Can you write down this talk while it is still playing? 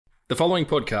The following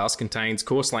podcast contains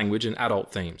coarse language and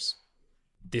adult themes.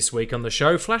 This week on the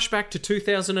show, flashback to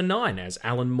 2009 as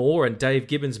Alan Moore and Dave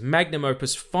Gibbons' magnum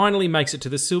opus finally makes it to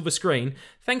the silver screen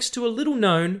thanks to a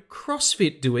little-known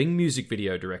CrossFit-doing music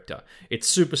video director. It's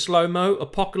super slow-mo,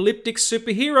 apocalyptic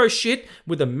superhero shit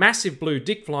with a massive blue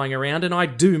dick flying around, and I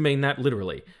do mean that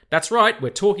literally. That's right,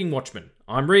 we're talking Watchmen.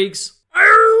 I'm Riggs.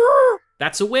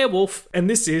 That's a werewolf, and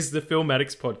this is the Film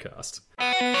Addicts podcast.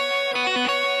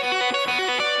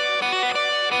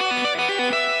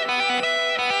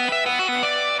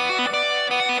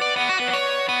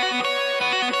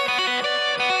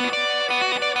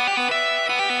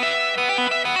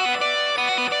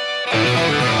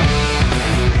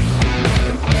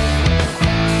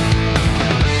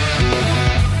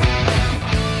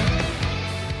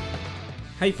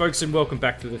 Hey folks, and welcome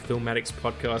back to the Film Addicts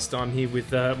podcast. I'm here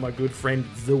with my good friend,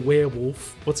 the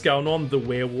werewolf. What's going on, the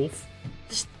werewolf?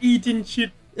 Just eating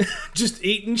shit. Just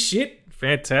eating shit?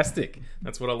 Fantastic.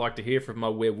 That's what I like to hear from my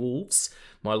werewolves,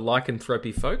 my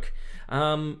lycanthropy folk.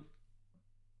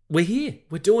 We're here.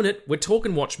 We're doing it. We're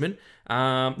talking Watchmen,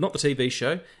 not the TV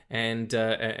show, and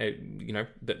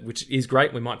which is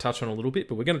great. We might touch on a little bit,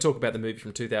 but we're going to talk about the movie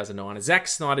from 2009, a Zack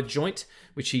Snyder joint,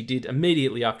 which he did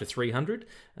immediately after 300.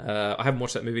 I haven't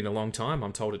watched that movie in a long time.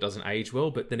 I'm told it doesn't age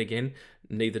well, but then again,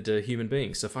 neither do human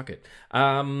beings, so fuck it.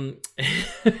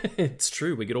 It's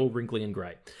true. We get all wrinkly and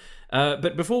grey.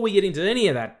 But before we get into any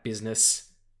of that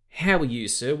business, how are you,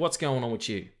 sir? What's going on with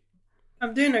you?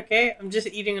 I'm doing okay. I'm just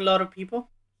eating a lot of people.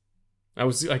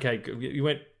 Okay, you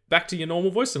went back to your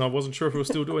normal voice, and I wasn't sure if we were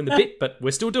still doing the bit, but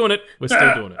we're still doing it. We're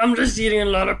still doing it. I'm just eating a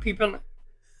lot of people.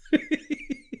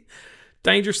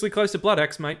 Dangerously close to Blood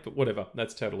Axe, mate, but whatever.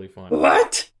 That's totally fine.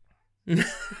 What?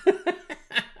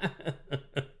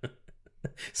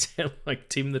 Sound like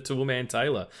Tim the Toolman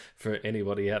Taylor for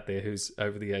anybody out there who's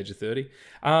over the age of 30.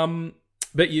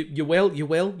 But you're well?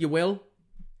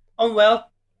 I'm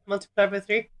well. Multiplied by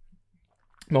 3.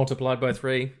 Multiplied by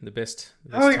 3, the best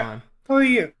time. How are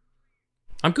you?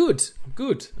 I'm good.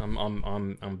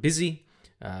 I'm busy.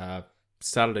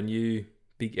 Started a new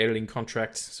big editing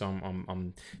contract, so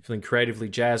I'm feeling creatively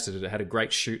jazzed. I had a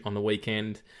great shoot on the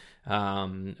weekend.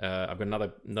 I've got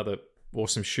another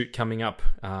awesome shoot coming up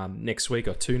next week,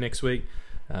 or 2 next week.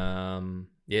 I'm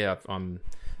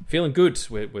feeling good.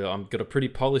 I've got a pretty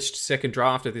polished second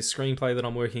draft of this screenplay that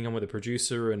I'm working on with a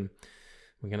producer, and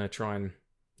we're going to try and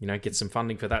get some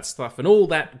funding for that stuff and all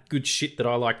that good shit that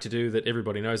I like to do, that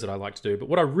everybody knows that I like to do. But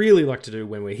what I really like to do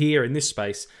when we're here in this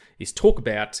space is talk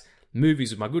about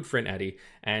movies with my good friend Addy.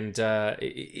 And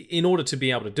in order to be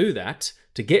able to do that,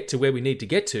 to get to where we need to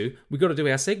get to, we've got to do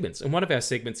our segments. And one of our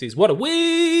segments is, what are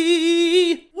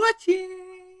we watching?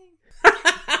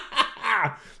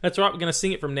 That's right, we're going to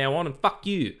sing it from now on, and fuck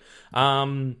you.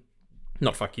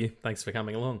 Not fuck you. Thanks for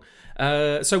coming along.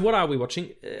 So what are we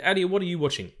watching? Addy, what are you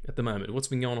watching at the moment? What's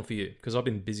been going on for you? Because I've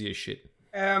been busy as shit.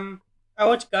 I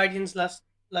watched Guardians last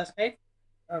night.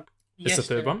 It's the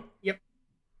third one? Yep.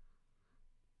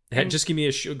 Just give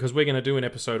me because we're going to do an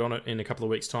episode on it in a couple of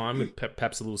weeks' time, with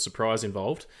perhaps a little surprise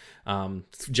involved.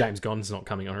 James Gunn's not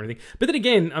coming on or anything. But then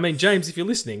again, I mean, James, if you're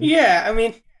listening... Yeah, I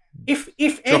mean,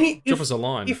 drop us a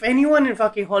line. If anyone in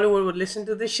fucking Hollywood would listen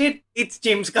to this shit, it's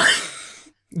James Gunn.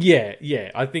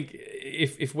 Yeah. I think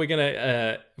if we're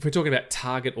gonna if we're talking about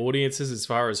target audiences as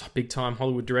far as big time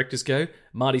Hollywood directors go,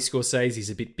 Marty Scorsese's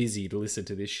a bit busy to listen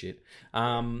to this shit.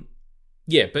 But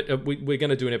we're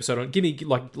gonna do an episode on. Give me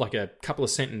like a couple of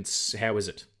sentence. How is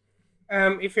it?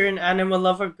 If you're an animal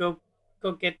lover, go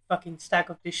get fucking stack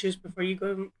of tissues before you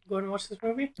go and watch this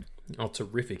movie. Oh,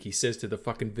 terrific! He says to the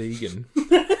fucking vegan.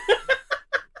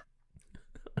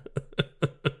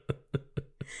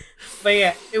 But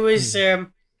yeah, it was.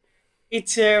 It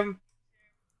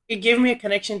gave me a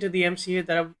connection to the MCU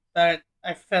that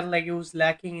I felt like it was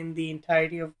lacking in the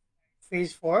entirety of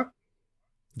Phase 4.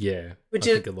 Yeah, I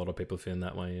think a lot of people feel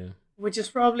that way, yeah. Which is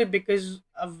probably because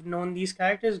I've known these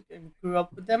characters and grew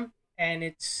up with them, and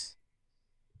it's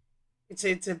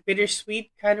a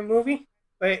bittersweet kind of movie,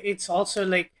 but it's also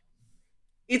like,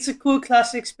 it's a cool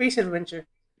classic space adventure,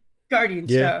 Guardian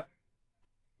style.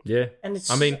 Yeah, and it's.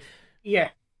 Yeah.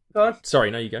 Go on. Sorry,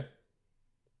 no, you go.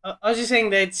 I was just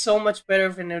saying that it's so much better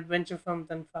of an adventure film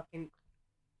than fucking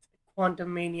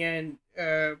Quantum Mania and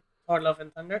Thor: Love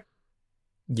and Thunder.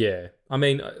 Yeah, I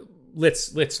mean,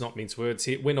 let's not mince words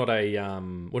here. We're not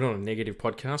a negative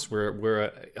podcast. We're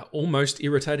a almost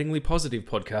irritatingly positive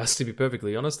podcast, to be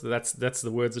perfectly honest. That's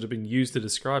the words that have been used to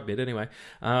describe it. Anyway,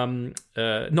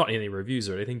 not any reviews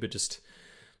or anything, but just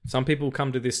some people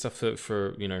come to this stuff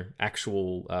for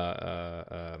actual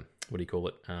what do you call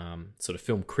it? Sort of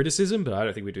film criticism, but I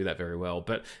don't think we do that very well.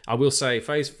 But I will say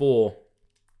Phase 4,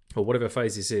 or whatever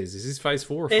phase this is this Phase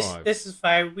 4 or 5? This is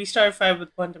 5. We started 5 with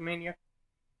Quantumania.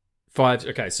 5,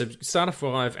 okay, so start of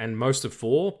 5 and most of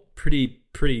 4, pretty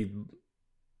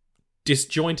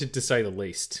disjointed to say the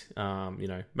least.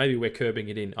 Maybe we're curbing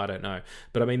it in, I don't know.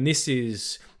 But I mean,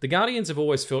 the Guardians have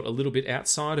always felt a little bit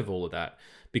outside of all of that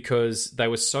because they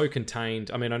were so contained.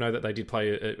 I mean, I know that they did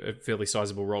play a fairly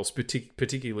sizable role,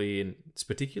 particularly in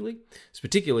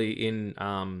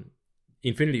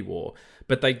Infinity War,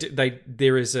 but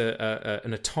there is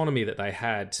an autonomy that they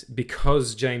had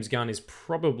because James Gunn is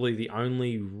probably the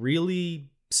only really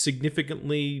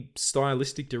significantly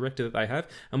stylistic director that they have,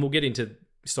 and we'll get into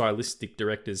stylistic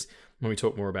directors when we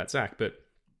talk more about Zack. But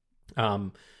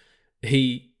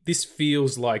this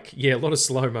feels like a lot of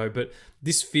slow-mo, but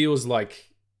this feels like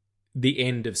the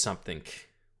end of something,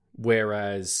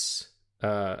 whereas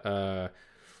Quantumania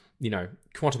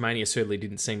certainly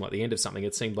didn't seem like the end of something.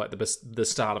 It seemed like the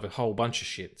start of a whole bunch of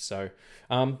shit. So,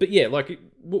 but yeah, like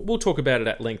we'll talk about it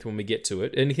at length when we get to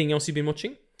it. Anything else you've been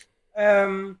watching?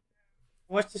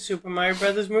 Watched the Super Mario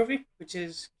Brothers movie, which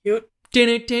is cute. Oh,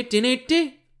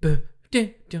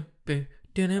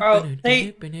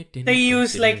 they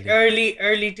used like early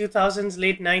 2000s,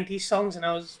 late 90s songs, and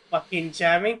I was fucking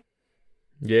jamming.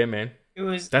 Yeah, man.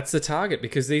 That's the target,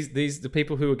 because the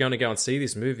people who are going to go and see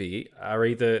this movie are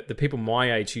either the people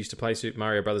my age who used to play Super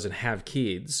Mario Brothers and have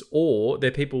kids, or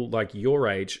they're people like your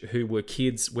age who were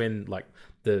kids when like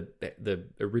the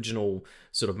original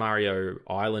sort of Mario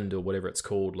Island or whatever it's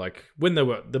called, like when they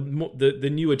were the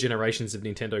newer generations of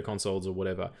Nintendo consoles or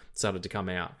whatever started to come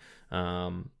out.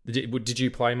 Did you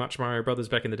play much Mario Brothers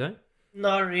back in the day?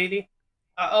 Not really.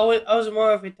 I was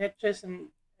more of a Tetris and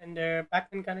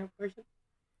Pac-Man kind of person.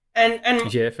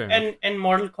 And yeah, fair enough. And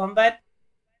Mortal Kombat,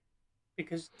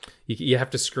 because you have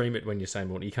to scream it when you say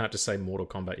Mortal. You can't just say Mortal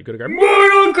Kombat. You've got to go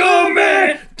Mortal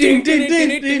Kombat. Ding ding ding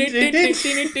ding ding ding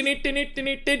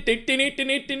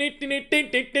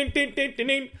ding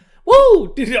ding.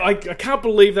 Woo! I can't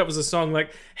believe that was a song.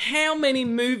 Like, how many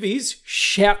movies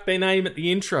shout their name at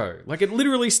the intro? Like, it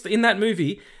literally in that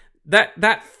movie,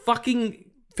 that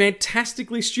fucking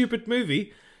fantastically stupid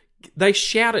movie, they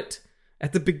shout it.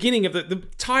 At the beginning of the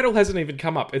title hasn't even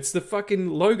come up. It's the fucking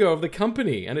logo of the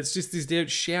company. And it's just this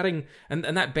dude shouting. And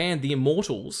that band, the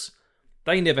Immortals,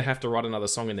 they never have to write another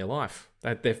song in their life.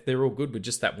 They're all good with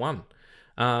just that one.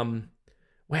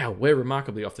 Wow, we're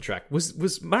remarkably off the track.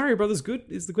 Was Mario Brothers good,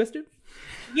 is the question?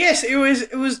 Yes, it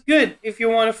was good. If you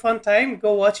want a fun time,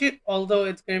 go watch it. Although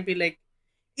it's going to be like...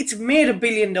 It's made $1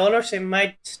 billion. It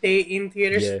might stay in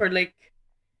theaters for like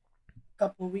a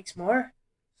couple of weeks more.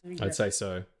 So, yeah. I'd say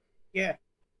so. Yeah.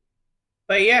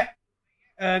 But yeah,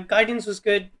 Guardians was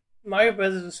good. Mario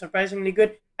Brothers was surprisingly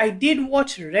good. I did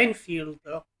watch Renfield,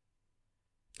 though.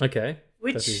 Okay.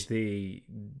 Which... That is the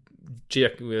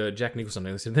Jack Nicholson.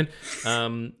 Then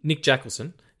Nick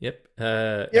Jackelson. Yep.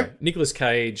 Yep. Nicolas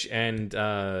Cage and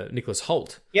Nicholas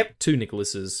Hoult. Yep. 2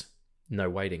 Nicholases. No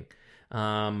waiting.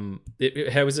 How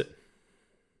is it?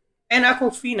 And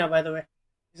Aquafina, by the way.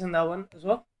 Isn't that one as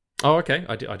well? Oh, okay.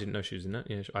 I didn't know she was in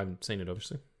that. Yeah, I haven't seen it,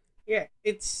 obviously. Yeah,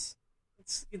 it's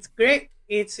great.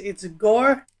 It's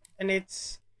gore, and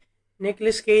it's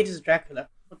Nicolas Cage as Dracula.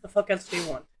 What the fuck else do you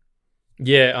want?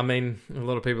 Yeah, I mean, a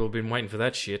lot of people have been waiting for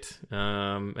that shit.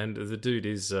 And the dude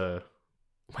is, wow,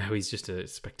 he's just a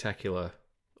spectacular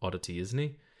oddity, isn't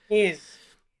he? He is.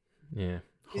 Yeah,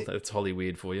 that's wholly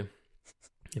weird for you,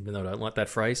 even though I don't like that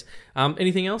phrase.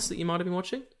 Anything else that you might have been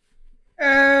watching?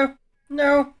 No,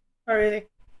 not really.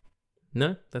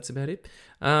 No, that's about it.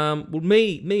 Well,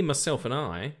 me, myself, and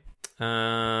I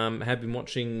have been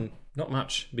watching not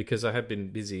much because I have been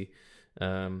busy.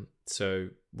 So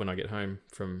when I get home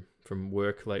from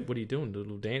work, like, what are you doing? A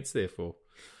little dance there for?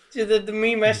 To the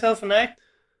me, myself, and I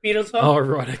Beatles song. Oh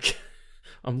right, okay.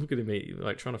 I'm looking at me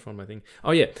like trying to find my thing.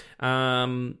 Oh yeah,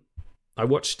 I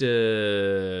watched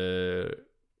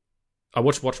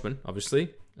Watchmen.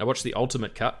 Obviously, I watched the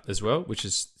Ultimate Cut as well, which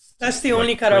is. That's the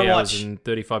only cut I watch. 3 hours and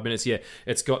 35 minutes. Yeah,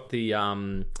 it's got the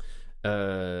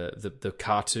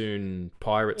cartoon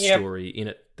pirate story in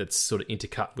it that's sort of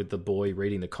intercut with the boy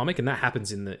reading the comic, and that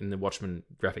happens in the Watchmen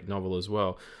graphic novel as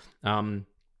well.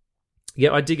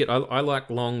 Yeah, I dig it. I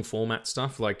like long format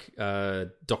stuff, like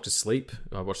Doctor Sleep.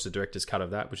 I watched the director's cut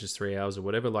of that, which is 3 hours or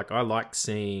whatever. Like, I like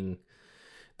seeing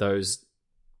those.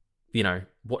 You know,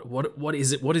 what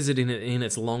is it? What is it in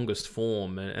its longest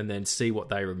form, and then see what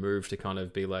they remove to kind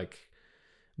of be like,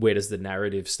 where does the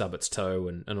narrative stub its toe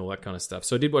and all that kind of stuff.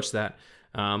 So I did watch that.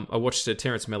 I watched a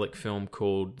Terrence Malick film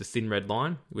called The Thin Red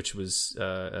Line, which was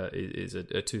is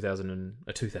a 2000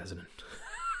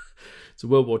 It's a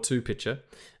World War II picture,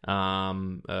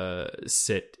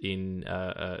 set in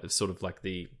sort of like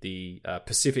the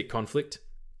Pacific conflict.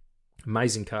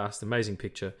 Amazing cast, amazing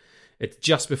picture. It's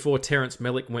just before Terrence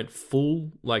Malick went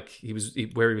full, like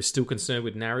where he was still concerned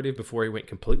with narrative before he went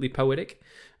completely poetic,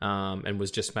 and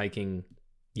was just making,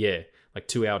 like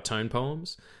 2-hour tone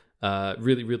poems.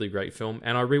 Really, really great film.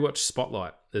 And I rewatched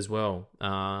Spotlight as well,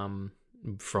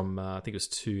 from I think it was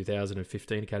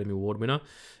 2015 Academy Award winner,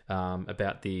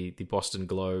 about the Boston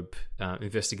Globe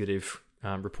investigative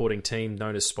reporting team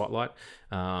known as Spotlight,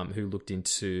 who looked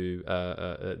into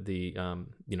the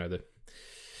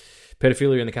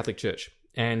pedophilia in the Catholic Church.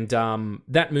 And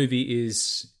that movie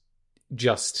is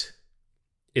just,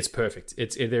 it's perfect.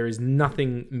 There is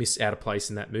nothing out of place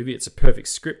in that movie. It's a perfect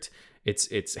script.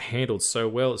 It's handled so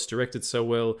well. It's directed so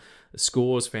well. The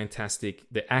score's fantastic.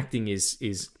 The acting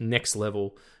is next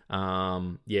level.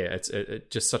 It's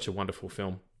just such a wonderful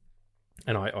film.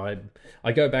 And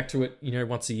I go back to it,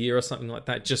 once a year or something like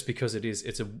that, just because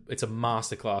it's a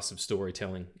masterclass of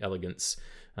storytelling elegance.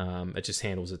 It just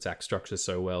handles its act structure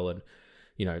so well, and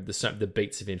the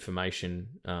beats of information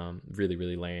really,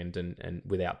 really land, and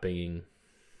without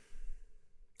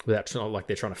like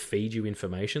they're trying to feed you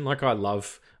information. Like I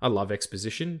love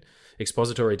exposition.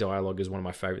 Expository dialogue is one of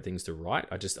my favorite things to write.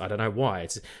 I don't know why.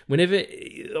 It's whenever,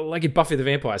 like in Buffy the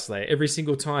Vampire Slayer, every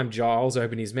single time Giles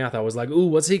opened his mouth, I was like, ooh,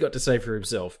 what's he got to say for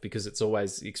himself? Because it's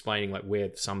always explaining like where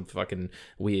some fucking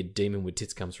weird demon with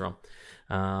tits comes from.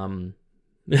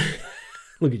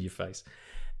 Look at your face.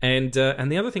 And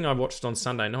the other thing I watched on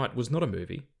Sunday night was not a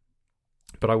movie,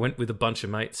 but I went with a bunch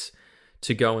of mates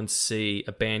to go and see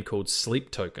a band called Sleep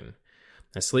Token.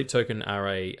 Now, Sleep Token are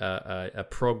a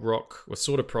prog rock, or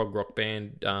sort of prog rock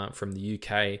band from the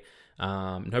UK.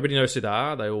 Nobody knows who they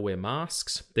are. They all wear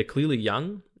masks. They're clearly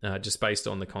young, just based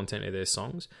on the content of their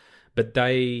songs. But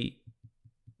they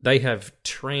have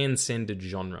transcended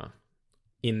genre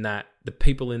in that the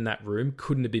people in that room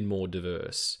couldn't have been more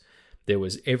diverse. There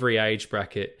was every age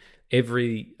bracket,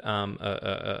 every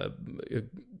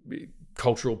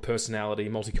cultural personality,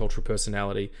 multicultural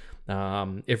personality,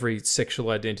 every sexual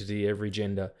identity, every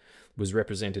gender was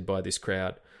represented by this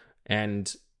crowd.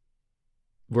 And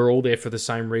we're all there for the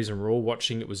same reason. We're all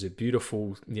watching. It was a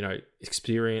beautiful,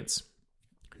 experience.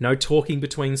 No talking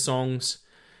between songs.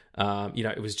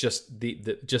 It was just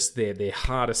their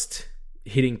hardest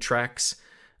hitting tracks.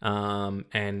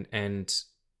 And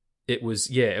it was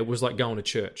like going to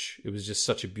church. It was just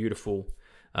such a beautiful,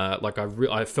 I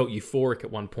felt euphoric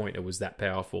at one point. It was that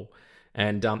powerful.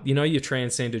 And, you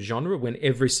transcended genre when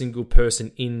every single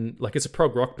person it's a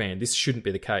prog rock band. This shouldn't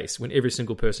be the case. When every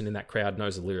single person in that crowd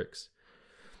knows the lyrics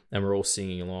and we're all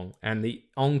singing along. And the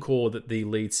encore that the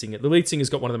lead singer's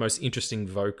got one of the most interesting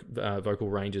vocal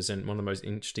ranges and one of the most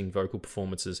interesting vocal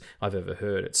performances I've ever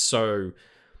heard. It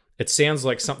sounds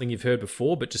like something you've heard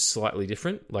before, but just slightly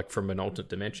different, like from an alternate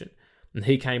dimension. And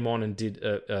he came on and did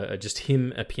just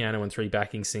him, a piano, and 3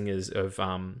 backing singers of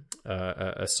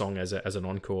a song as an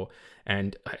encore.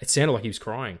 And it sounded like he was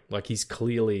crying. Like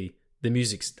the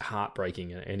music's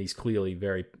heartbreaking, and he's clearly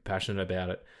very passionate about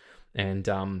it. And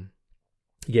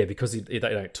because they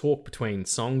don't talk between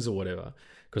songs or whatever,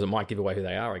 because it might give away who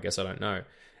they are, I guess, I don't know.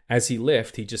 As he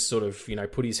left, he just sort of,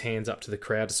 put his hands up to the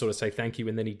crowd to sort of say thank you,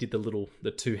 and then he did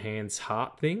the 2 hands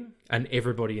heart thing, and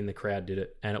everybody in the crowd did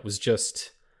it. And it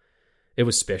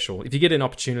was special. If you get an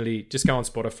opportunity, just go on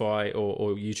Spotify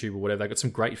or YouTube or whatever. They've got some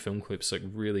great film clips, like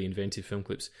really inventive film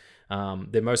clips.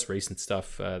 Their most recent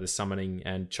stuff, The Summoning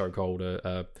and Chokehold,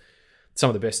 are some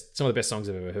of the best songs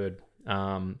I've ever heard.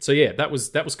 That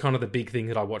was kind of the big thing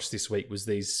that I watched this week, was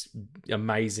these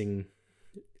amazing,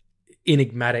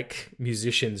 enigmatic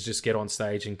musicians just get on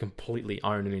stage and completely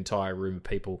own an entire room of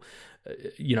people,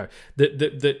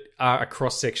 that are a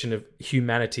cross section of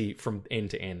humanity from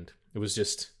end to end. It was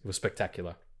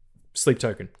spectacular. Sleep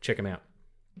Token, check them out.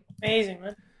 Amazing,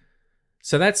 man.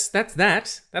 So that's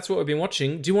that. That's what we've been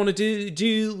watching. Do you want to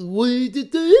do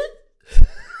it?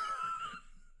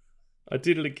 I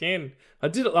did it again. I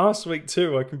did it last week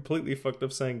too. I completely fucked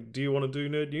up saying, do you want to do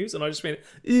nerd news? And I just went,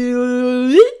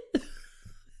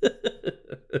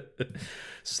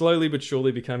 slowly but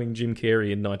surely becoming Jim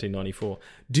Carrey in 1994.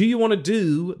 Do you want to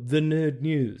do the nerd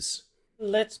news?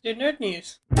 Let's do nerd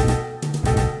news.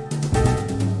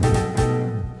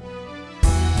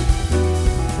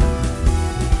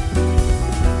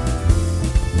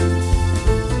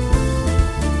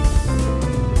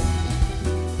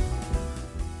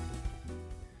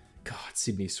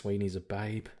 Sydney Sweeney's a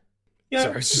babe. Yeah.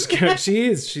 Sorry, it's just she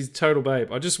is. She's a total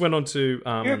babe. I just went on to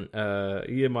my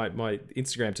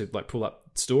Instagram to pull up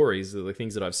stories of the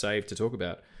things that I've saved to talk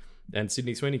about. and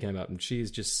Sydney Sweeney came up, and she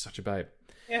is just such a babe.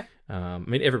 Yeah. I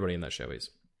mean, everybody in that show is.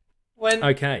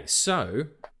 Okay, so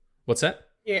what's that?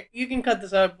 Yeah, you can cut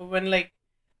this out, but when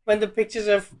the pictures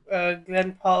of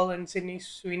Glenn Powell and Sydney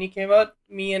Sweeney came out,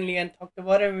 me and Leanne talked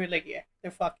about it, and we were like, yeah,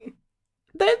 they're fucking.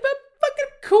 They're fucking,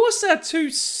 of course, are two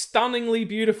stunningly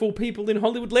beautiful people in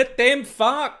Hollywood. Let them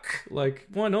fuck. Like,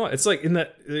 why not? It's like in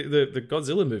the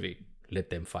Godzilla movie.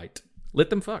 Let them fight. Let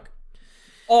them fuck.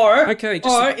 Or okay,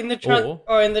 in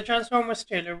the Transformers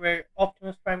trailer where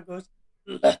Optimus Prime goes,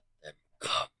 let them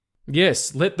come.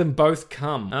 Yes, let them both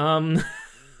come.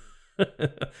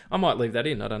 I might leave that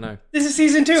in. I don't know. This is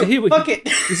season 2. So fuck it.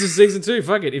 This is season 2.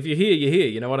 Fuck it. If you're here, you're here.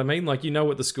 You know what I mean? Like, you know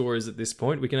what the score is at this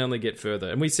point. We can only get further.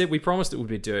 And we promised it would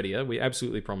be dirtier. We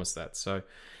absolutely promised that. So,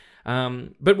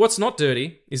 but what's not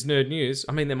dirty is nerd news.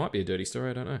 I mean, there might be a dirty story.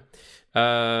 I don't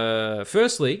know.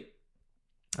 Firstly,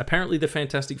 apparently the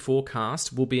Fantastic Four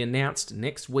cast will be announced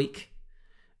next week,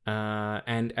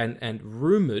 and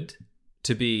rumored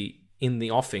to be in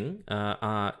the offing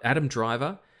are Adam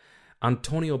Driver,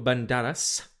 Antonio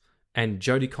Banderas, and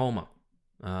Jodie Comer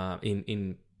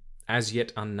in as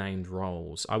yet unnamed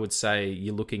roles. I would say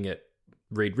you're looking at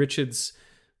Reed Richards,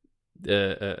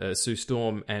 Sue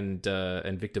Storm, and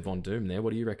Victor Von Doom there.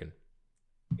 What do you reckon?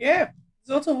 Yeah,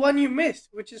 there's also one you missed,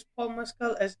 which is Paul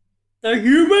Mescal as the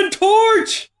Human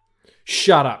Torch.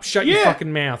 Shut up. Shut your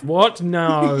fucking mouth. What?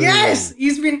 No. Yes!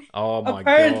 He's been... Oh my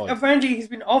God. Apparently he's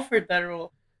been offered that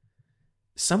role.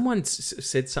 Someone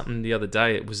said something the other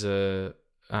day. It was a...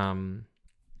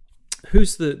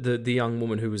 who's the young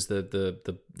woman who was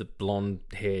the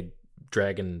blonde-haired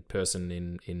dragon person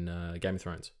in Game of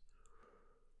Thrones?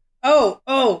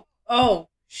 Oh,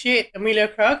 shit. Emilia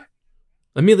Clarke?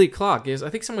 Emilia Clarke, yes. I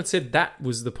think someone said that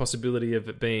was the possibility of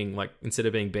it being, like, instead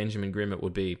of being Benjamin Grimm, it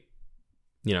would be,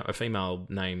 you know, a female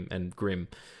name and Grimm,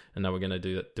 and they were going to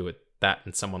do it that,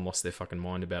 and someone lost their fucking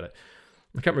mind about it.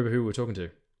 I can't remember who we were talking to.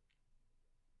 It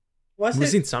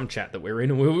was in some chat that we were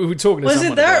in, and we were talking to someone. Was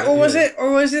it that,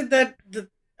 or was it that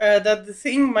the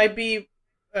thing might be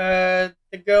the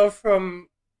girl from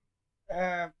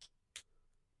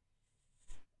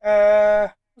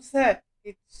what's that?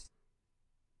 It's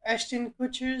Ashton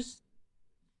Kutcher's.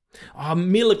 Oh,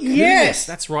 Mila Kunis. Yes,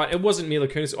 that's right. It wasn't Mila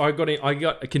Kunis. I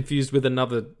got confused with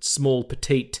another small,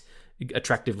 petite,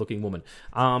 attractive-looking woman.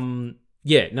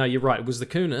 Yeah, no, you're right. It was the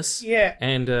Kunis. Yeah,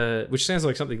 and which sounds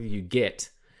like something that you get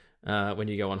when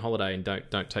you go on holiday and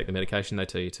don't take the medication they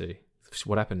tell you to.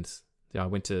 What happened? Yeah, I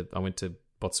went to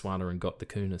Botswana and got the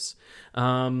Kunis.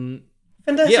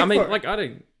 Fantastic. Yeah, I mean, like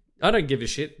I don't give a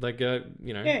shit. Like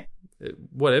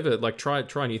whatever. Like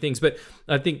try new things. But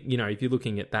I think, you know, if you're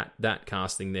looking at that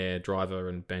casting there, Driver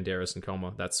and Banderas and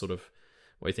Comer, that's sort of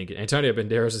what you think. Antonio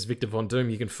Banderas as Victor Von Doom.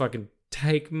 You can fucking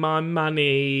take my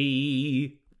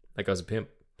money. That guy's a pimp.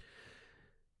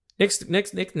 Next.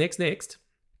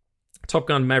 Top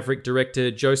Gun Maverick director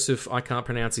Joseph, I can't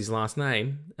pronounce his last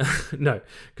name. No,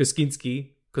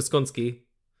 Kosinski. Kosinski.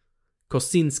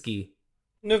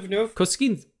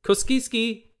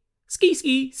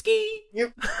 Ski.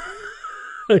 Yep.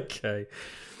 Okay.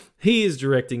 He is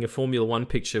directing a Formula One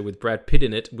picture with Brad Pitt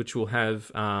in it, which will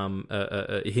have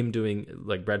him doing,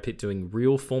 like, Brad Pitt doing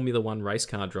real Formula One race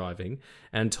car driving,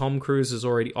 and Tom Cruise has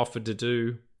already offered to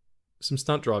do some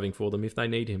stunt driving for them if they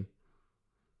need him.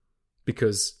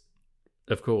 Because,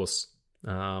 of course, you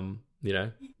know,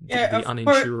 the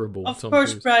uninsurable Of Tom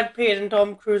course, Cruise. Brad Pitt and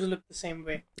Tom Cruise look the same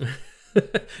way.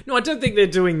 No, I don't think they're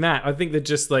doing that. I think they're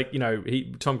just like, you know,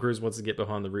 Tom Cruise wants to get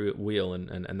behind the wheel,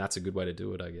 and that's a good way to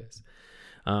do it, I guess.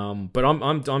 But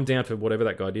I'm down for whatever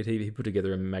that guy did. He put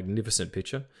together a magnificent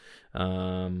picture.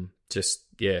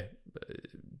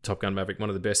 Top Gun Maverick, one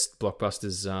of the best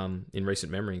blockbusters in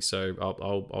recent memory. So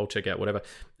I'll check out whatever.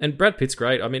 And Brad Pitt's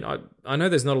great. I mean, I know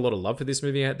there's not a lot of love for this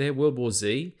movie out there. World War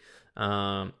Z.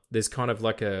 There's kind of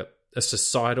like a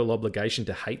societal obligation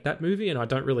to hate that movie, and I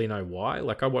don't really know why.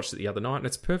 Like, I watched it the other night, and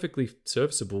it's a perfectly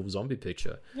serviceable zombie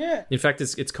picture. Yeah. In fact,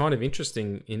 it's kind of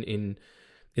interesting in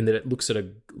that it looks at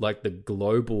the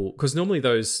global, because normally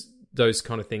those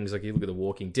kind of things, like you look at The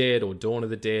Walking Dead or Dawn of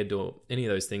the Dead or any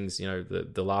of those things, you know,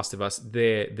 the Last of Us,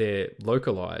 they're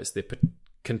localized, they're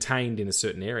contained in a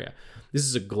certain area. This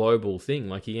is a global thing.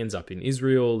 Like, he ends up in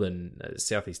Israel and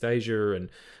Southeast Asia and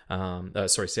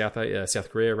South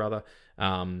Korea rather.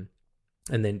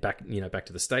 And then back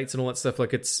to the States and all that stuff.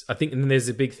 Like, I think, and then there's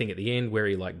a big thing at the end where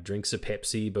he, like, drinks a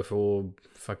Pepsi before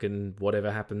fucking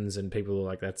whatever happens, and people are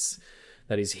like,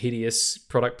 that is hideous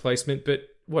product placement, but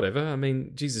whatever. I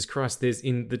mean, Jesus Christ, there's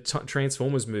in the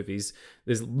Transformers movies,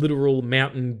 there's literal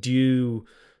Mountain Dew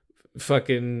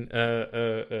fucking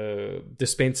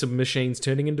dispenser machines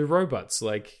turning into robots.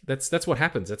 Like that's what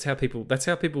happens. That's how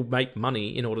people make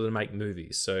money in order to make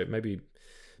movies. So maybe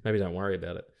don't worry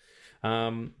about it.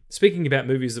 Speaking about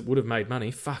movies that would have made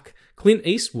money, Clint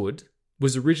Eastwood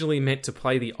was originally meant to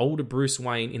play the older Bruce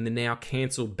Wayne in the now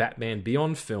cancelled Batman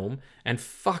Beyond film, and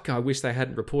I wish they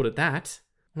hadn't reported that.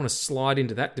 I want to slide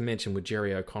into that dimension with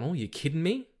Jerry O'Connell. You kidding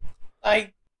me?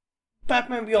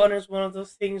 Batman Beyond is one of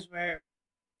those things where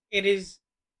it's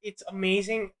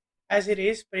amazing as it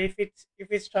is, but if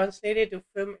it's translated to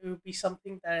film, it would be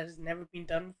something that has never been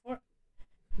done before.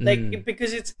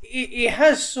 Because it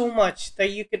has so much that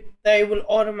it will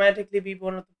automatically be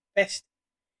one of the best,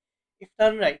 if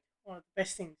done right, one of the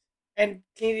best things. And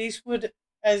Clint Eastwood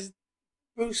as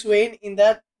Bruce Wayne in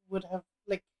that would have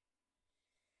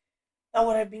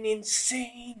been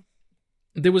insane.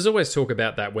 There was always talk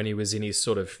about that when he was in his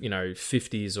sort of,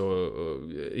 50s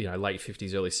or late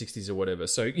 50s, early 60s or whatever.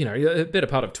 So, a better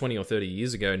part of 20 or 30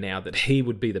 years ago now that he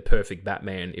would be the perfect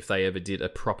Batman if they ever did a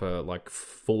proper,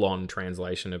 full-on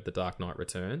translation of The Dark Knight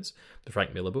Returns, the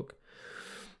Frank Miller book.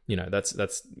 That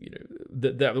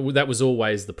was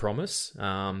always the promise.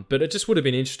 But it just would have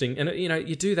been interesting. And,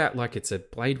 you do that like it's a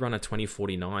Blade Runner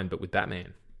 2049, but with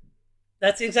Batman.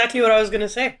 That's exactly what I was going to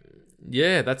say.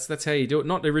 Yeah, that's how you do it.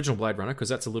 Not the original Blade Runner, because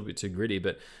that's a little bit too gritty,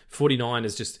 but 49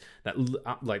 is just that,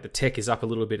 the tech is up a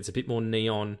little bit. It's a bit more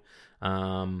neon.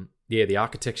 The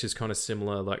architecture is kind of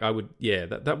similar. That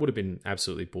would have been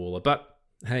absolutely baller. But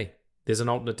hey, there's an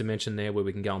alternate dimension there where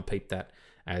we can go and peep that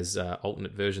as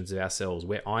alternate versions of ourselves,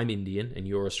 where I'm Indian and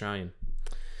you're Australian.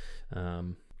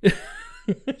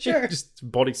 Sure.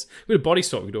 Just bodies. We do a body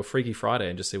swap. We do a Freaky Friday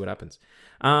and just see what happens.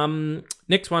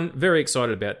 Next one. Very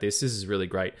excited about this. This is really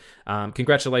great.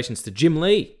 Congratulations to Jim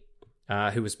Lee,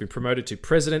 who has been promoted to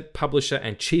President, Publisher,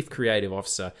 and Chief Creative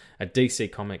Officer at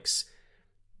DC Comics.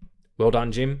 Well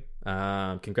done, Jim.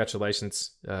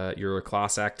 Congratulations. You're a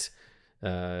class act.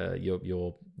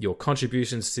 Your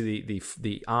contributions to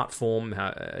the art form,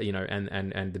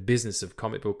 and the business of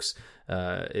comic books,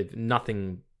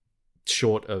 nothing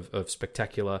short of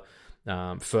spectacular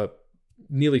for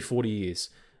nearly 40 years.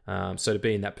 So to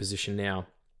be in that position now,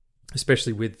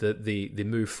 especially with the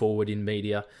move forward in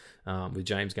media, with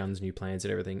James Gunn's new plans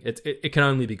and everything, it can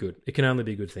only be good. It can only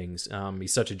be good things.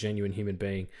 He's such a genuine human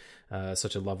being,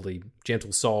 such a lovely,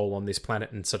 gentle soul on this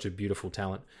planet, and such a beautiful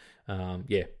talent.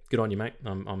 Good on you, mate.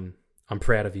 I'm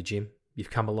proud of you, Jim. You've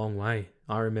come a long way.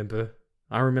 I remember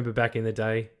back in the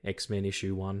day, X-Men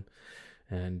issue 1.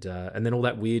 And then all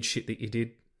that weird shit that you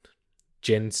did,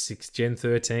 Gen 6, Gen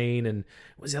 13, and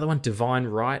what was the other one? Divine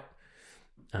Right,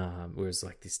 where it was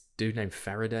like this dude named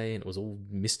Faraday, and it was all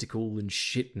mystical and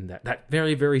shit, and that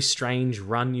very, very strange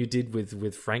run you did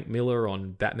with Frank Miller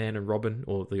on Batman and Robin,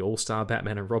 or the All-Star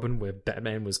Batman and Robin, where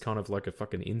Batman was kind of like a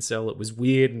fucking incel. It was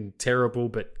weird and terrible,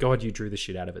 but God, you drew the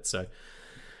shit out of it, so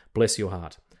bless your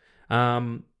heart.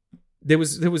 There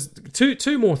was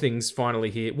two more things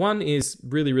finally here. One is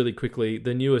really, really quickly,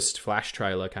 the newest Flash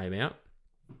trailer came out,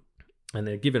 and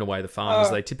they're giving away the farm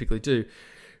as they typically do.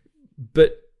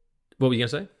 But what were you going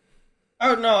to say?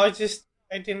 Oh no, I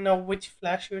didn't know which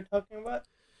Flash you were talking about.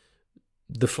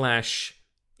 The Flash.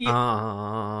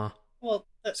 Yeah.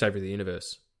 Savior of the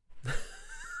universe.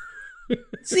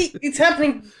 See, it's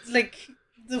happening. Like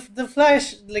the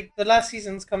Flash, like the last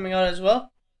season's coming out as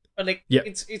well, but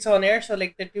it's on air, so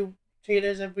they do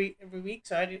trailers every week,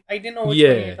 so I didn't know which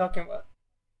one you're talking about.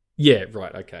 Yeah,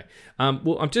 right, okay.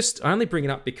 Well, I only bring it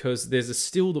up because there's a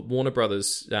still that Warner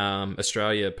Brothers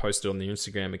Australia posted on the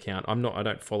Instagram account. I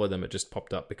don't follow them. It just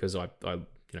popped up because I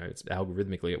it's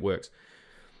algorithmically it works.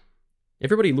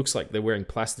 Everybody looks like they're wearing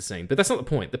plasticine, but that's not the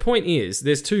point. The point is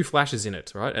there's two Flashes in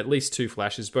it, right? At least two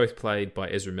Flashes, both played by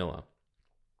Ezra Miller.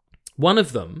 One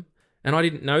of them, and I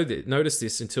didn't notice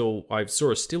this until I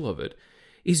saw a still of it,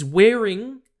 is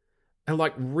wearing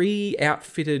a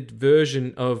re-outfitted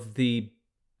version of the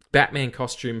Batman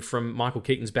costume from Michael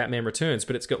Keaton's Batman Returns,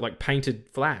 but it's got painted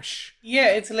Flash. Yeah,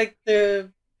 it's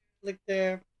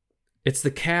it's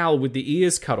the cowl with the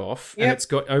ears cut off, and it's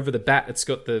got over the bat. It's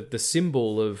got the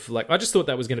symbol of I just thought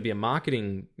that was going to be a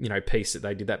marketing piece that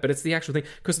they did that, but it's the actual thing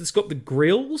because it's got the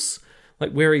grills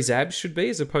where his abs should be,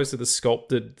 as opposed to the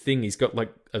sculpted thing. He's got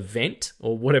a vent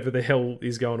or whatever the hell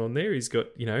is going on there. He's got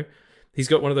He's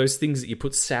got one of those things that you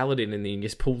put salad in and then you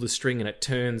just pull the string and it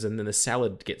turns and then the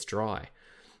salad gets dry.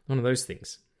 One of those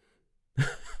things.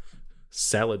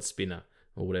 Salad spinner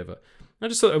or whatever. I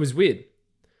just thought it was weird.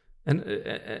 And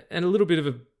a little bit of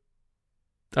a...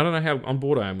 I don't know how on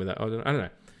board I am with that. I don't know.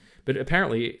 But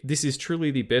apparently this is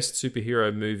truly the best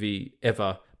superhero movie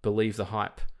ever. Believe the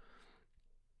hype.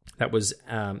 That was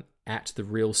at the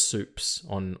Real Soups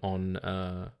on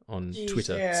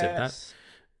Twitter said that.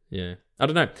 Yeah, I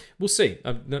don't know. We'll see.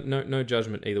 No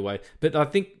judgment either way. But I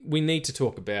think we need to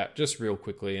talk about, just real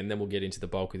quickly, and then we'll get into the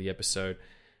bulk of the episode,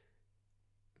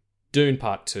 Dune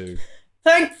Part 2.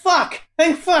 Thank fuck.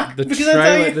 The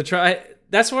trailer.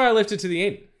 That's why I left it to the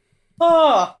end.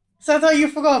 Oh, so I thought you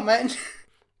forgot, man.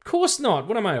 Of course not.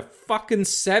 What am I, a fucking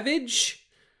savage?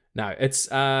 No, it's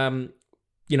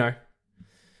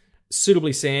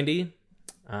suitably sandy,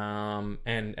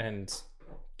 and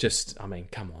just, I mean,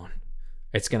 come on,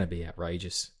 it's going to be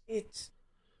outrageous. It's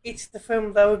the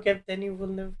film that will give Denis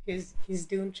Villeneuve his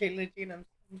Dune trilogy, and I'm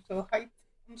so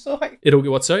hyped. It'll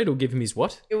what? Sorry, it'll give him his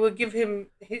what? It will give him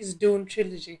his Dune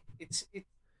trilogy. It's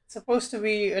supposed to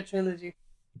be a trilogy.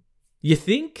 You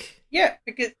think? Yeah,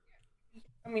 because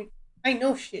I mean, I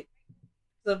know shit.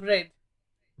 I've read.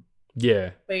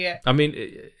 Yeah. But yeah. I mean,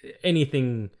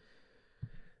 anything.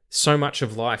 So much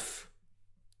of life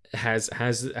has a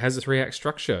 3-act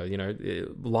structure. You know,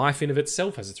 life in of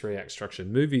itself has a 3-act structure.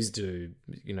 Movies do.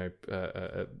 You know,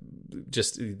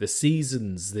 just the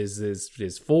seasons.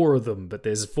 There's 4 of them, but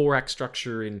there's a 4-act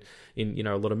structure in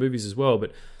a lot of movies as well.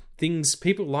 But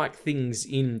people like things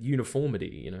in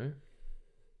uniformity. You know.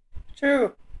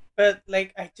 True, but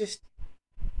like I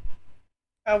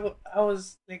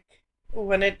was like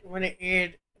when it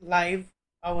aired live,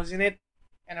 I was in it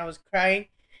and I was crying,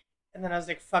 and then I was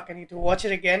like, fuck, I need to watch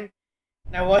it again,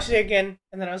 and I watched it again,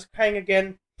 and then I was crying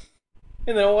again,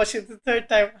 and then I watched it the 3rd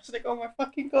time. I was like, oh my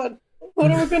fucking god,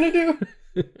 what am I gonna do?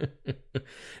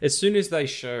 As soon as they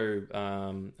show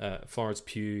Florence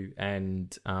Pugh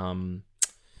and the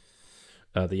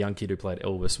young kid who played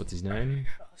Elvis, what's his name?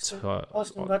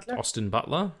 Austin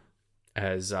Butler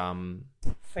as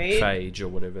Phage or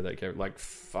whatever they go. Like,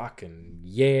 fucking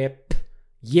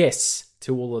yes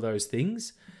to all of those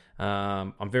things.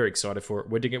 I'm very excited for it.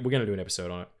 We're going to do an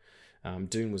episode on it.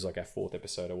 Dune was like our 4th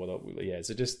episode or whatever. Yeah,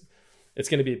 so it's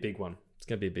going to be a big one.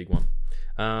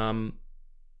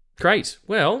 Great.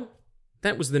 Well,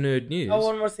 that was the nerd news. Oh,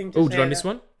 one more thing to say. Oh, did I miss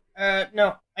one?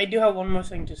 No, I do have one more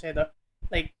thing to say though.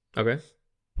 Like, okay.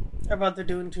 About the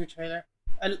Dune 2 trailer.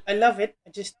 I love it.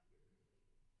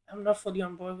 I'm not fully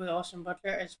on board with Austin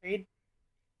Butler as Wade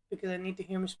because I need to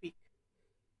hear him speak.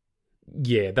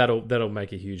 Yeah, that'll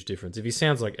make a huge difference. If he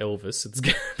sounds like Elvis, it's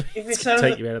gonna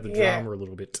take you out of the drama a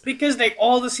little bit. Because like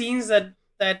all the scenes that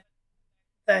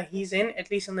he's in, at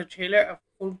least in the trailer, are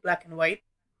full black and white.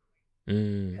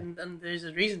 And there's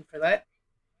a reason for that,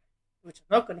 which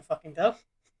I'm not gonna fucking tell.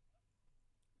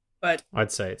 But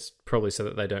I'd say it's probably so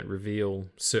that they don't reveal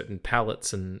certain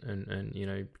palettes and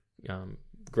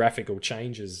graphical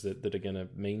changes that are going to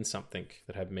mean something,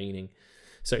 that have meaning.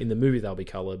 So in the movie they'll be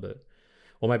color,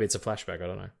 or maybe it's a flashback. I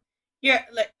don't know. Yeah,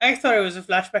 like I thought it was a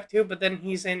flashback too, but then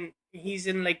he's in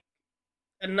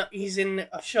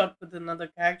a shot with another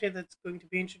character that's going to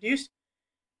be introduced.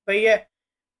 But yeah,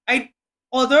 I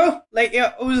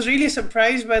was really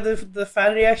surprised by the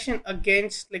fan reaction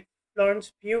against like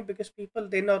Florence Pugh, because people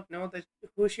did not know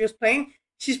who she was playing.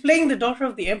 She's playing the daughter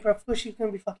of the Emperor. Of course, she's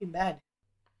gonna be fucking bad.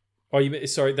 Oh,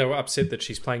 sorry, they were upset that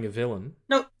she's playing a villain.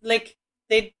 No, like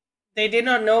they did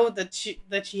not know that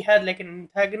she had like an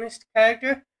antagonist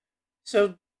character.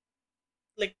 So,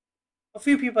 like, a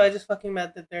few people are just fucking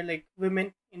mad that they're like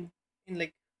women in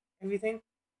like everything.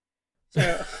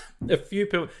 So a few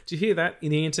people. Do you hear that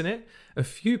in the internet? A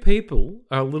few people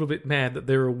are a little bit mad that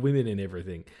there are women in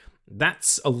everything.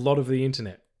 That's a lot of the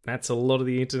internet.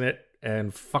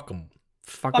 And fuck them.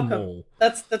 Fuck them all.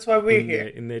 That's why we're here.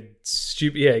 In their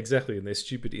stupid, yeah, exactly. In their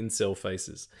stupid incel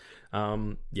faces.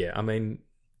 Yeah, I mean,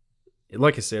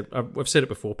 like I said, I've said it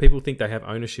before. People think they have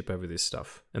ownership over this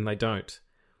stuff, and they don't.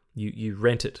 You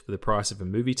rent it for the price of a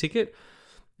movie ticket,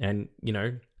 and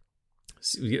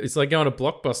it's like going to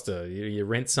Blockbuster. You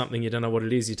rent something, you don't know what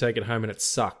it is, you take it home and it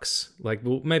sucks. Like,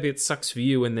 well, maybe it sucks for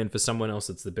you, and then for someone else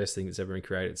it's the best thing that's ever been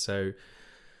created. So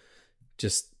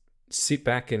just sit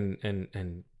back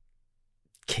and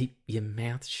keep your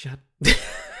mouth shut.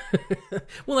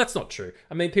 Well, that's not true.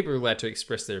 I mean, people are allowed to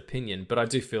express their opinion, but I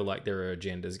do feel like there are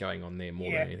agendas going on there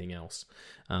more than anything else.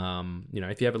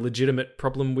 If you have a legitimate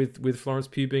problem with Florence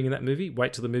Pugh being in that movie,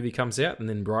 wait till the movie comes out and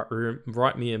then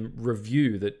write me a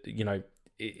review that,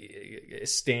 it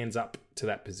stands up to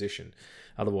that position.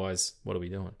 Otherwise, what are we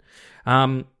doing?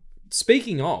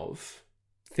 Speaking of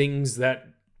things that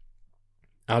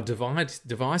are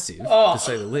divisive, to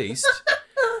say the least,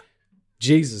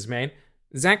 Jesus, man.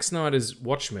 Zack Snyder's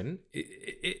Watchmen,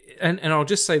 and I'll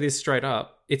just say this straight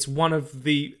up, it's one of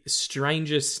the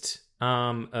strangest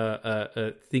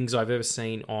things I've ever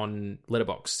seen on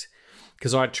Letterboxd.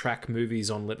 because I track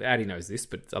movies on Addie knows this,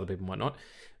 but other people might not.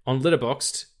 On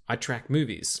Letterboxd, I track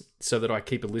movies so that I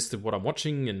keep a list of what I'm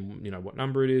watching and, you know, what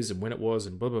number it is and when it was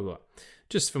and blah, blah, blah.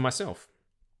 Just for myself.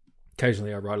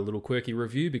 Occasionally I write a little quirky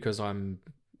review because I'm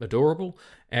adorable.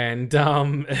 And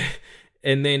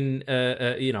and then,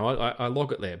 you know, I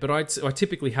log it there. But I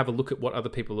typically have a look at what other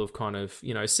people have kind of,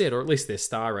 you know, said, or at least their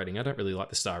star rating. I don't really like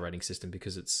the star rating system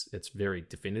because it's very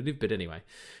definitive. But anyway,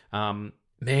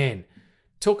 man,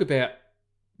 talk about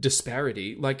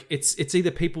disparity. Like, it's either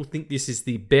people think this is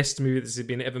the best movie that's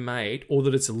been ever made, or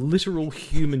that it's literal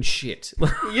human shit.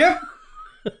 Yep.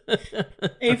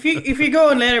 If you go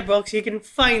on Letterboxd, you can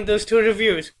find those 2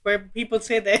 reviews where people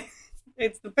say that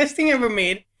it's the best thing ever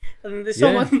made, and there's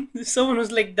someone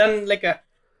who's like done like a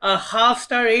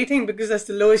 1/2-star rating because that's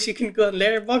the lowest you can go on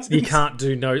Letterboxd. You can't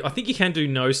do no. I think you can do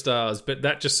no stars, but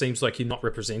that just seems like you're not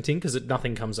representing because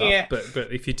nothing comes up. Yeah.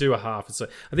 But if you do a half, it's like,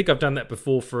 I think I've done that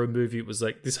before for a movie. It was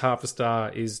like, this 1/2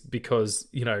 star is because,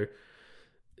 you know,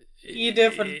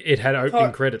 it had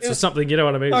opening credits or something. You know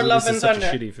what I mean? Thor: Love this is and such a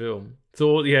Thunder. shitty film.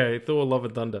 Thor, Love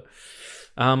and Thunder.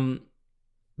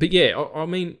 But yeah, I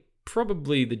mean,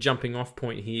 probably the jumping off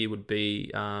point here would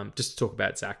be just to talk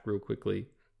about Zach real quickly.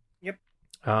 Yep.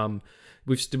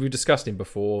 We've discussed him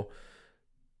before.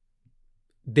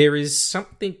 There's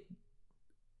something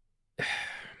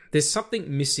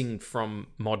missing from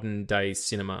modern day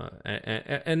cinema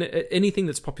and anything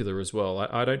that's popular as well.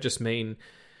 I don't just mean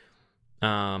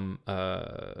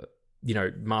you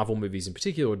know, Marvel movies in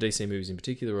particular or DC movies in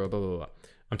particular or blah blah blah.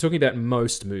 I'm talking about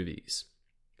most movies,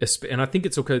 and I think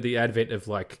it's okay the advent of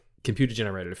like computer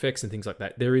generated effects and things like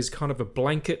that. There is kind of a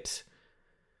blanket.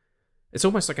 It's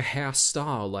almost like a house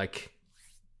style. Like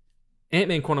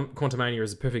Ant-Man Quantumania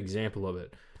is a perfect example of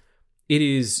it. It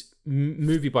is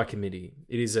movie by committee.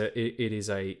 It is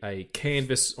a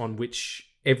canvas on which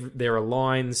there are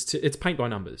lines to. It's paint by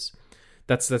numbers.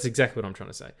 That's exactly what I'm trying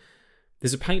to say.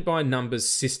 There's a paint by numbers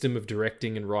system of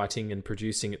directing and writing and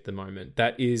producing at the moment.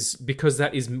 That is because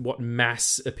that is what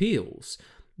mass appeals.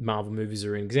 Marvel movies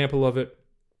are an example of it.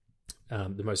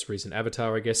 The most recent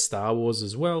Avatar, I guess, Star Wars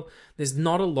as well. There's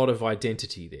not a lot of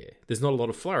identity there. There's not a lot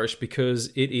of flourish because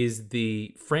it is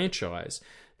the franchise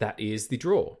that is the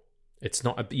draw. It's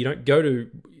not. You don't go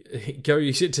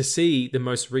to see the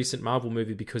most recent Marvel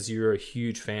movie because you're a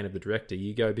huge fan of the director.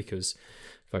 You go because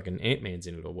fucking Ant-Man's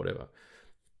in it or whatever.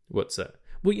 What's that?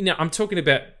 Well, you know, I'm talking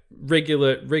about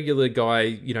regular guy,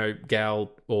 you know,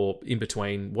 gal, or in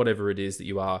between, whatever it is that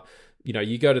you are. You know,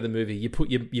 you go to the movie, you put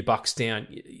your bucks down,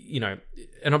 you know,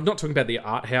 and I'm not talking about the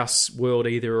art house world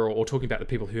either, or talking about the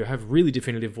people who have really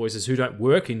definitive voices who don't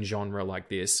work in genre like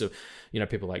this. So, you know,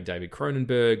 people like David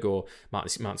Cronenberg or Martin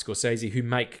Scorsese who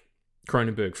make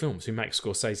Cronenberg films, who make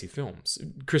Scorsese films.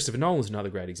 Christopher Nolan's another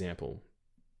great example.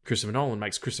 Christopher Nolan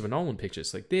makes Christopher Nolan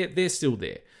pictures. Like, they're still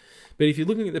there. But if you're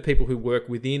looking at the people who work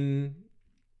within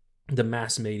the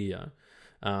mass media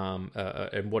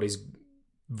and what is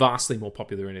vastly more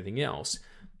popular than anything else,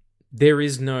 there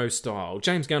is no style.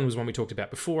 James Gunn was one we talked about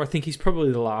before. I think he's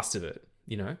probably the last of it,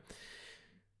 you know.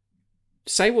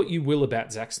 Say what you will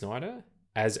about Zack Snyder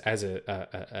as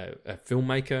a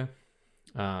filmmaker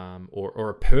or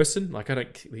a person. Like,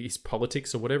 his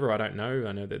politics or whatever, I don't know.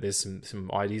 I know that there's some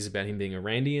ideas about him being a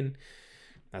Randian.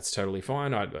 That's totally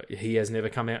fine. He has never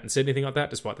come out and said anything like that,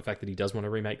 despite the fact that he does want to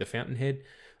remake The Fountainhead,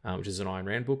 which is an Ayn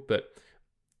Rand book. But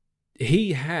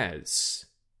he has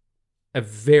a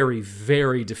very,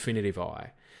 very definitive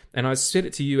eye. And I said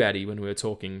it to you, Addie, when we were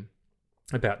talking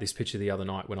about this picture the other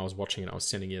night when I was watching it. I was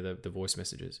sending you the voice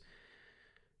messages.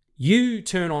 You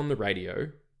turn on the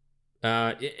radio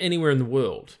anywhere in the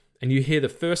world and you hear the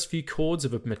first few chords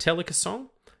of a Metallica song,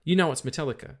 you know it's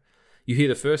Metallica. You hear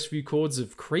the first few chords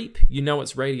of Creep, you know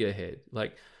it's Radiohead.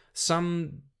 Like,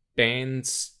 some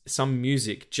bands, some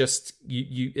music, just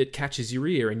it catches your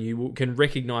ear and you can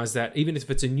recognize that. Even if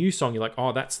it's a new song, you're like,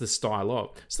 oh, that's the style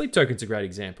of. Sleep Token's a great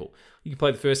example. You can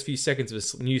play the first few seconds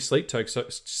of a new Sleep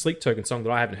Token song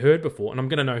that I haven't heard before, and I'm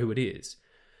going to know who it is.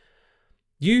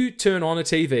 You turn on a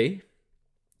TV,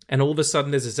 and all of a sudden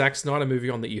there's a Zack Snyder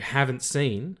movie on that you haven't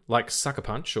seen, like Sucker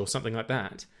Punch or something like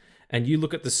that, and you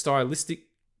look at the stylistic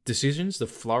decisions, the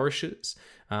flourishes,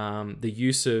 the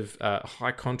use of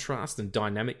high contrast and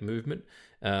dynamic movement,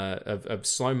 of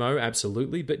slow-mo,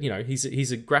 absolutely. But, you know,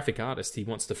 he's a graphic artist. He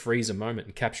wants to freeze a moment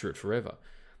and capture it forever.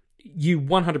 You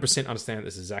 100% understand that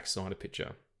this is a Zack Snyder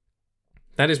picture.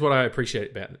 That is what I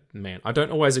appreciate about the man. I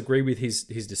don't always agree with his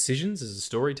decisions as a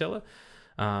storyteller,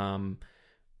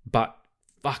 but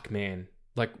fuck, man,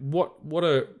 like what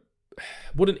a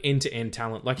what an end-to-end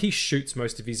talent. Like, he shoots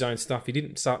most of his own stuff. He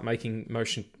didn't start making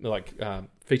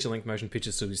feature-length motion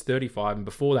pictures till he was 35, and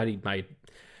before that he'd made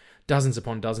dozens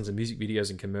upon dozens of music videos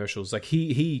and commercials. Like,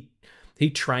 he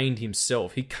trained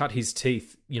himself. He cut his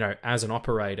teeth, as an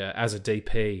operator, as a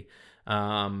DP,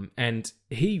 and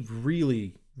he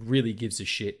really, really gives a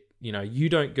shit. You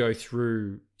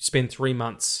don't spend 3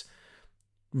 months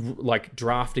like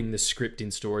drafting the script in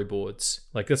storyboards.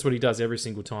 Like, that's what he does every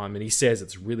single time, and he says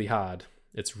it's really hard,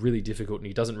 it's really difficult, and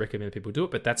he doesn't recommend people do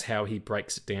it, but that's how he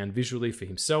breaks it down visually for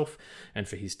himself and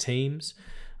for his teams.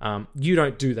 You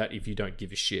don't do that if you don't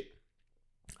give a shit.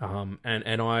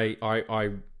 And I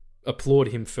applaud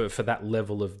him for that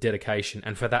level of dedication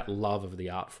and for that love of the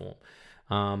art form.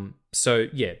 So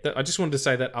yeah, I just wanted to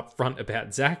say that up front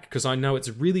about Zack, because I know it's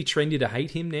really trendy to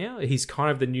hate him now. He's kind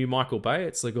of the new Michael Bay.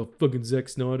 It's like, oh, fucking Zack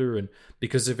Snyder, and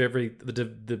because of the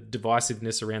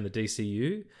divisiveness around the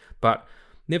DCU. But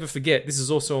never forget, this is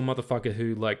also a motherfucker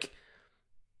who like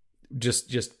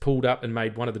just pulled up and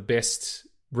made one of the best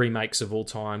remakes of all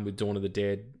time with Dawn of the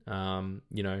Dead. And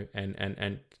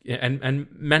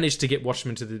managed to get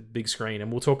Watchmen to the big screen,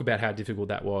 and we'll talk about how difficult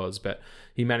that was, but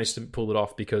he managed to pull it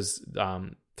off because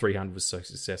 300 was so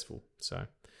successful. So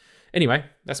anyway,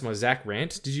 that's my Zack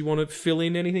rant. Did you want to fill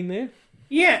in anything there?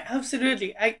 Yeah,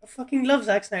 absolutely. I fucking love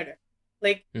Zack Snyder.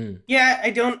 Like, yeah,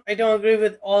 I don't agree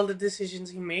with all the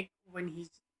decisions he makes when he's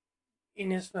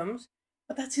in his films,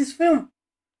 but that's his film.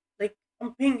 Like,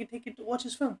 I'm paying a ticket to watch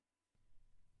his film.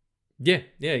 Yeah,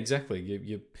 exactly.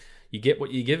 You get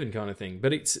what you're given, kind of thing.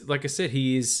 But it's like I said,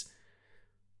 he is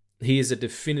a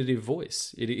definitive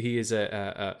voice. He is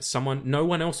a someone. No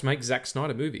one else makes Zack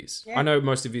Snyder movies. Yeah. I know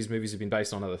most of his movies have been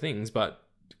based on other things, but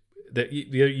that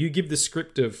you give the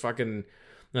script of fucking.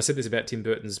 And I said this about Tim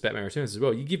Burton's Batman Returns as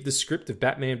well. You give the script of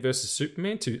Batman versus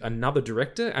Superman to another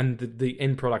director, and the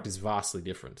end product is vastly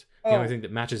different. The only thing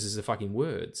that matches is the fucking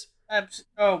words.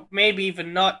 Maybe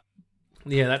even not.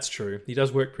 Yeah, that's true. He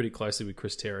does work pretty closely with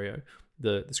Chris Terrio,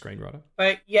 the screenwriter.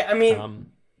 But yeah, I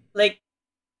mean,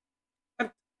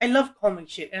 I love comic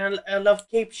shit, and I love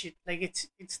cape shit. Like,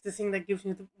 it's the thing that gives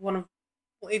me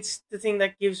it's the thing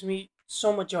that gives me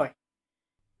so much joy.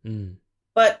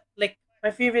 But like,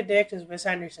 my favorite director is Wes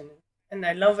Anderson, and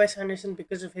I love Wes Anderson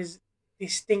because of his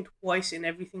distinct voice in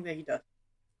everything that he does.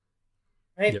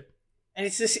 Right? Yep. And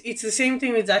it's the same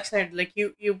thing with Zack Snyder. Like,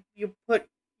 you put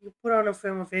on a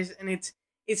film of his, and it's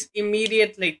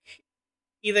immediate. Like,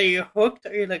 either you're hooked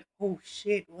or you're like, oh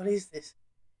shit, what is this?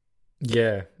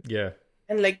 Yeah.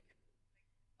 And like,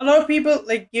 a lot of people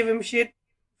like give him shit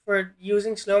for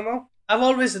using slow-mo. I've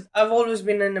always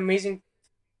been an amazing.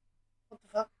 What the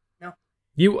fuck? No.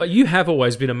 You have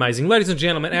always been amazing, ladies and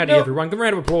gentlemen. Howdy, everyone! Give a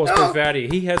round of applause for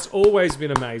Vowdy. He has always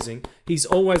been amazing. He's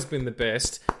always been the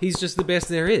best. He's just the best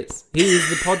there is. He is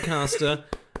the podcaster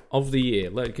of the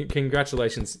year.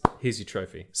 Congratulations! Here's your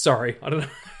trophy. Sorry, I don't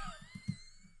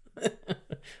know.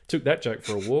 Took that joke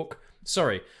for a walk.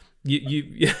 Sorry,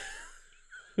 you.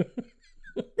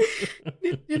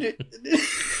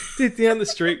 Down the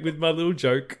street with my little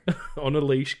joke on a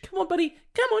leash. Come on, buddy.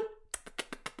 Come on,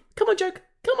 joke.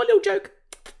 Come on, little joke.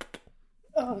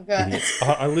 Oh god!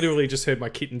 I literally just heard my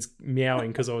kittens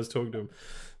meowing because I was talking to them.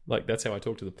 Like, that's how I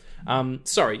talk to them.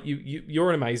 Sorry, you're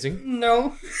an amazing.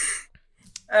 No.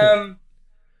 I've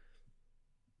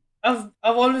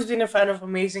always been a fan of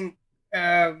amazing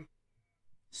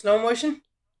slow motion.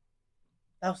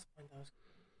 That was the point I was.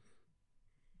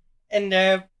 And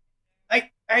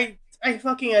I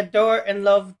fucking adore and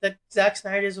love that Zack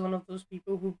Snyder is one of those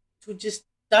people who just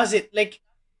does it. Like,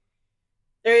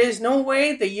 there is no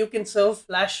way that you can sell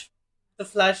the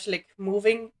Flash like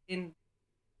moving in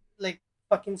like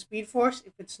fucking Speed Force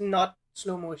if it's not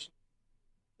slow motion.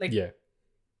 Like, yeah.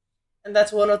 And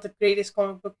that's one of the greatest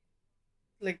comic book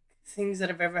like things that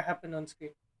have ever happened on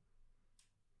screen.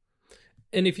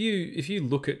 And if you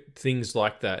look at things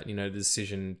like that, the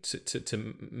decision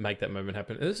to make that moment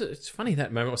happen, it's funny,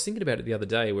 that moment. I was thinking about it the other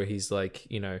day where he's like,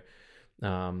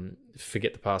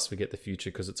 forget the past, forget the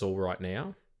future, because it's all right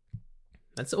now.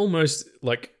 That's almost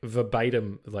like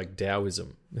verbatim, like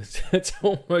Taoism. It's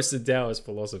almost a Taoist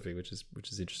philosophy, which is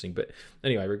interesting. But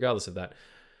anyway, regardless of that,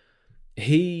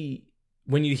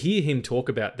 when you hear him talk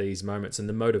about these moments and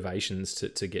the motivations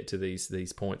to get to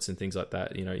these points and things like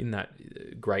that, in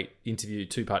that great interview,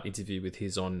 2-part interview with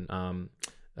his on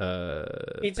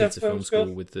Pizza Film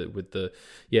School with the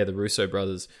Russo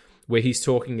brothers, where he's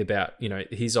talking about,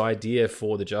 his idea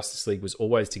for the Justice League was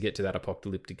always to get to that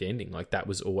apocalyptic ending. Like, that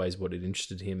was always what had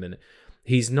interested him. And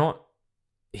he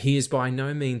is by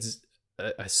no means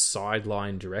a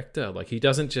sideline director. Like, he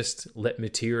doesn't just let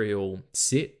material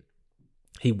sit.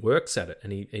 he works at it,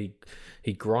 and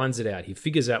he grinds it out. He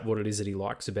figures out what it is that he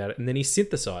likes about it, and then he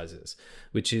synthesizes,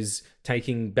 which is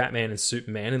taking Batman and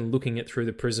Superman and looking at through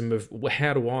the prism of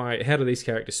how do these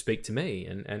characters speak to me,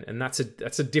 and that's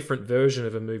a different version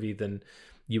of a movie than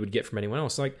you would get from anyone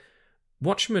else. Like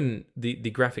Watchmen, the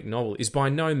graphic novel, is by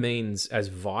no means as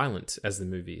violent as the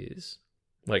movie is.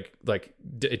 Like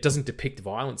it doesn't depict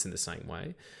violence in the same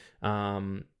way.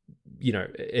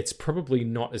 It's probably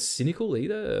not as cynical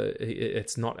either.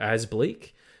 It's not as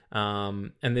bleak.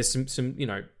 And there's some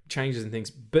changes and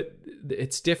things, but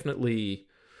it's definitely,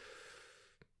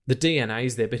 the DNA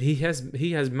is there. But he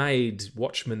has made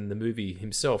Watchmen the movie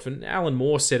himself, and Alan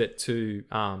Moore said it to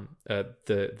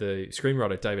the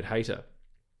screenwriter David Hayter.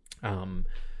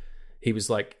 He was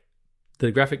like,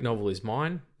 the graphic novel is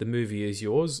mine, the movie is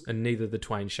yours, and neither the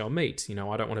twain shall meet. I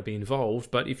don't want to be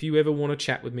involved, but if you ever want to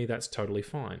chat with me, that's totally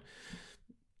fine.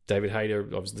 David Hayter,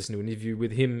 I was listening to an interview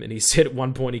with him, and he said at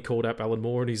one point he called up Alan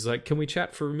Moore, and he's like, can we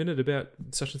chat for a minute about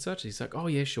such and such? He's like, oh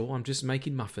yeah, sure, I'm just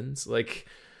making muffins. Like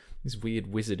this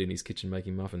weird wizard in his kitchen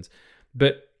making muffins.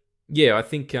 But yeah, I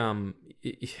think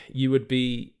you would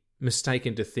be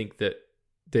mistaken to think that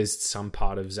there's some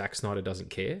part of Zack Snyder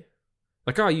doesn't care.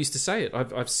 Like I used to say it.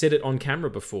 I've said it on camera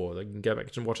before. You can go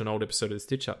back and watch an old episode of The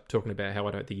Stitch Up talking about how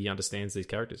I don't think he understands these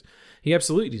characters. He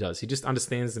absolutely does. He just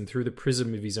understands them through the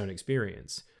prism of his own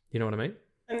experience. You know what I mean?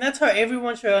 And that's how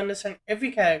everyone should understand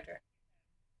every character.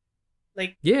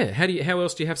 Like, yeah, how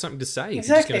else do you have something to say? Exactly. If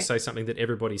you're just going to say something that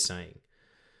everybody's saying.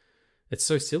 It's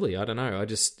so silly. I don't know.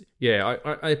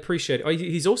 I appreciate it.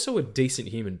 He's also a decent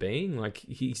human being. Like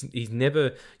he's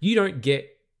never. You don't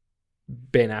get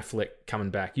Ben Affleck coming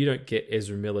back. You don't get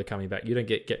Ezra Miller coming back. You don't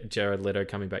get Jared Leto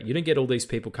coming back. You don't get all these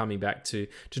people coming back to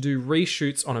do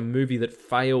reshoots on a movie that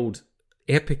failed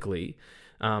epically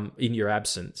in your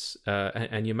absence,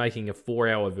 and you're making a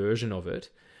 4-hour version of it.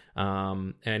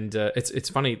 It's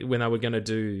funny, when they were going to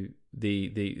do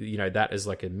the that as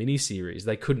like a mini series,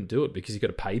 they couldn't do it because you got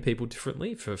to pay people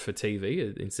differently for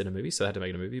TV instead of movies, so they had to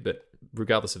make it a movie. But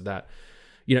regardless of that,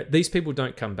 these people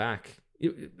don't come back.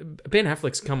 Ben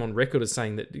Affleck's come on record as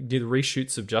saying that the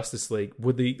reshoots of Justice League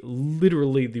were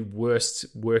literally the worst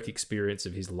work experience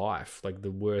of his life, like the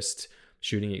worst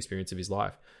shooting experience of his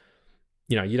life.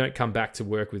 You don't come back to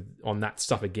work on that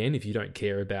stuff again if you don't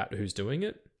care about who's doing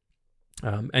it.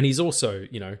 And he's also,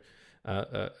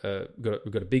 got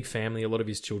a big family. A lot of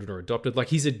his children are adopted. Like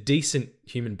he's a decent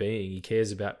human being. He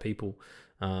cares about people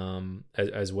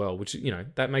as well, which,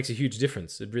 that makes a huge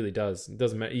difference. It really does. It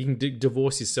doesn't matter. You can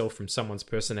divorce yourself from someone's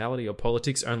personality or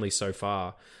politics only so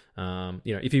far.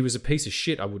 If he was a piece of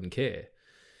shit, I wouldn't care.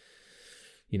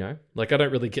 Like I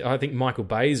don't really care. I think Michael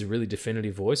Bay is a really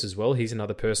definitive voice as well. He's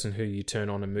another person who you turn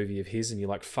on a movie of his and you're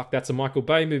like, fuck, that's a Michael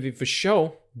Bay movie for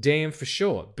sure. Damn for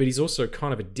sure. But he's also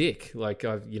kind of a dick. Like,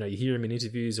 you hear him in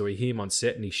interviews or you hear him on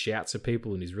set and he shouts at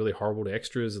people and he's really horrible to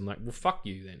extras and like, well, fuck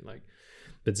you then. Like,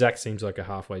 but Zach seems like a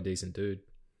halfway decent dude.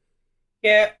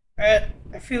 Yeah, I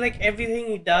feel like everything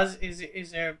he does is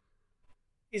a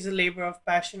labor of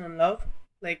passion and love.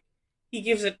 Like, he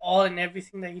gives it all in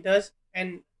everything that he does.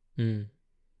 And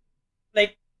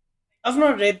like, I've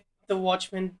not read the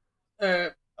Watchmen.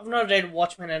 I've not read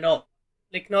Watchmen at all.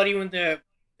 Like, not even the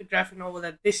graphic novel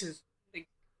that this is like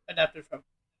adapted from.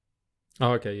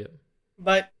 Oh, okay, yeah.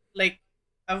 But like,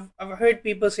 I've heard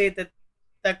people say that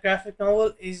graphic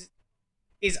novel is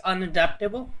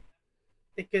unadaptable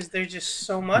because there's just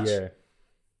so much. Yeah.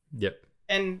 Yep.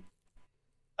 And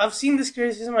I've seen this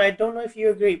criticism. I don't know if you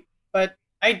agree, but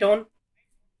I don't.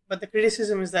 But the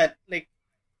criticism is that like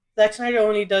Zack Snyder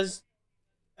only does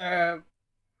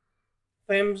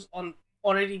films on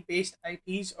already based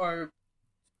IPs, or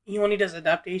he only does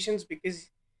adaptations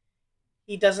because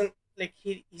he doesn't like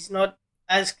he's not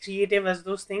as creative as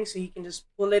those things, so he can just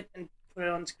pull it and put it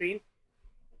on screen.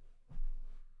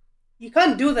 You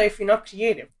can't do that if you're not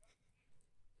creative.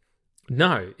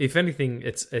 No, if anything,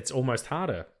 it's almost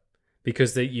harder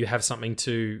because you have something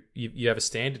you have a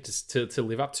standard to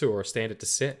live up to or a standard to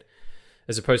set,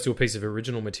 as opposed to a piece of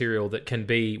original material that can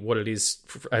be what it is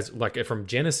as like from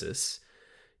Genesis.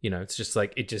 It's just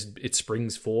like it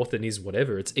springs forth and is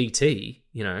whatever. It's E.T.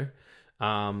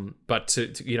 But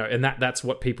to and that's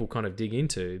what people kind of dig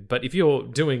into. But if you're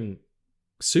doing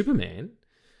Superman,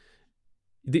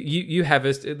 you have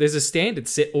there's a standard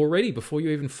set already before you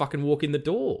even fucking walk in the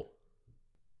door.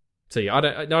 So yeah,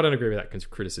 I don't agree with that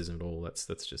criticism at all. That's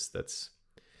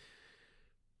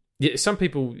yeah. Some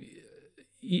people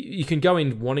you can go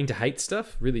in wanting to hate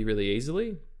stuff really, really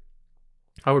easily.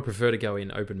 I would prefer to go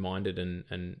in open-minded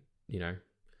and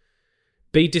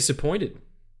be disappointed.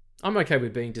 I'm okay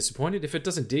with being disappointed. If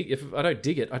I don't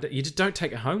dig it, you just don't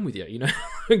take it home with you. You know,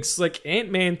 it's like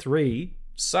Ant-Man 3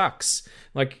 sucks.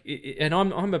 Like, and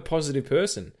I'm a positive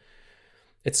person.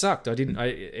 It sucked.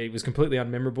 It was completely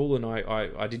unmemorable, and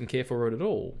I didn't care for it at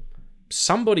all.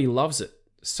 Somebody loves it.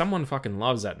 Someone fucking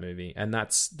loves that movie, and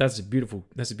that's a beautiful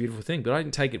thing. But I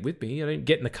didn't take it with me. I didn't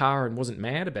get in the car and wasn't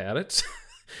mad about it.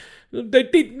 They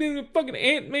did fucking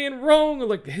Ant-Man wrong.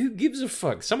 Like, who gives a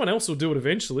fuck? Someone else will do it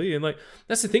eventually. And like,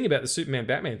 that's the thing about the Superman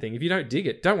Batman thing. If you don't dig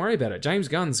it, don't worry about it. James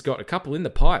Gunn's got a couple in the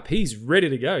pipe. He's ready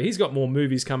to go. He's got more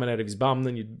movies coming out of his bum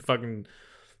than you fucking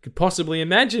could possibly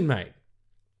imagine, mate.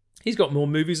 He's got more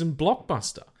movies than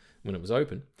Blockbuster when it was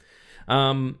open.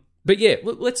 But yeah,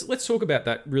 let's talk about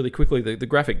that really quickly. The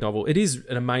graphic novel. It is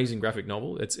an amazing graphic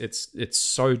novel. It's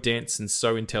so dense and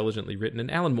so intelligently written. And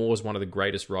Alan Moore is one of the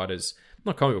greatest writers,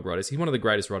 not comic book writers. He's one of the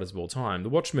greatest writers of all time. The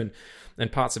Watchmen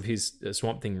and parts of his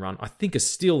Swamp Thing run, I think, are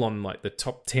still on like the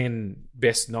top 10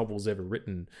 best novels ever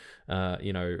written.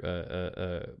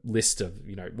 List of,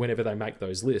 whenever they make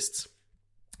those lists.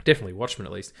 Definitely Watchmen,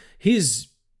 at least. His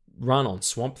run on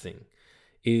Swamp Thing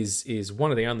is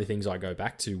one of the only things I go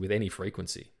back to with any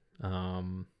frequency.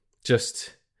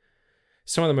 Just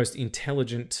some of the most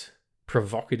intelligent,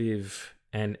 provocative,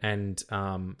 and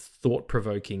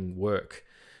thought-provoking work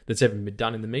that's ever been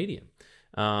done in the medium.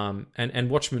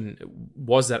 And Watchmen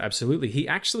was that, absolutely. He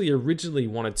actually originally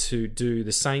wanted to do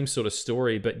the same sort of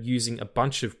story, but using a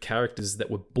bunch of characters that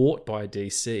were bought by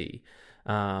DC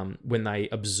when they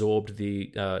absorbed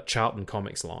the Charlton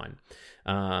Comics line.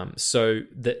 So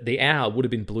the Owl would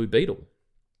have been Blue Beetle.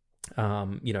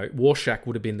 Rorschach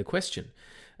would have been the Question.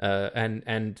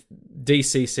 And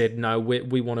DC said, no,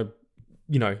 we want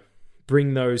to,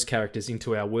 bring those characters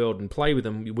into our world and play with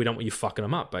them. We don't want you fucking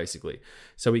them up, basically.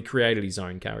 So he created his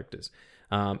own characters.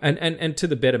 And to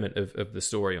the betterment of the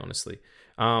story, honestly.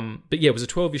 But yeah, it was a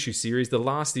 12-issue series, the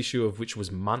last issue of which was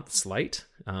months late,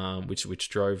 which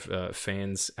drove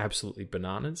fans absolutely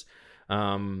bananas.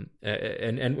 And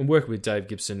working with Dave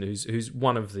Gibson, who's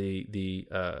one of the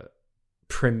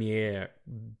premier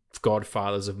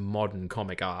godfathers of modern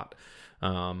comic art.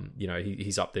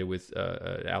 He's up there with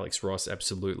Alex Ross,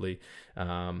 absolutely.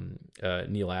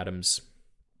 Neil Adams,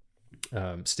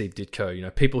 Steve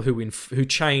Ditko. People who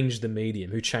changed the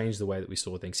medium, who changed the way that we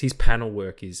saw things. His panel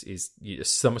work is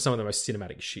some of the most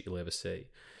cinematic shit you'll ever see.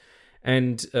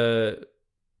 And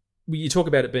you talk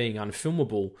about it being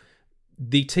unfilmable.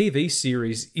 The TV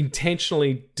series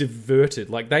intentionally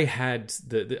diverted, like they had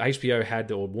the HBO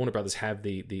had, or Warner Brothers had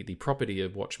the property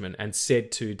of Watchmen, and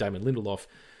said to Damon Lindelof,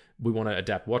 we want to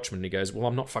adapt Watchmen. And he goes, well,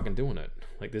 I'm not fucking doing it.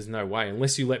 Like, there's no way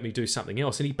unless you let me do something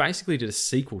else. And he basically did a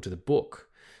sequel to the book,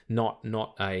 not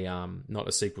a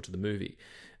sequel to the movie,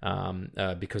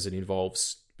 because it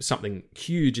involves something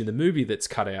huge in the movie that's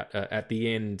cut out at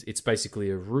the end. It's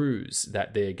basically a ruse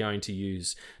that they're going to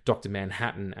use Dr.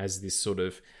 Manhattan as this sort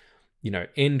of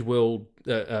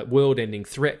world-ending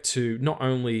threat to not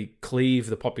only cleave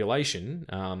the population,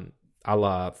 a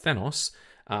la Thanos,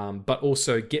 but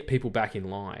also get people back in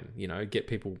line. Get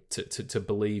people to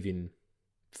believe in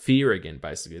fear again.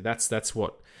 Basically, that's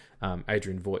what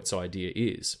Adrian Voigt's idea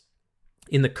is.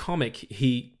 In the comic,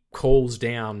 he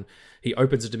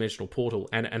opens a dimensional portal,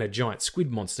 and a giant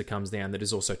squid monster comes down that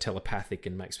is also telepathic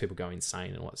and makes people go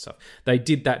insane and all that stuff. They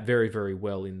did that very, very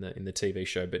well in the TV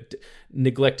show, but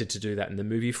neglected to do that in the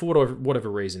movie for whatever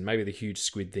reason. Maybe the huge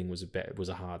squid thing was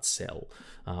a hard sell.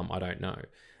 I don't know.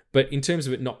 But in terms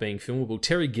of it not being filmable,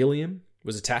 Terry Gilliam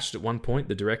was attached at one point,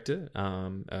 the director,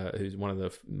 who's one of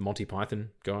the Monty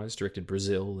Python guys, directed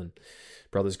Brazil and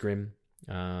Brothers Grimm.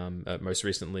 Most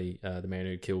recently, the man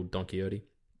who killed Don Quixote.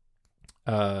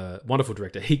 Wonderful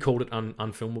director. He called it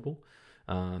unfilmable,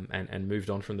 and moved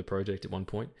on from the project at one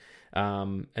point.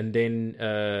 And then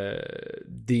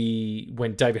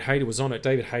when David Hayter was on it,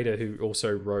 David Hayter, who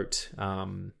also wrote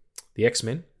the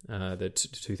X-Men, the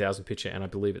 2000 picture, and I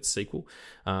believe its sequel.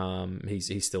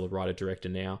 He's still a writer-director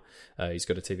now. He's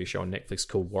got a TV show on Netflix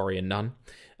called Warrior Nun.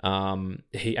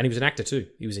 He was an actor too.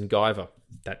 He was in Guyver,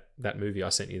 that movie I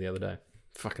sent you the other day.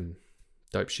 Fucking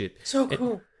dope shit. So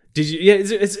cool. Did you? Yeah,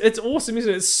 it's awesome,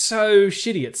 isn't it? It's so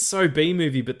shitty. It's so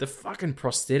B-movie, but the fucking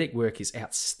prosthetic work is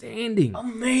outstanding.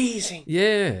 Amazing.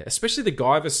 Yeah, especially the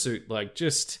Guyver suit. Like,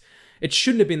 just, it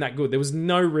shouldn't have been that good. There was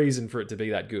no reason for it to be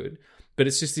that good. But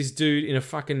it's just this dude in a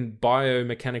fucking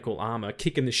biomechanical armor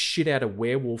kicking the shit out of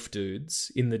werewolf dudes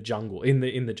in the jungle, in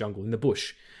the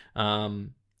bush.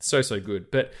 So good.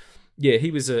 But yeah,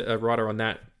 he was a writer on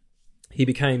that. He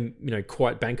became,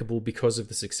 quite bankable because of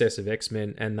the success of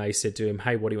X-Men, and they said to him,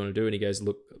 hey, what do you want to do? And he goes,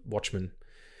 look, Watchmen.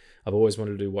 I've always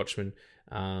wanted to do Watchmen.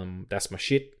 That's my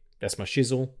shit. That's my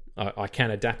shizzle. I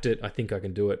can adapt it. I think I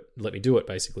can do it. Let me do it,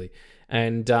 basically.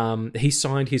 And he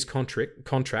signed his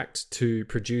contract to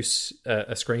produce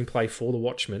a screenplay for The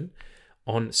Watchmen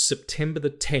on September the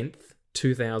 10th,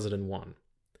 2001.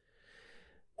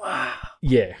 Wow.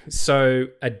 Yeah. So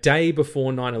a day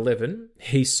before 9/11,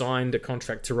 he signed a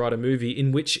contract to write a movie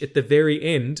in which, at the very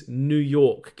end, New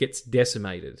York gets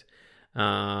decimated.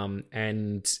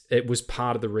 And it was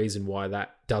part of the reason why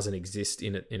that doesn't exist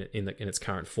in its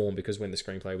current form, because when the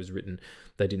screenplay was written,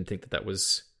 they didn't think that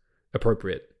was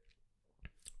appropriate.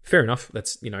 Fair enough.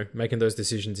 That's, making those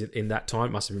decisions in that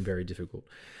time must have been very difficult.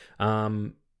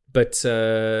 But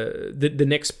the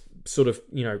next sort of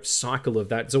cycle of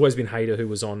that, it's always been Hader who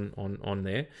was on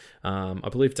there. I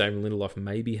believe Damon Lindelof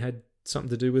maybe had something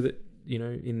to do with it,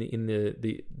 in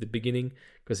the beginning,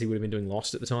 because he would have been doing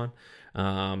Lost at the time.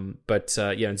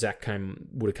 And Zach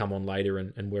would have come on later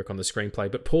and work on the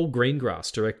screenplay. But Paul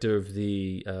Greengrass, director of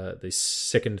the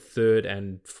second, third,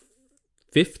 and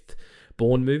fifth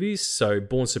Bourne movies, so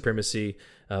Bourne Supremacy,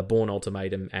 Bourne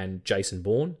Ultimatum, and Jason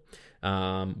Bourne,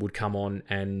 would come on,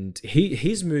 and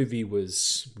his movie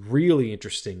was really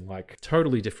interesting, like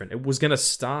totally different. It was going to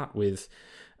start with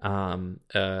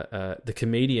the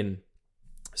comedian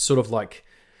sort of like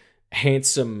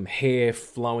handsome hair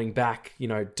flowing back,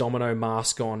 domino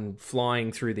mask on,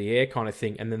 flying through the air kind of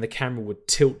thing, and then the camera would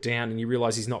tilt down and you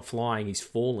realize he's not flying, he's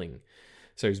falling.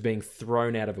 So he's being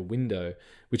thrown out of a window,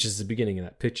 which is the beginning of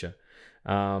that picture.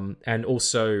 And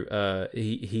also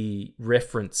he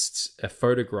referenced a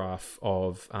photograph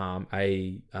of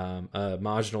a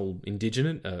marginal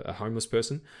indigent, a homeless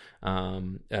person,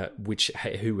 whose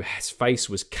face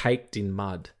was caked in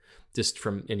mud,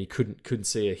 and he couldn't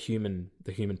see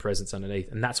the human presence underneath,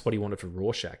 and that's what he wanted for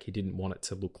Rorschach. He didn't want it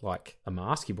to look like a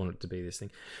mask. He wanted it to be this thing.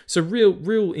 So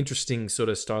real interesting sort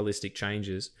of stylistic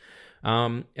changes.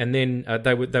 And then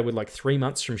they were like 3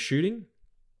 months from shooting,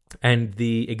 and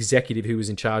the executive who was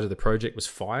in charge of the project was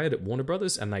fired at Warner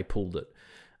Brothers, and they pulled it.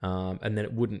 And then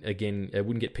it wouldn't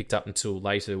get picked up until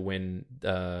later when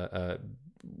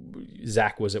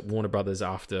Zach was at Warner Brothers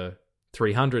after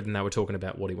 300, and they were talking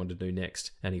about what he wanted to do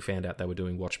next, and he found out they were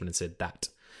doing Watchmen and said that.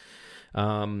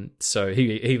 So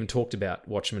he even talked about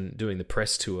Watchmen doing the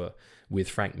press tour with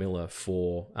Frank Miller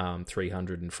for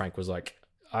 300, and Frank was like,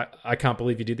 I can't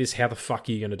believe you did this. How the fuck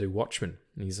are you going to do Watchmen?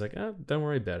 And he's like, don't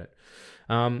worry about it.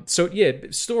 So yeah,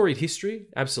 storied history,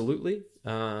 absolutely.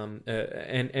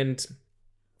 And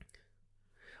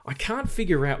I can't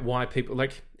figure out why people,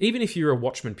 like, even if you're a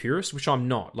Watchmen purist, which I'm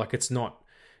not, like, it's not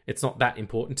that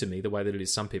important to me the way that it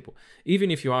is some people.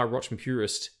 Even if you are a Watchmen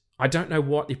purist, I don't know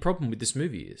what your problem with this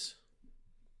movie is.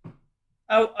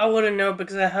 I wouldn't know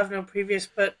because I have no previous,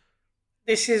 but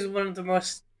this is one of the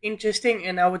most interesting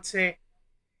and I would say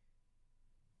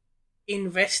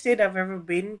invested I've ever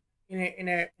been in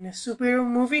a superhero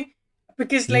movie,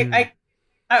 because I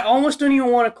almost don't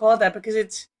even want to call that, because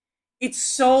it's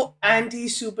so anti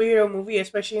superhero movie,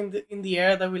 especially in the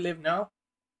era that we live now.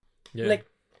 Yeah. Like,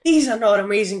 these are not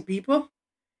amazing people.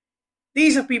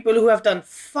 These are people who have done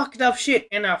fucked up shit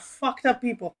and are fucked up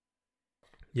people.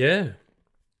 Yeah.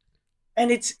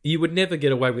 And you would never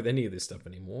get away with any of this stuff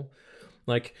anymore.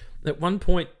 Like, at one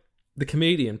point, the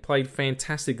comedian, played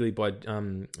fantastically by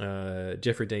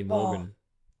Jeffrey Dean Morgan,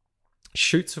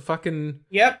 shoots a fucking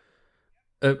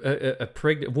a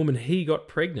pregnant woman. He got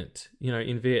pregnant,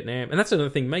 in Vietnam, and that's another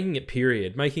thing. Making it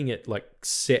period, making it like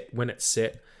set when it's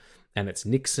set, and it's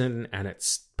Nixon, and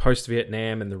it's post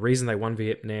Vietnam, and the reason they won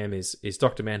Vietnam is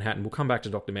Dr. Manhattan. We'll come back to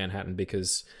Dr. Manhattan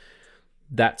because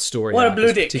that story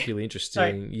is particularly interesting.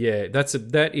 Sorry. Yeah,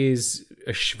 that is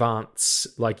a schwanz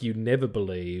like you never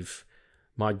believe.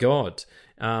 My God.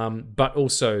 But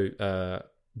also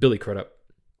Billy Crudup,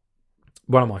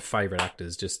 one of my favourite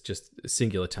actors, just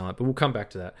singular talent. But we'll come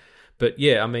back to that. But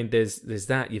yeah, I mean, there's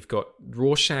that. You've got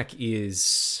Rorschach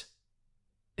is...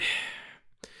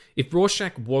 If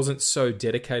Rorschach wasn't so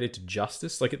dedicated to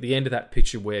justice, like at the end of that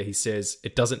picture where he says,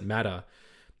 it doesn't matter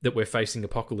that we're facing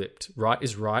apocalypse. Right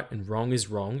is right and wrong is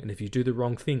wrong. And if you do the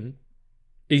wrong thing,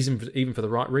 even for the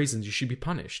right reasons, you should be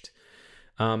punished.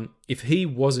 If he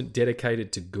wasn't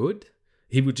dedicated to good,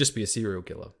 he would just be a serial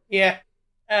killer. Yeah,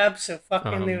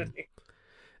 absolutely.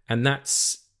 And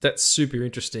that's super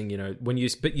interesting, when you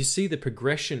see the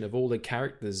progression of all the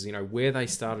characters, where they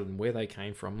started and where they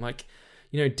came from. Like,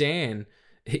 Dan,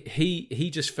 he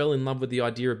just fell in love with the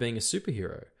idea of being a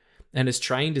superhero, and as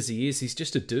trained as he is, he's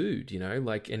just a dude,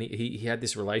 like, and he had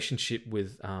this relationship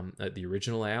with the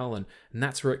original Owl, and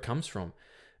that's where it comes from.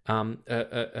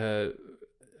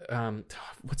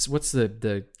 What's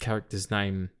the character's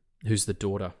name? Who's the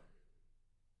daughter?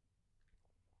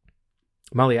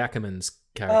 Molly Ackerman's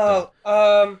character.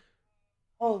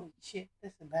 Holy shit,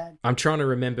 this is bad. I'm trying to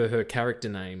remember her character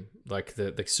name, like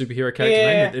the superhero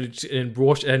character name, and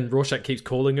Rorschach keeps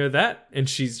calling her that, and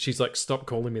she's like, "Stop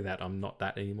calling me that. I'm not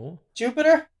that anymore."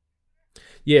 Jupiter?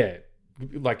 Yeah,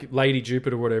 like Lady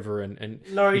Jupiter, whatever, and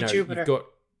Laurie Jupiter. You've got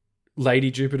Lady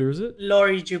Jupiter, is it?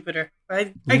 Laurie Jupiter.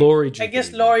 Laurie Jupiter. I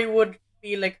guess Laurie would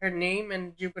be like her name,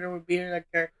 and Jupiter would be like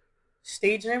her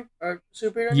stage name or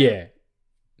superhero name.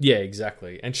 Yeah,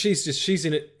 exactly. And she's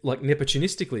in it like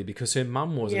opportunistically because her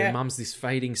mum was. Yeah. Her mum's this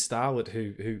fading starlet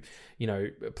who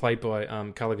played by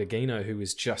Carla Gugino, who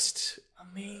is just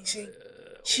amazing.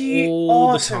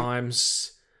 All of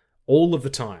the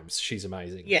times she's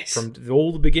amazing. Yes. From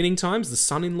all the beginning times, the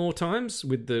son-in-law times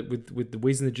with the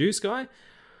Wheeze and the Juice guy,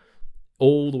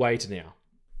 all the way to now.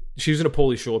 She was in a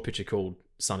Pauly Shore picture called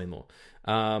Son-in-Law.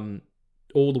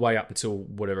 All the way up until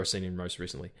whatever I've seen in most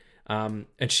recently. And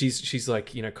she's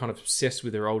like, kind of obsessed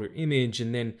with her older image.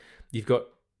 And then you've got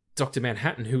Dr.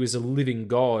 Manhattan, who is a living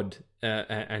god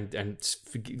and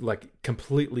like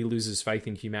completely loses faith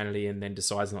in humanity and then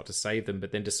decides not to save them,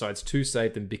 but then decides to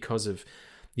save them because of,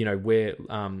 where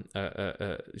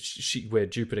where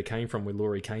Jupiter came from, where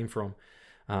Laurie came from.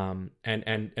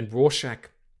 And Rorschach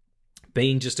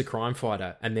being just a crime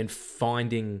fighter and then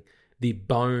finding the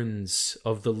bones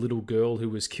of the little girl who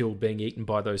was killed being eaten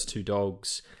by those two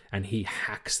dogs, and he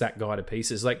hacks that guy to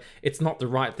pieces. Like, it's not the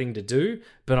right thing to do,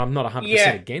 but I'm not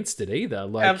 100% against it either.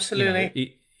 Like,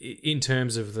 absolutely. In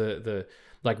terms of the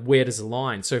like, where does the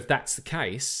line? So if that's the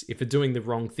case, if they're doing the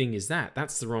wrong thing,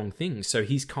 that's the wrong thing. So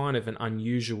he's kind of an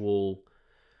unusual,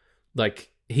 like,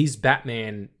 he's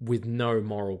Batman with no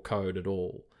moral code at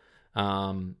all.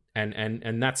 And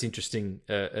that's interesting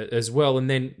as well.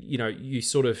 And then, you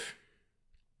sort of,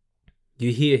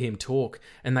 you hear him talk,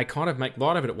 and they kind of make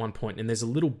light of it at one point, and there's a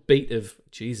little beat of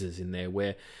Jesus in there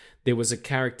where there was a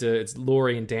character, it's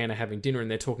Laurie and Dan are having dinner, and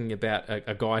they're talking about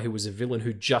a guy who was a villain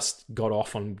who just got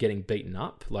off on getting beaten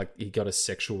up. Like, he got a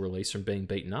sexual release from being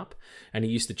beaten up, and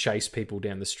he used to chase people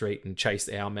down the street and chase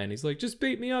Owlman. He's like, just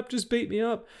beat me up.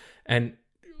 And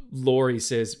Laurie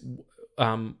says,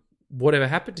 whatever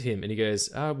happened to him? And he goes,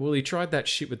 well, he tried that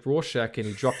shit with Rorschach and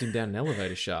he dropped him down an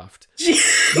elevator shaft.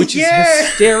 Which is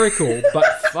hysterical, but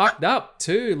fucked up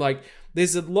too. Like,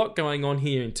 there's a lot going on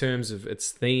here in terms of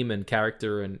its theme and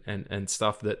character and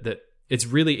stuff that it's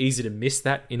really easy to miss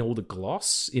that in all the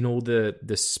gloss, in all the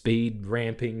speed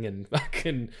ramping and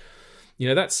fucking,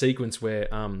 that sequence where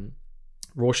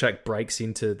Rorschach breaks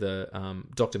into the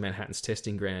Dr. Manhattan's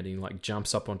testing ground and like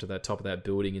jumps up onto that top of that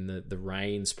building and the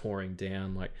rain's pouring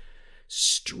down, like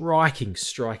striking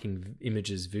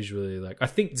images visually. Like, I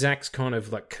think Zach's kind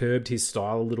of like curbed his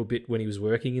style a little bit when he was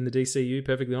working in the DCU,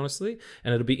 perfectly honestly,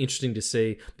 and it'll be interesting to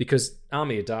see, because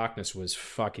Army of Darkness was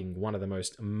fucking one of the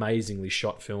most amazingly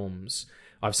shot films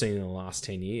I've seen in the last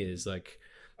 10 years. Like,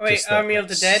 wait, Army of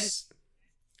the Dead?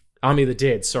 Army of the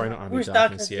Dead, sorry, not Army of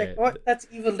Darkness. Yeah, like, what? That's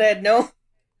Evil Dead, no?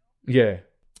 Yeah,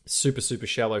 super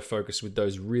shallow focus with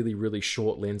those really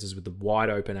short lenses with the wide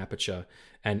open aperture,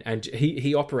 and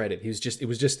he operated. It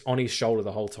was just on his shoulder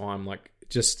the whole time, like,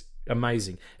 just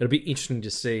amazing. It'll be interesting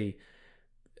to see.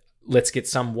 Let's get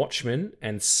some Watchmen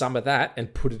and some of that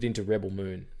and put it into Rebel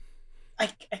Moon.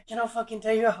 I cannot fucking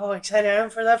tell you how excited I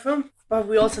am for that film, but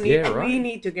we also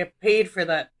need to get paid for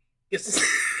that.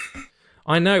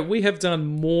 I know, we have done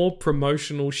more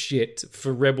promotional shit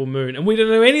for Rebel Moon, and we don't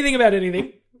know anything about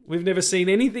anything. We've never seen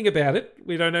anything about it.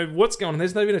 We don't know what's going on.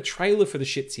 There's not even a trailer for the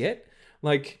shits yet.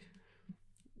 Like,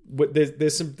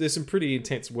 there's some pretty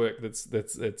intense work that's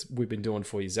we've been doing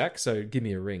for you, Zach. So give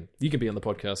me a ring. You can be on the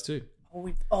podcast too.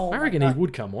 I reckon he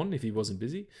would come on if he wasn't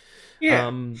busy.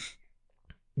 Yeah.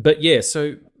 But yeah,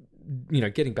 so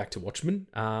getting back to Watchmen.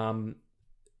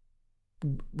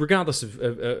 Regardless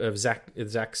of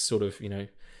Zach's sort of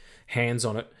hands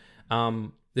on it.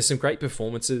 There's some great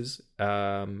performances.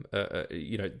 Like,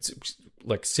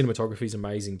 cinematography is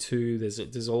amazing too.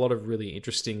 There's a lot of really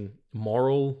interesting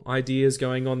moral ideas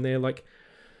going on there. Like,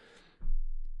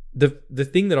 the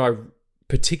thing that I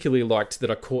particularly liked that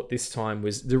I caught this time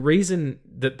was the reason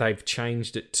that they've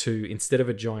changed it to, instead of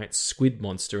a giant squid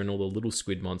monster and all the little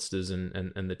squid monsters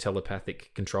and the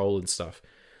telepathic control and stuff,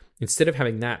 instead of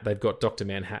having that, they've got Dr.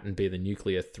 Manhattan be the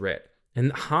nuclear threat.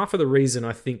 And half of the reason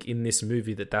I think in this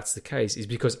movie that that's the case is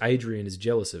because Adrian is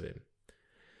jealous of him.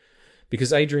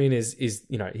 Because Adrian is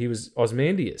he was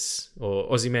Ozymandias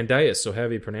or Ozymandias or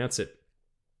however you pronounce it,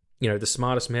 the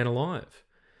smartest man alive.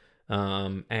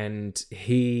 And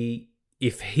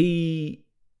if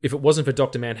it wasn't for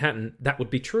Dr. Manhattan, that would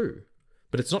be true.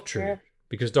 But it's not true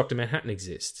because Dr. Manhattan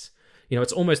exists.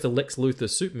 it's almost a Lex Luthor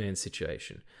Superman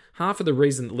situation. Half of the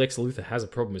reason that Lex Luthor has a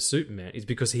problem with Superman is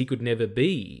because he could never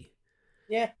be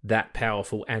that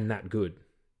powerful and that good.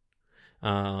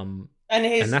 And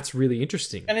that's really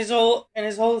interesting. And his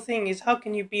whole thing is, how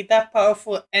can you be that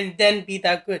powerful and then be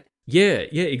that good? Yeah,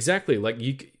 exactly. Like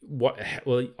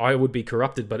I would be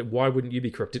corrupted, but why wouldn't you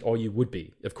be corrupted? Oh, you would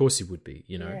be. Of course you would be,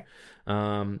 Yeah.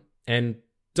 And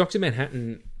Dr.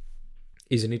 Manhattan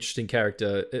is an interesting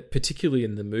character, particularly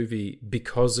in the movie,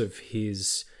 because of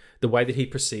the way that he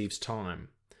perceives time.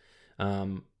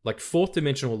 Like fourth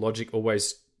dimensional logic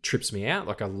always trips me out.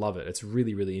 Like I love it. It's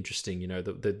really, really interesting,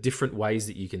 the different ways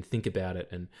that you can think about it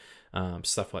and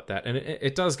stuff like that. And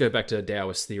it does go back to a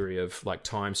Taoist theory of like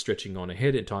time stretching on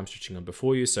ahead and time stretching on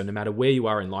before you. So no matter where you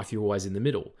are in life, you're always in the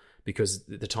middle because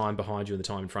the time behind you and the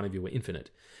time in front of you are infinite.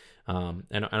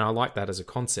 And I like that as a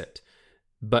concept.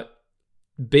 But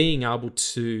being able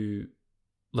to,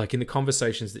 like in the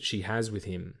conversations that she has with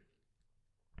him,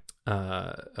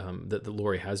 that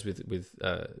Laurie has with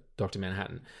Dr.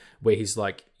 Manhattan, where he's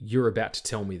like, you're about to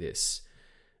tell me this,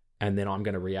 and then I'm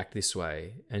going to react this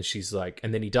way. And she's like,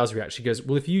 and then he does react. She goes,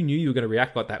 well, if you knew you were going to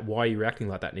react like that, why are you reacting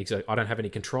like that? And he's like, I don't have any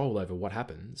control over what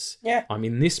happens. Yeah. I'm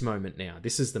in this moment now.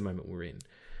 This is the moment we're in.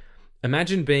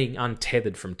 Imagine being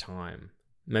untethered from time.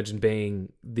 Imagine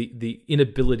being the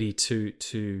inability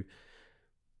to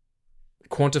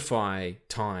quantify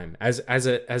time as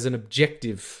an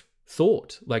objective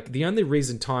thought. Like the only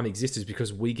reason time exists is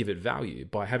because we give it value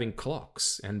by having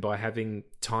clocks and by having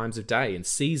times of day and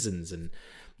seasons and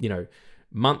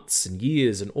months and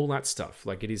years and all that stuff.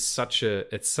 Like it's such a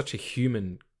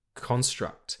human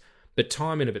construct. But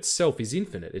time in of itself is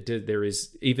infinite. There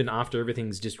is, even after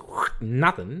everything's just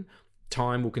nothing,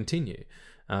 time will continue.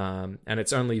 And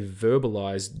it's only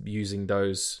verbalized using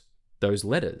those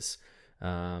letters.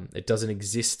 It doesn't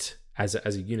exist as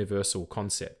a universal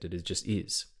concept. It just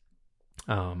is.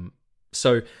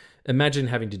 So imagine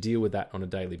having to deal with that on a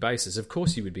daily basis. Of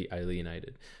course you would be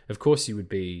alienated. Of course you would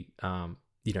be,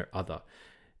 other.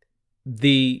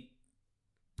 The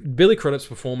Billy Crudup's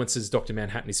performance as Dr.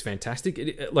 Manhattan is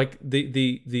fantastic. Like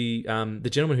the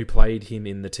gentleman who played him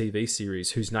in the TV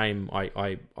series, whose name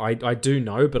I do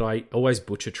know, but I always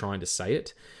butcher trying to say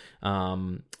it.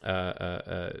 And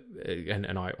I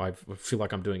feel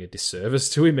like I'm doing a disservice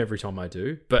to him every time I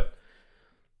do. But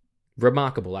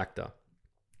remarkable actor.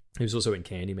 He was also in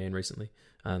Candyman recently,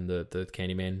 and the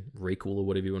Candyman recall or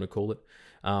whatever you want to call it.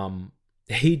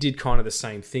 He did kind of the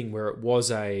same thing where it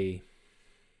was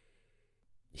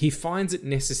he finds it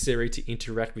necessary to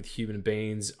interact with human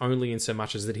beings only in so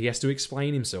much as that he has to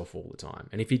explain himself all the time.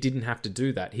 And if he didn't have to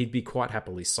do that, he'd be quite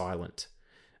happily silent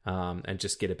and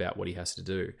just get about what he has to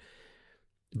do.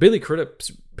 Billy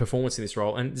Crudup's performance in this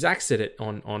role, and Zach said it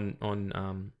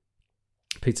on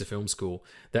Pizza Film School,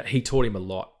 that he taught him a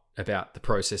lot about the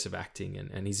process of acting,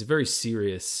 and he's a very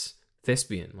serious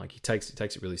thespian. Like he takes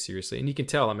it really seriously, and you can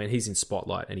tell. I mean, he's in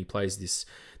Spotlight, and he plays this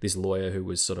lawyer who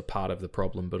was sort of part of the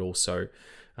problem, but also,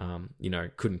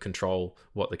 couldn't control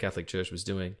what the Catholic Church was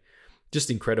doing. Just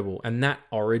incredible. And that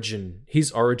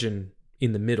his origin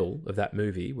in the middle of that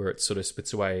movie, where it sort of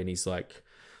splits away, and he's like,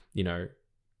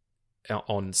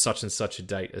 on such and such a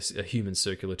date, a human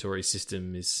circulatory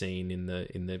system is seen in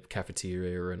the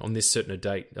cafeteria, and on this certain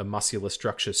date, a muscular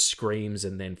structure screams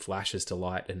and then flashes to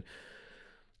light, and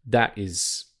that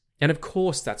is, and of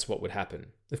course that's what would happen.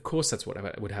 Of course that's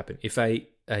what would happen if a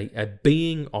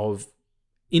being of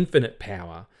infinite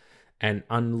power and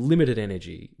unlimited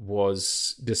energy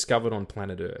was discovered on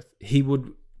planet Earth. He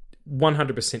would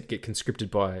 100% get conscripted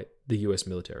by the US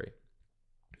military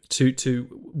to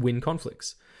win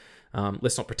conflicts.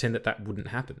 Let's not pretend that wouldn't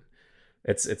happen.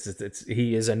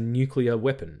 He is a nuclear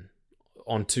weapon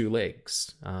on two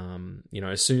legs.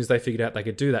 As soon as they figured out they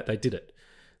could do that, they did it.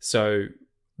 So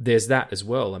there's that as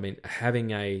well. I mean,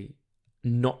 having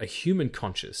not a human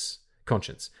conscience,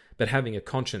 but having a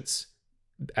conscience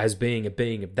as being a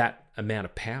being of that amount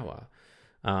of power,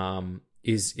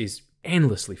 is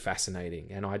endlessly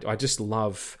fascinating. And I just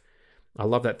love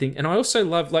that thing. And I also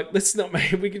love, like,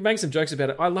 we can make some jokes about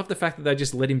it. I love the fact that they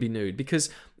just let him be nude, because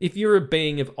if you're a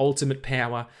being of ultimate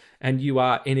power and you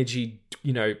are energy,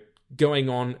 going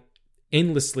on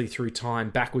endlessly through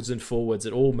time, backwards and forwards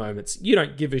at all moments, you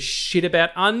don't give a shit about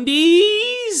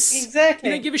undies. Exactly.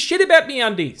 You don't give a shit about me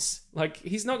undies. Like,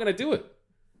 he's not going to do it.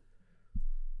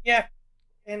 Yeah.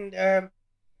 And I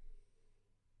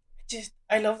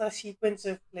love that sequence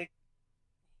of like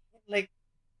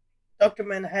Dr.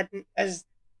 Manhattan as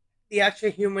the actual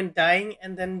human dying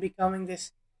and then becoming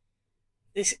this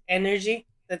energy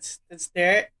that's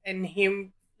there, and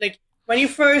him, like, when he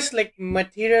first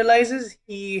materializes,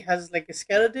 he has like a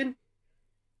skeleton,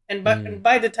 and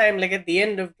by the time, like, at the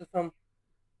end of the film,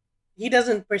 he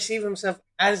doesn't perceive himself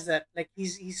as that. Like,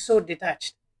 he's so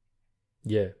detached.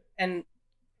 Yeah. And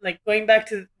like going back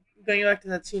to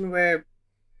that scene where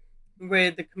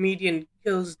the comedian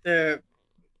kills the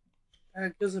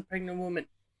pregnant woman.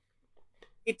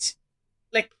 It's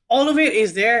like all of it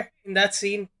is there in that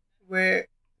scene where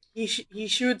he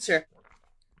shoots her,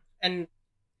 and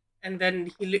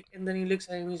then he looks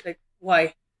at him. He's like,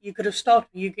 "Why? You could have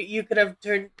stopped me. You could have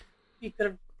turned. You could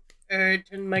have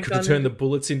turned my gun. Could have turned the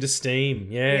bullets into steam."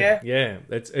 Yeah.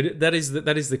 That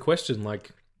is the question.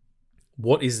 Like,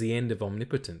 what is the end of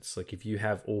omnipotence? Like, if you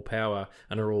have all power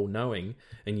and are all knowing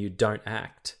and you don't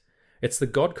act, it's the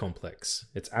God complex.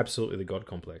 It's absolutely the God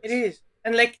complex. It is.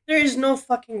 And like, there is no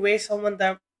fucking way someone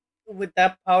that with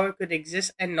that power could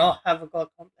exist and not have a God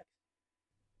complex.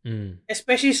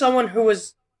 Especially someone who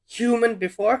was human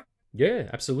before. Yeah,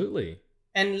 absolutely.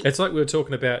 And it's like we were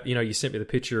talking about, you sent me the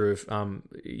picture of,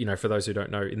 for those who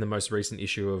don't know, in the most recent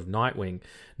issue of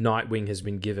Nightwing has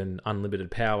been given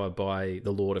unlimited power by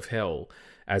the Lord of Hell.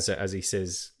 As he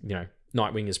says,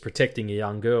 Nightwing is protecting a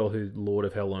young girl who Lord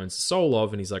of Hell owns the soul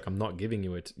of, and he's like, I'm not giving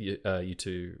her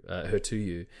to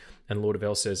you. And Lord of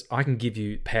Hell says, I can give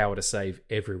you power to save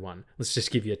everyone. Let's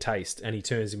just give you a taste. And he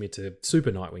turns him into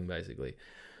Super Nightwing, basically.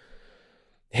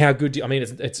 How good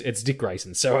it's Dick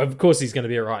Grayson, so of course he's going to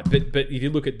be all right. But if you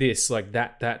look at this, like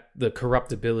that the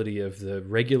corruptibility of the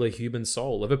regular human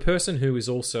soul of a person who is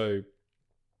also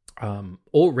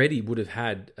already would have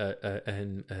had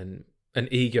an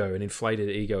ego, an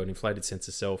inflated sense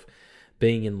of self,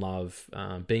 being in love,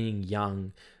 being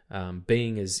young,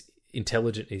 being as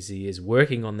intelligent as he is,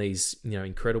 working on these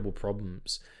incredible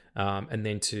problems, and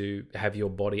then to have your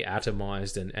body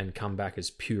atomized and come back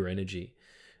as pure energy.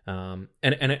 And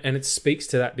it speaks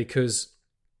to that because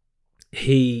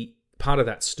part of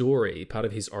that story, part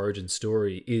of his origin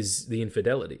story is the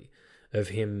infidelity of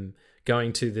him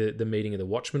going to the meeting of the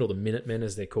Watchmen, or the Minutemen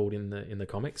as they're called in the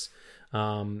comics,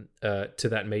 to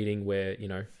that meeting where,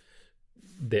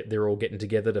 they're all getting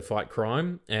together to fight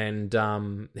crime, and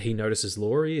he notices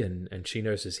Laurie and she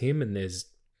notices him, and there's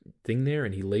thing there,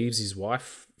 and he leaves his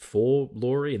wife for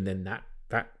Laurie, and then that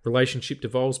relationship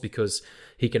devolves because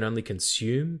he can only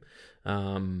consume.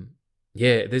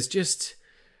 There's just,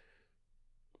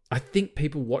 I think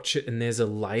people watch it and there's a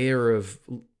layer of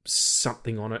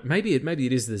something on it. Maybe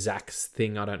it is the Zack's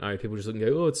thing. I don't know. People just look and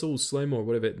go, oh, it's all slow-mo or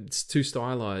whatever. It's too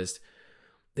stylized.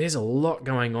 There's a lot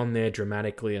going on there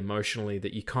dramatically, emotionally,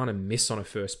 that you kind of miss on a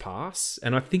first pass.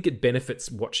 And I think it benefits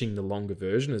watching the longer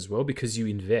version as well, because you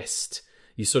invest.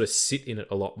 You sort of sit in it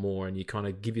a lot more, and you kind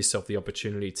of give yourself the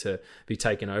opportunity to be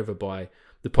taken over by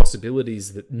the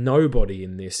possibilities that nobody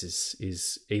in this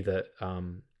is either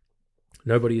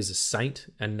nobody is a saint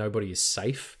and nobody is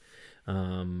safe.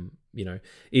 Even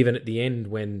at the end,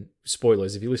 when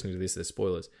spoilers, if you're listening to this, there's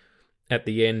spoilers. At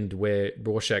the end, where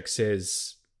Rorschach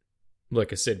says,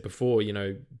 like I said before,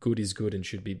 good is good and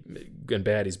should be, and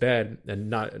bad is bad, and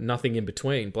nothing in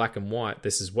between, black and white.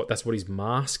 That's what his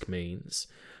mask means.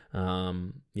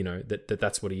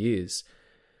 That's what he is.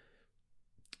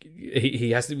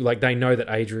 He has to, like, they know that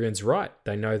Adrian's right.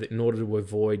 They know that in order to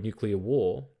avoid nuclear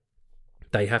war,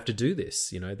 they have to do this.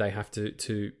 They have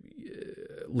to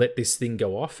let this thing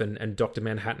go off, and Dr.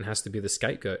 Manhattan has to be the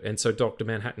scapegoat. And so Dr.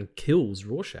 Manhattan kills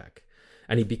Rorschach,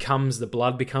 and the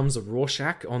blood becomes a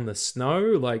Rorschach on the snow,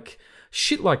 like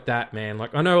shit like that, man.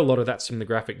 Like, I know a lot of that's from the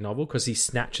graphic novel because he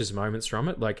snatches moments from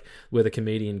it, like where the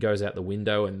comedian goes out the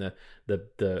window and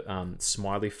the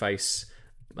smiley face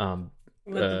with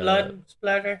the blood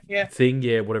splatter,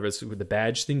 whatever it's with the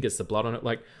badge thing, gets the blood on it.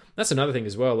 Like, that's another thing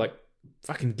as well. Like,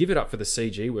 fucking give it up for the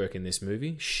CG work in this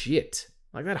movie. Shit,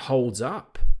 like, that holds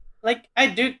up. Like,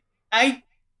 I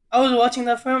was watching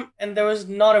that film and there was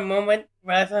not a moment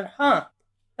where I thought,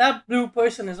 that blue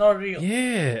person is not real.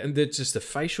 Yeah, and there's just the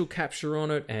facial capture on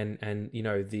it, and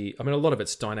a lot of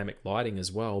it's dynamic lighting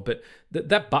as well, but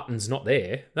that button's not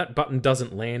there. That button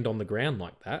doesn't land on the ground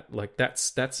like that. Like,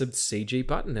 that's a CG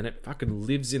button, and it fucking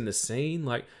lives in the scene.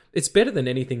 Like, it's better than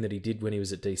anything that he did when he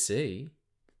was at DC.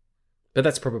 But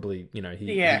that's probably,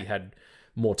 he had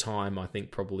more time, I think,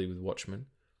 probably with Watchmen.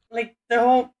 Like,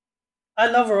 I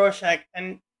love Rorschach,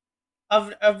 and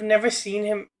I've never seen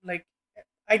him, like,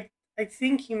 I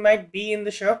think he might be in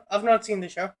the show. I've not seen the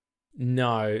show.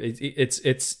 No,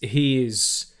 it's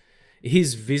his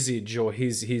visage or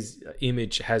his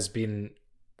image has been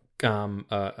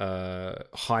hijacked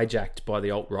by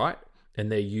the alt-right,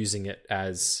 and they're using it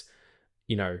as,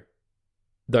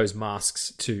 those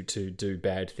masks to do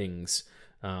bad things.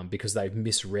 because they've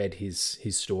misread his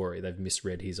story. They've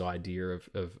misread his idea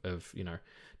of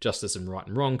justice and right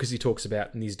and wrong, because he talks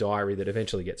about in his diary that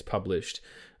eventually gets published.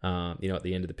 At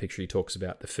the end of the picture, he talks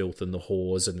about the filth and the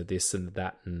whores and the this and the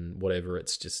that and whatever.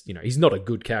 It's just, he's not a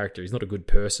good character. He's not a good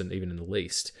person, even in the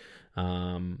least.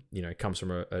 Comes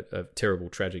from a terrible,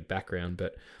 tragic background.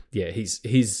 But yeah,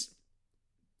 his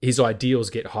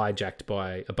ideals get hijacked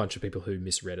by a bunch of people who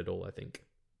misread it all, I think.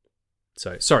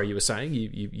 So, sorry, you were saying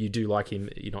you do like him.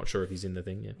 You're not sure if he's in the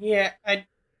thing, yeah? Yeah,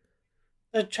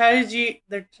 the tragedy,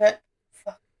 the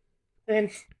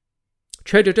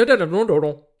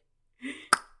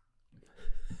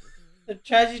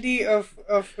tragedy of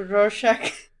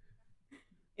Rorschach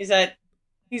is that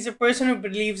he's a person who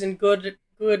believes in good,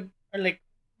 or like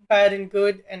bad and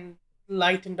good, and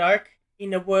light and dark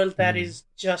in a world that is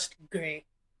just grey.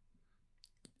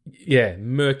 Yeah,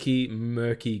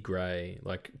 murky grey,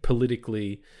 like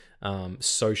politically,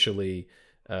 socially,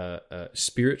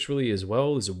 spiritually as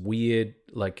well. There's a weird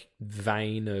like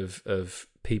vein of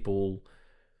people,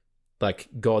 like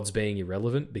gods being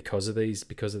irrelevant because of these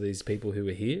people who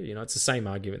are here. It's the same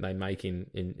argument they make in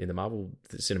the Marvel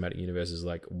Cinematic Universe, is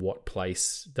like, what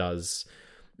place does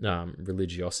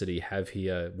religiosity have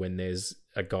here when there's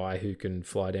a guy who can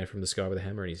fly down from the sky with a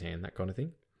hammer in his hand, that kind of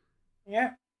thing.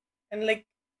 Yeah, and like,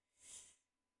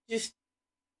 just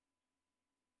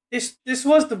this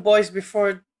was The Boys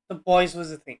before The Boys was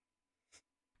a thing.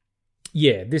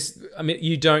 Yeah,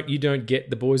 you don't get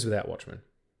The Boys without Watchmen.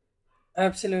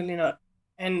 Absolutely not.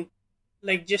 And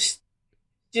like just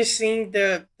seeing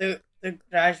the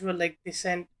gradual like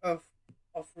descent of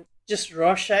just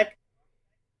Rorschach,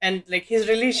 and like his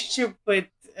relationship with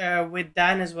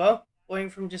Dan as well, going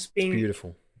from just being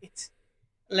beautiful. It's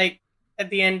like at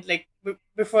the end, like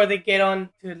before they get on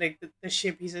to like the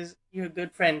ship, he says, "You're a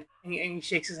good friend," and he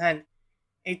shakes his hand.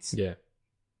 It's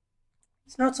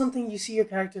not something you see a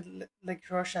character like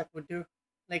Rorschach would do.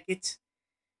 Like it's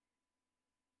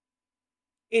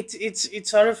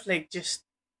sort of like just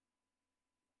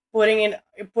putting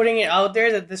it out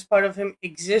there that this part of him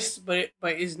exists, but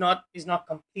is not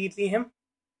completely him.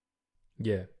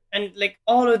 Yeah. And like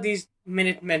all of these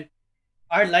Minutemen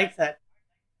are like that.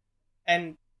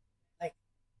 And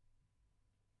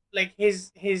like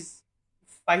his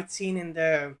fight scene in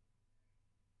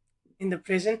the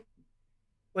prison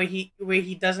where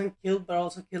he doesn't kill but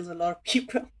also kills a lot of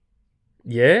people.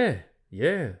 Yeah.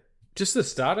 Just the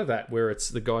start of that, where it's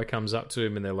the guy comes up to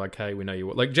him and they're like, "Hey, we know you."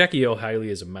 Like, Jackie Earle Haley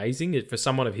is amazing for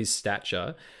someone of his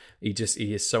stature. He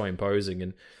is so imposing,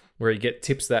 and where he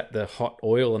tips the hot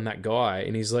oil on that guy,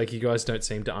 and he's like, "You guys don't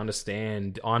seem to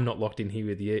understand. I'm not locked in here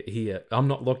with you. I'm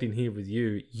not locked in here with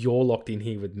you. You're locked in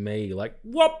here with me." Like,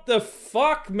 what the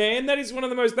fuck, man? That is one of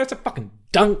the most. That's a fucking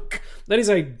dunk. That is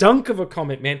a dunk of a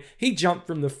comment, man. He jumped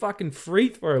from the fucking free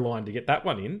throw line to get that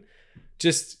one in.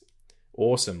 Just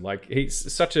awesome. Like,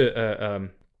 he's such a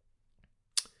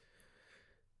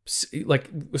like,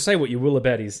 say what you will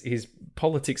about his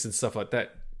politics and stuff like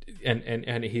that,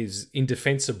 and his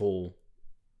indefensible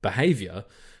behavior.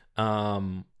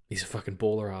 He's a fucking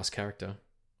baller ass character.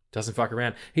 Doesn't fuck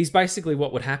around. He's basically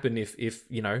what would happen if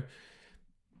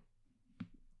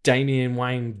Damian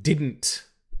Wayne didn't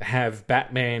have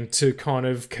Batman to kind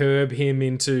of curb him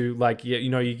into like, you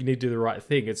need to do the right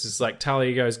thing. It's just like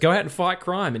Talia goes, "Go out and fight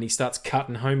crime," and he starts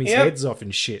cutting homies' heads off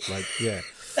and shit. Like, yeah,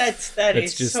 that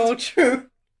is just so true.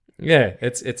 Yeah,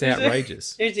 it's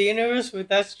outrageous. There's a universe where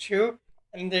that's true,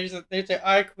 and there's an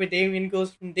arc where Damian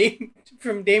goes from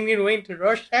Damian Wayne to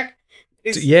Rorschach.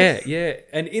 Yeah,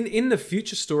 and in the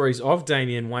future stories of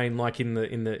Damian Wayne, like in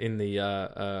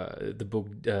the book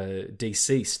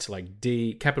Deceased, like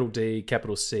capital D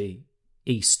capital C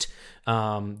East,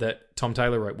 that Tom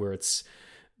Taylor wrote, where it's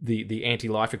the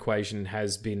anti-life equation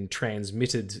has been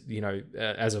transmitted,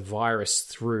 as a virus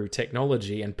through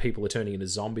technology, and people are turning into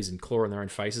zombies and clawing their own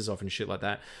faces off and shit like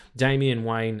that. Damian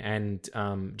Wayne and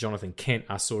Jonathan Kent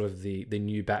are sort of the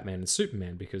new Batman and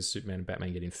Superman, because Superman and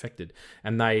Batman get infected,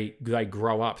 and they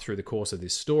grow up through the course of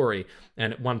this story.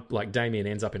 And like, Damian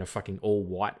ends up in a fucking all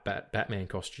white Batman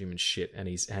costume and shit, and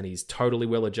he's totally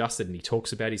well adjusted, and he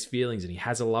talks about his feelings, and he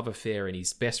has a love affair, and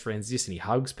his best friend's this, and he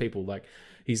hugs people. Like,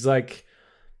 he's like,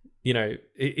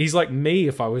 he's like me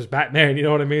if I was Batman, you know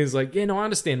what I mean? It's like, yeah, no, I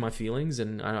understand my feelings,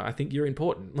 and I think you're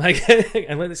important. Like,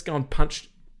 and let this go and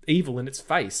punch evil in its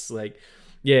face. Like,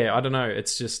 yeah, I don't know.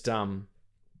 It's just,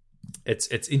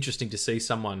 it's interesting to see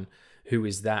someone who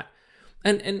is that.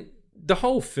 And the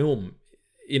whole film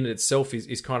in itself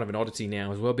is kind of an oddity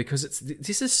now as well, because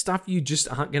this is stuff you just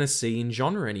aren't going to see in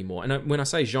genre anymore. And when I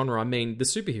say genre, I mean the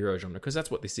superhero genre, because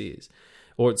that's what this is.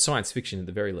 Or it's science fiction at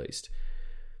the very least.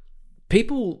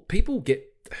 People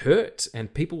get hurt,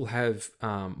 and people have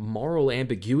moral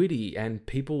ambiguity, and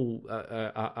people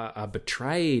are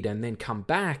betrayed and then come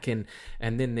back, and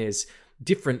then there's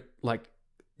different like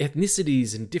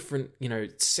ethnicities and different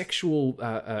sexual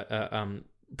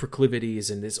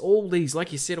proclivities, and there's all these,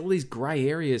 like you said, all these grey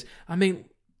areas. I mean,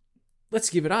 let's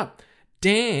give it up.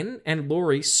 Dan and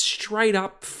Laurie straight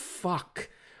up fuck.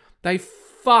 They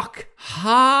fuck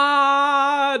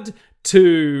hard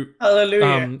to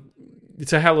Hallelujah.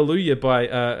 To Hallelujah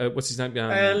by what's his name?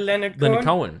 Leonard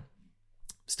Cohen.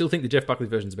 Still think the Jeff Buckley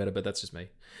version's better, but that's just me.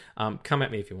 Come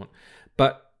at me if you want.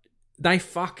 But they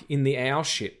fuck in the owl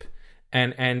ship,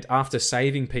 and after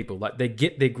saving people, like they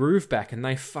get their groove back, and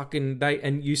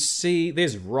and you see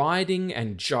there's riding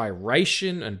and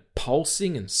gyration and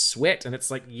pulsing and sweat, and it's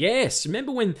like, yes,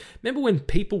 remember when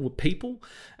people were people,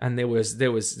 and there was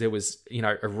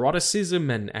eroticism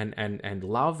and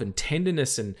love and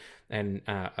tenderness and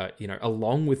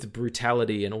along with the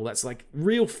brutality and all that's like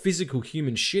real physical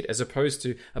human shit, as opposed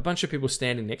to a bunch of people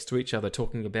standing next to each other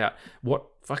talking about what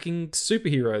fucking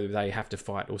superhero they have to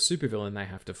fight or supervillain they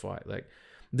have to fight. Like,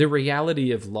 the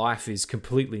reality of life is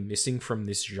completely missing from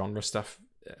this genre stuff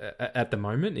at the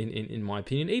moment, in my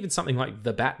opinion. Even something like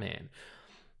The Batman,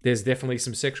 there's definitely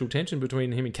some sexual tension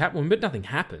between him and Catwoman, but nothing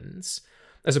happens.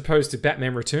 As opposed to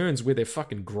Batman Returns, where they're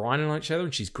fucking grinding on each other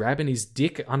and she's grabbing his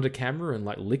dick under camera and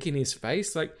like licking his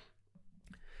face. Like,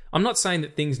 I'm not saying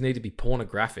that things need to be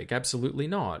pornographic. Absolutely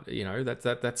not.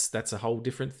 That's a whole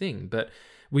different thing. But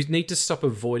we need to stop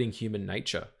avoiding human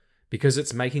nature, because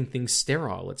it's making things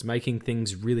sterile. It's making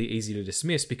things really easy to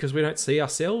dismiss because we don't see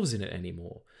ourselves in it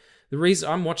anymore. The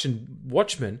reason I'm watching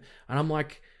Watchmen and I'm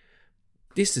like,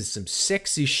 this is some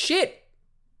sexy shit.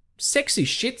 Sexy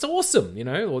shit's awesome,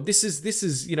 or this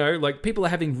is like, people are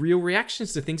having real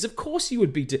reactions to things. Of course you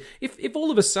would be, if all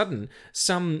of a sudden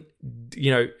some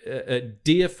a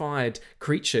deified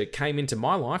creature came into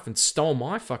my life and stole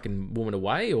my fucking woman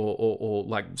away, or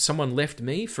like someone left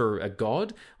me for a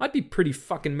god, I'd be pretty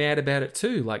fucking mad about it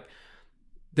too. Like,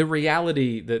 the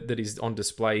reality that is on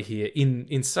display here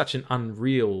in such an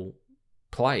unreal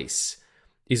place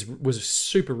was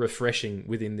super refreshing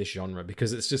within this genre,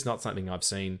 because it's just not something I've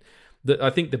seen. I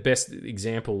think the best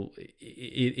example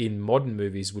in modern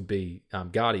movies would be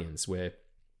Guardians, where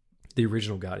the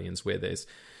original Guardians, where there's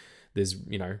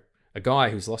a guy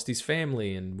who's lost his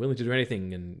family and willing to do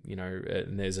anything, and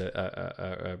and there's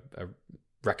a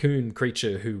raccoon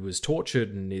creature who was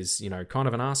tortured and is kind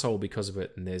of an asshole because of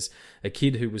it, and there's a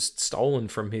kid who was stolen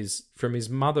from his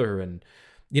mother, and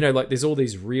like, there's all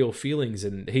these real feelings,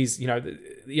 and he's,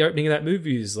 the opening of that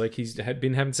movie is like, he's had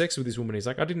been having sex with this woman. He's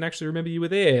like, I didn't actually remember you were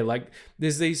there. Like,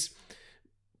 there's these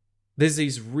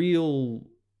real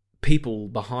people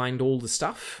behind all the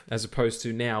stuff, as opposed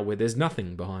to now where there's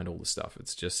nothing behind all the stuff.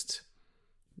 It's just,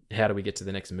 how do we get to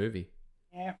the next movie?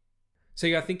 Yeah. So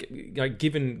yeah, I think,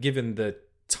 given the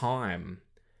time,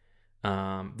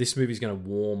 this movie's going to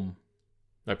warm.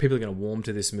 People are going to warm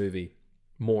to this movie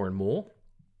more and more.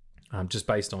 Just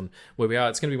based on where we are.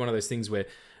 It's going to be one of those things where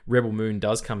Rebel Moon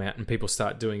does come out and people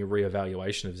start doing a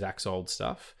reevaluation of Zach's old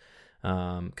stuff,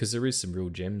 because there is some real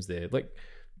gems there. Like,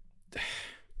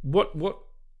 what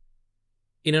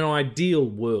in an ideal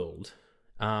world,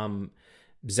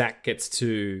 Zach gets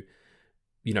to,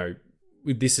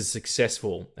 this is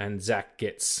successful, and Zach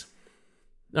gets,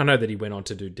 I know that he went on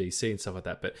to do DC and stuff like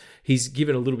that, but he's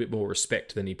given a little bit more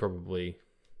respect than he probably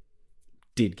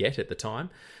did get at the time.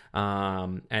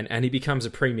 And he becomes a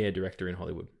premier director in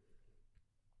Hollywood,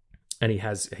 and he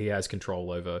has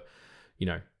control over,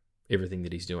 everything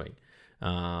that he's doing.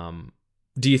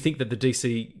 Do you think that the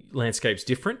DC landscape's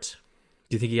different?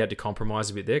 Do you think he had to compromise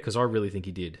a bit there? Because I really think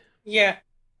he did. Yeah,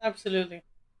 absolutely.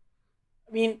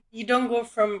 I mean, you don't go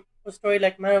from a story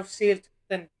like Man of Steel to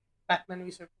then Batman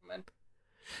v Superman.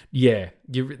 Yeah,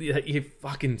 you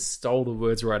fucking stole the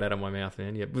words right out of my mouth,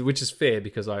 man. Yeah, which is fair,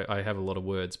 because I have a lot of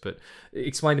words. But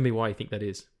explain to me why you think that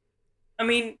is. I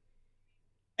mean,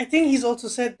 I think he's also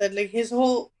said that, like, his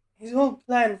whole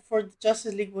plan for the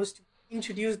Justice League was to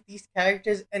introduce these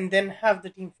characters and then have the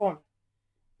team formed.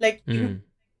 Like,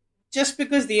 just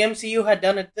because the MCU had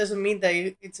done it doesn't mean that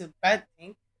it's a bad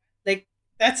thing. Like,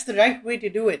 that's the right way to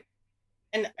do it.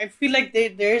 And I feel like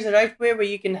there is a right way where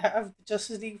you can have the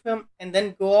Justice League film and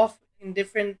then go off in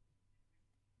different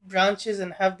branches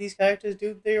and have these characters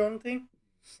do their own thing.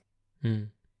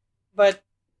 But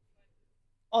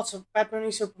also, Batman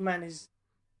v Superman is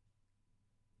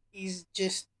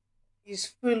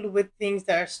filled with things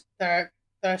that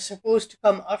are supposed to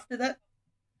come after that.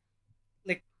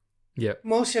 Like,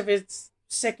 most of its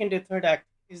second to third act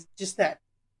is just that.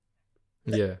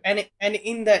 Yeah. And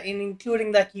in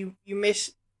including that, you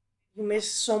miss you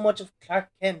miss so much of Clark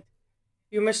Kent.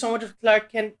 You miss so much of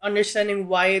Clark Kent understanding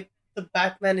why the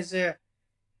Batman is a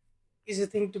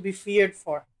thing to be feared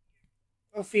for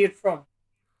or feared from.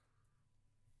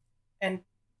 And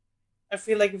I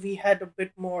feel like if we had a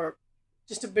bit more,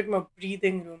 just a bit more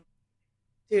breathing room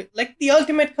to, like, the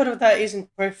ultimate cut of that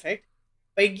isn't perfect,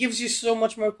 but it gives you so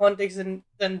much more context than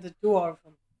the 2 hour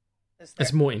film.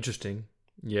 It's more interesting.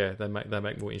 Yeah, they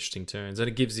make more interesting turns, and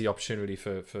it gives the opportunity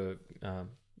for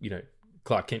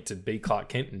Clark Kent to be Clark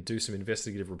Kent and do some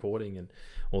investigative reporting and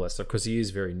all that stuff, because he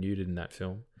is very neutered in that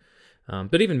film.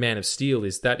 But even Man of Steel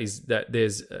is that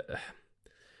there's.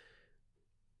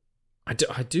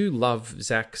 I do love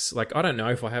Zach's, like, I don't know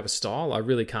if I have a style. I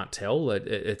really can't tell.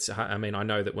 I mean, I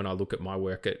know that when I look at my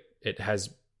work, it has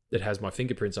my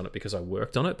fingerprints on it because I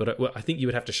worked on it. But I think you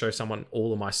would have to show someone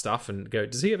all of my stuff and go,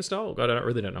 does he have a style? I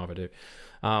really don't know if I do.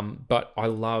 But I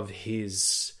love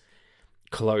his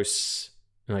close,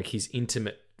 like his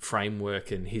intimate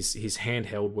framework, and his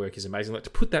handheld work is amazing. Like, to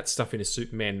put that stuff in a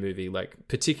Superman movie, like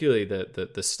particularly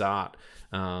the start,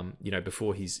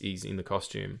 before he's in the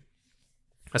costume.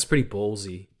 That's pretty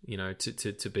ballsy,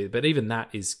 to be. But even that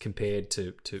is compared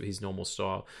to his normal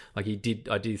style. Like,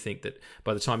 I do think that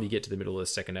by the time you get to the middle of the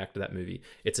second act of that movie,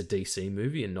 it's a DC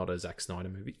movie and not a Zack Snyder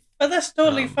movie. But that's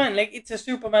totally fine. Like, it's a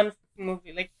Superman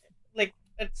movie. Like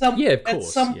at some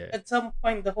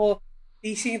point, the whole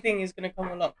DC thing is going to come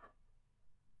along.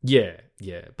 Yeah.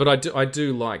 But I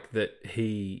do like that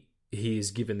he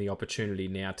is given the opportunity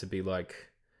now to be like,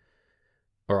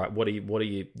 all right, what are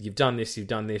you? You've done this,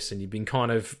 and you've been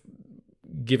kind of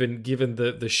given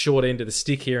the short end of the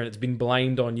stick here, and it's been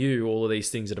blamed on you. All of these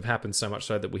things that have happened, so much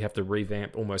so that we have to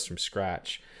revamp almost from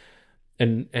scratch.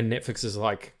 And Netflix is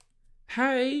like,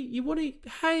 hey,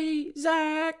 hey,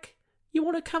 Zach, you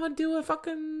want to come and do a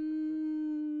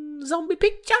fucking zombie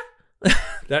picture?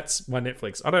 That's my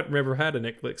Netflix. I don't remember had a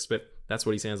Netflix, but that's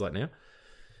what he sounds like now.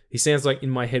 He sounds like, in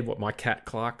my head, what my cat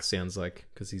Clark sounds like,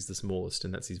 because he's the smallest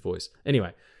and that's his voice.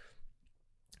 Anyway,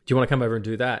 do you want to come over and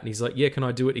do that? And he's like, yeah, can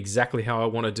I do it exactly how I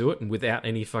want to do it and without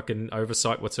any fucking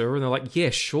oversight whatsoever? And they're like, yeah,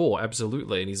 sure,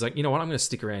 absolutely. And he's like, you know what, I'm going to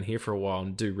stick around here for a while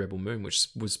and do Rebel Moon, which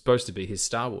was supposed to be his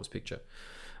Star Wars picture.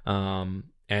 And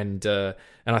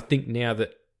I think now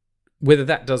that whether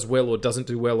that does well or doesn't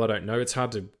do well, I don't know. It's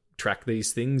hard to track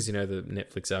these things, the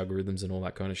Netflix algorithms and all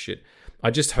that kind of shit. I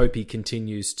just hope he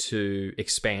continues to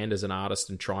expand as an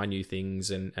artist and try new things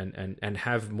and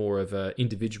have more of an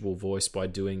individual voice by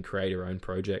doing creator-owned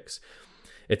projects.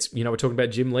 It's, we're talking about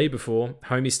Jim Lee before.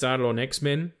 Homie started on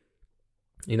X-Men,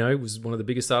 was one of the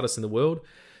biggest artists in the world,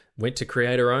 went to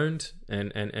creator-owned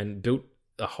and built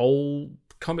a whole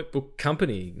comic book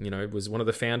company, was one of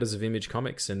the founders of Image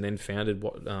Comics, and then founded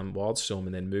Wildstorm,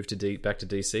 and then moved back to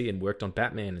DC and worked on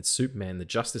Batman and Superman, the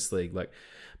Justice League. Like,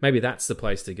 maybe that's the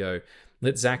place to go.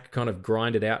 Let Zach kind of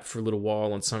grind it out for a little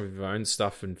while on some of his own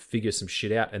stuff and figure some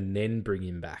shit out, and then bring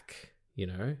him back. You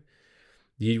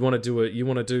want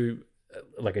to do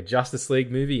like a Justice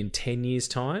League movie in 10 years'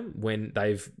 time when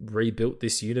they've rebuilt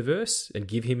this universe, and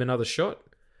give him another shot.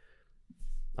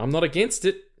 I'm not against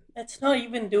it. Let's not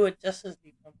even do a Justice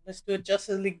League film. Let's do a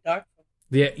Justice League Dark film.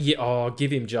 Yeah. Oh, give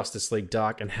him Justice League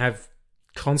Dark and have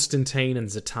Constantine and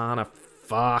Zatanna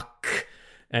fuck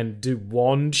and do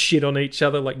wand shit on each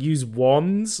other. Like, use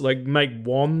wands, like make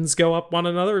wands go up one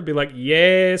another and be like,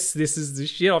 yes, this is the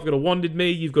shit. I've got a wand in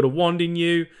me. You've got a wand in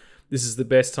you. This is the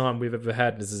best time we've ever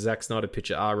had. And it's a Zack Snyder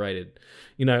picture, R-rated.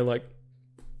 Like,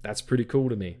 that's pretty cool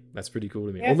to me.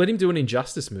 Yeah. Or let him do an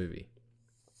Injustice movie.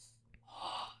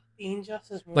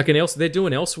 Injustice movie. Like they're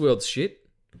doing Elseworlds shit.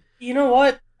 You know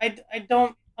what?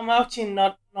 I'm actually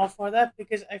not for that,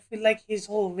 because I feel like his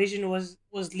whole vision was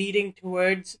leading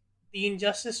towards the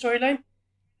Injustice storyline.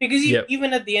 Because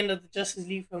even at the end of the Justice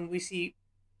League film, we see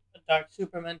a Dark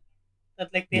Superman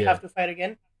that they have to fight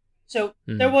again. So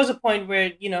there was a point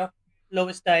where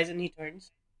Lois dies and he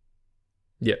turns.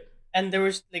 Yeah. And there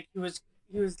was he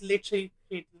was literally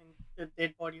cradling the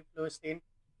dead body of Lois Lane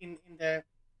in the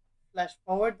flash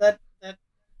forward that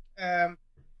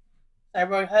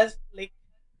Cyborg has,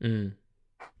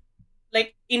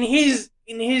 like in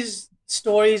his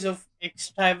stories of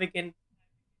extravagant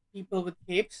people with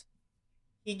capes,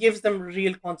 he gives them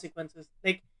real consequences.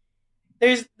 Like,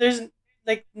 there's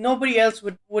like nobody else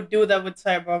would do that with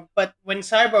Cyborg, but when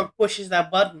Cyborg pushes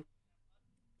that button,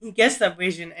 he gets that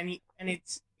vision, and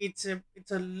it's a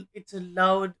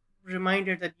loud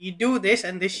reminder that you do this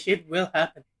and this shit will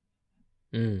happen.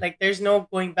 Like, there's no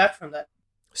going back from that.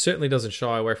 Certainly doesn't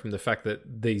shy away from the fact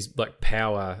that these, like,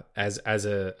 power as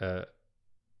it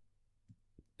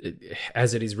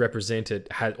is represented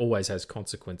always has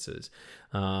consequences.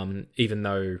 Even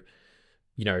though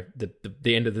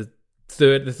the end of the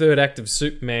third act of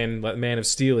Superman, like Man of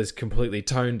Steel, is completely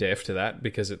tone deaf to that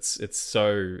because it's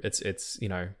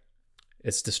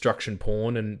destruction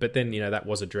porn, but then that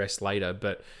was addressed later.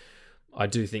 But I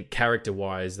do think character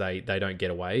wise they don't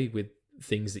get away with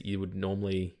things that you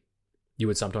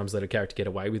would sometimes let a character get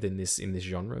away with in this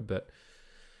genre. But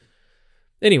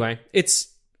anyway,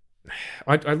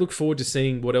 I look forward to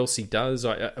seeing what else he does.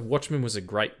 Watchmen was a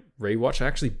great rewatch. I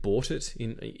actually bought it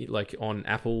on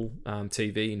Apple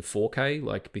TV in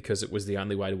 4K, because it was the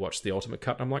only way to watch the ultimate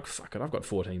cut. I'm like, fuck it, I've got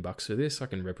 $14 for this. I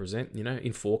can represent,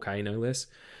 in 4K no less.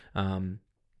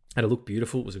 And it looked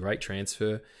beautiful. It was a great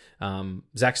transfer.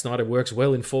 Zack Snyder works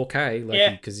well in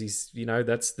 4K, because he's,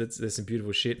 there's some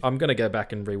beautiful shit. I'm gonna go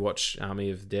back and rewatch Army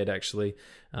of the Dead. Actually,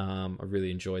 I really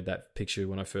enjoyed that picture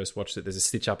when I first watched it. There's a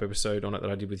Stitch Up episode on it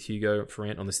that I did with Hugo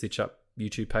Ferrant on the Stitch Up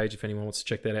YouTube page. If anyone wants to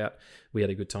check that out, we had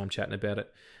a good time chatting about it.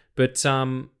 But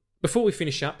before we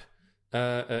finish up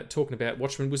talking about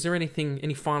Watchmen, was there any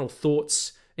final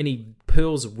thoughts? Any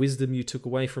pearls of wisdom you took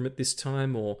away from it this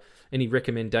time, or any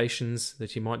recommendations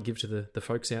that you might give to the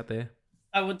folks out there?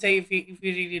 I would say if you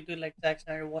really do like Zack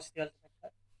Snyder, watch the Ultimate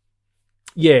Cut.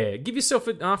 Yeah, give yourself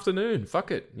an afternoon.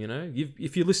 Fuck it,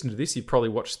 If you listen to this, you've probably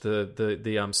watched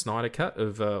the Snyder cut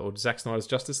of or Zack Snyder's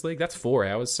Justice League. That's 4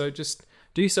 hours, so just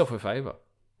do yourself a favor.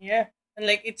 Yeah, and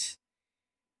there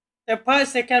are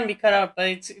parts that can be cut out, but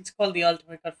it's called the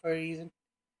Ultimate Cut for a reason.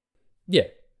 Yeah.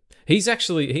 He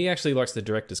actually likes the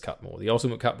director's cut more. The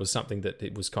ultimate cut was something that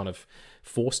it was kind of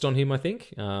forced on him, I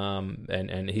think.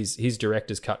 And his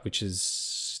director's cut, which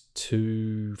is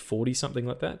 240 something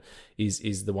like that,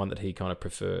 is the one that he kind of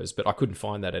prefers. But I couldn't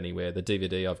find that anywhere. The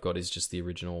DVD I've got is just the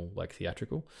original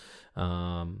theatrical.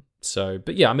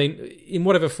 But yeah, I mean, in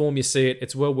whatever form you see it,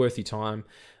 it's well worth your time.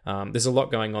 There's a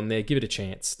lot going on there. Give it a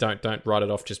chance. Don't write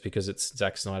it off just because it's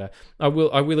Zack Snyder. I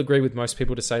will agree with most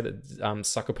people to say that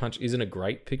Sucker Punch isn't a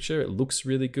great picture. It looks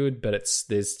really good, but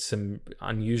there's some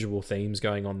unusual themes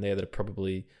going on there that are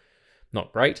probably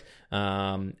not great.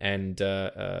 Not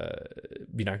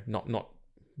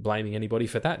blaming anybody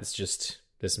for that. It's just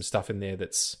there's some stuff in there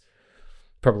that's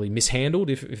probably mishandled,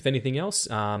 if anything else,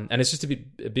 and it's just a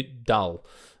bit dull.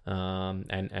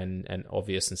 And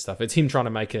obvious and stuff. It's him trying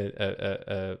to make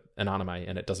an anime,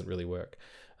 and it doesn't really work.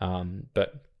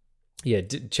 But yeah,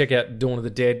 check out Dawn of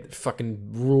the Dead.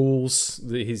 Fucking rules.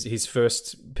 His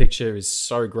first picture is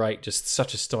so great. Just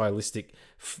such a stylistic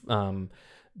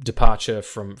departure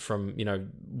from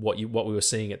what we were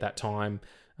seeing at that time.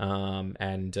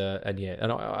 And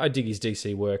I dig his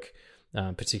DC work,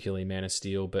 particularly Man of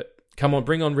Steel. But come on,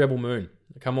 bring on Rebel Moon.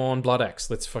 Come on, Blood Axe.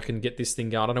 Let's fucking get this thing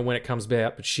going. I don't know when it comes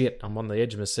out, but shit, I'm on the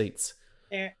edge of my seats.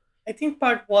 Yeah, I think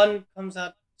part 1 comes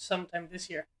out sometime this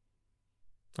year.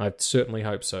 I certainly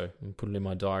hope so. I'll put it in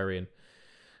my diary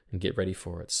and get ready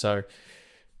for it. So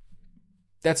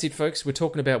that's it, folks. We're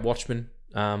talking about Watchmen.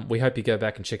 We hope you go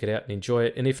back and check it out and enjoy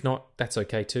it. And if not, that's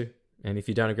okay too. And if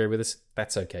you don't agree with us,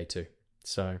 that's okay too.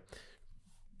 So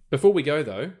before we go,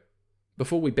 though,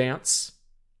 before we bounce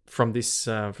from this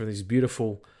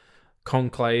beautiful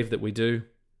conclave that we do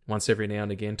once every now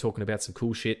and again, talking about some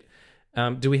cool shit,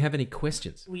 do we have any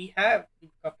questions? We've got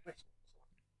questions.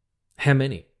 How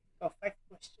many? Got 5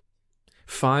 questions.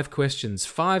 5 questions.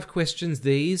 5 questions.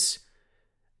 These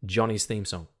Johnny's theme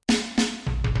song.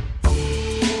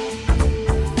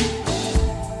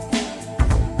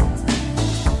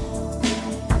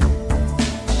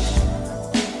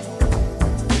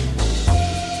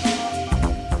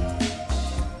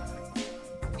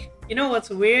 You know what's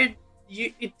weird?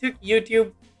 It took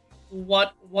YouTube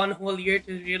one whole year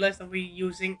to realize that we're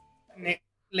using an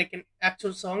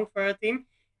actual song for our theme,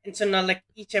 and so now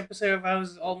each episode of ours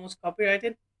is almost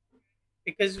copyrighted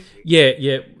because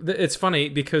it's funny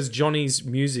because Johnny's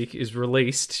music is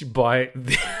released by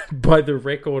the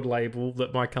record label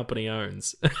that my company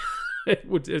owns.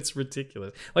 It's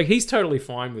ridiculous. He's totally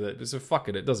fine with it. So fuck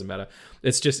it, it doesn't matter.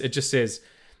 It just says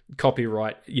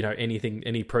copyright.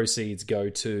 Any proceeds go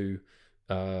to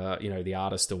the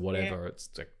artist or whatever.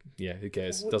 Yeah. It's who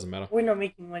cares? It doesn't matter. We're not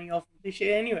making money off of this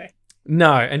shit anyway.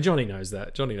 No, and Johnny knows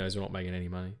that. Johnny knows we're not making any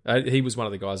money. He was one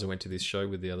of the guys I went to this show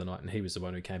with the other night, and he was the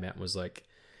one who came out and was like,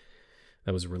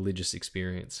 that was a religious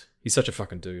experience. He's such a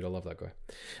fucking dude. I love that guy.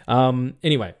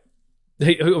 Anyway,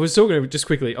 I was talking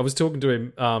to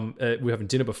him. We were having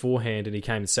dinner beforehand, and he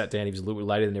came and sat down. He was a little bit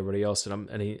later than everybody else, and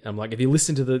I'm like, have you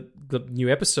listened to the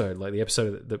new episode? The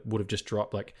episode that would have just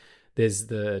dropped. There's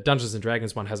the Dungeons and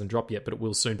Dragons one hasn't dropped yet, but it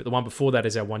will soon. But the one before that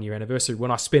is our 1 year anniversary,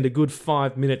 when I spent a good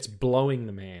 5 minutes blowing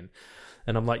the man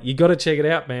And I'm like, you got to check it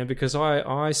out, man, because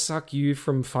I suck you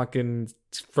from fucking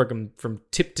from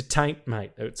tip to taint,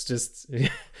 mate. It's just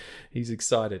he's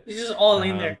excited. It's just all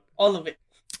in there, all of it.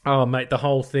 Oh, mate, the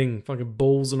whole thing, fucking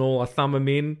balls and all. I thumb them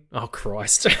in. Oh,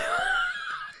 Christ.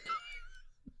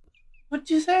 What'd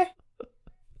you say?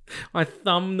 I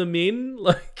thumb them in.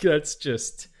 Like, that's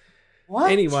just...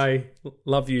 What? Anyway,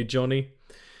 love you, Johnny.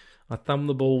 I thumb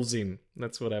the balls in.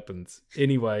 That's what happens.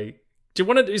 Anyway, do you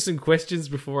want to do some questions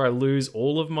before I lose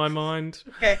all of my mind?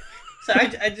 Okay. So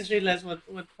I just realized what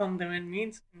thumb them in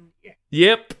means. Yeah.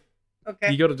 Yep.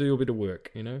 Okay. You got to do a bit of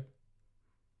work, you know?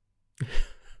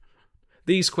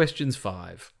 These questions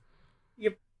 5.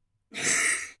 Yep.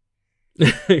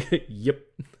 Yep.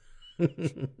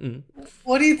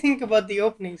 What do you think about the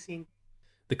opening scene?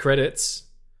 The credits.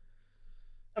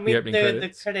 I mean,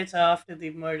 the credits are after the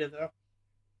murder, though.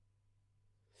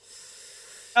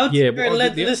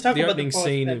 Let's talk about the post,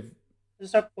 scene then.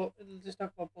 Let's talk about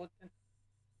both then.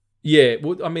 Yeah,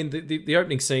 well, I mean, the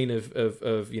opening scene of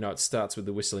it starts with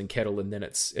the whistling kettle and then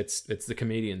it's the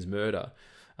comedian's murder,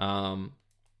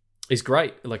 is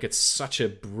great. Like, it's such a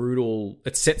brutal.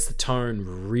 It sets the tone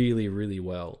really, really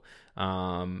well.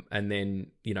 And then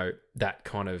that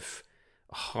kind of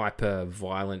hyper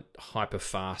violent, hyper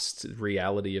fast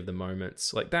reality of the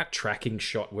moments, like that tracking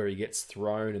shot where he gets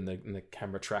thrown and the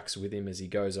camera tracks with him as he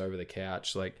goes over the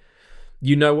couch. Like,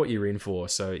 what you're in for.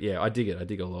 So yeah, I dig it. I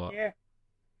dig a lot. Yeah.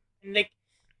 And like,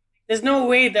 there's no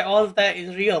way that all of that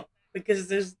is real because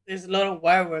there's a lot of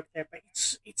wire work there, but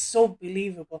it's so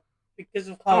believable because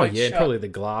of how it's shot. Probably the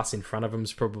glass in front of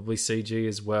him's probably CG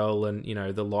as well, and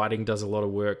the lighting does a lot of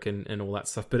work and all that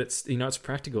stuff. But it's it's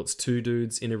practical. It's 2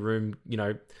 dudes in a room,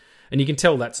 and you can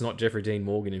tell that's not Jeffrey Dean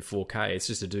Morgan in 4K. It's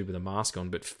just a dude with a mask on.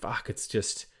 But fuck, it's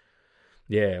just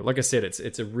like I said,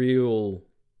 it's a real.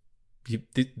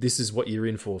 This is what you're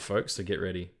in for, folks. So get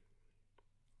ready.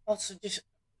 Also, just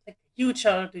like a huge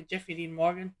shout out to Jeffrey Dean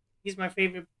Morgan. He's my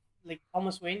favorite, like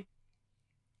Thomas Wayne.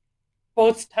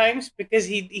 Both times, because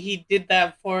he did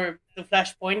that for the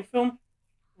Flashpoint film,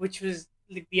 which was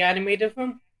like the animated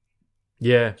film.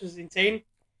 Yeah, which was insane.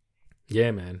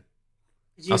 Yeah, man.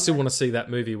 I still want to see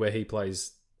that movie where he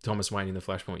plays Thomas Wayne in the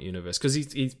Flashpoint universe because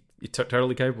he's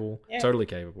totally capable. Yeah. Totally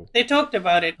capable. They talked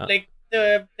about it, like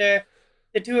the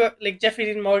two, like Jeffrey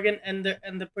Dean Morgan and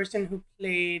the person who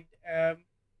played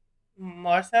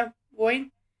Martha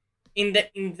Wayne in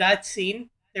that scene.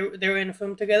 They were in a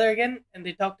film together again, and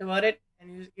they talked about it,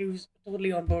 and he was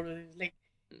totally on board with it. Like,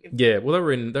 well,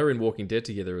 they were in Walking Dead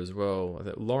together as well.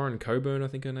 Lauren Coburn, I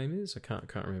think her name is. I can't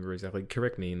remember exactly.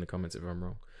 Correct me in the comments if I'm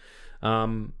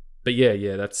wrong. But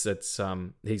yeah, that's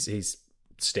he's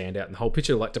standout in the whole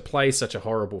picture. Like, to play such a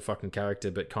horrible fucking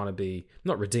character, but kind of be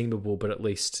not redeemable, but at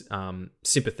least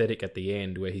sympathetic at the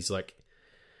end, where he's like,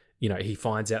 he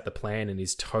finds out the plan and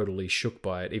is totally shook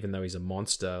by it, even though he's a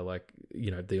monster. Like,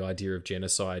 the idea of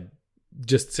genocide,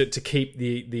 just to keep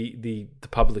the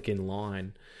public in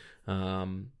line.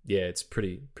 It's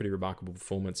pretty remarkable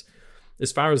performance.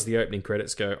 As far as the opening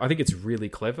credits go, I think it's really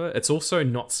clever. It's also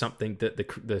not something that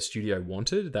the studio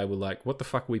wanted. They were like, "What the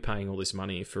fuck are we paying all this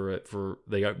money for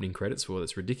the opening credits for?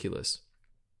 That's ridiculous."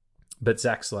 But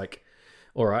Zach's like,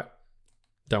 "All right,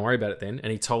 don't worry about it then."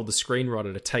 And he told the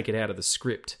screenwriter to take it out of the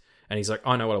script. And he's like,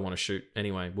 "I know what I want to shoot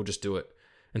anyway. We'll just do it."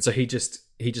 And so he just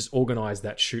organized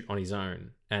that shoot on his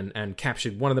own and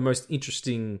captured one of the most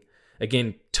interesting,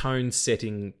 again,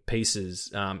 tone-setting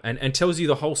pieces, and tells you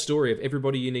the whole story of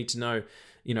everybody you need to know,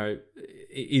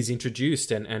 is introduced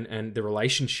and the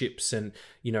relationships and,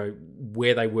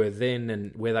 where they were then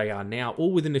and where they are now,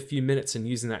 all within a few minutes, and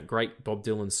using that great Bob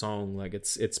Dylan song. Like,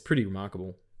 it's pretty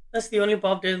remarkable. That's the only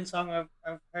Bob Dylan song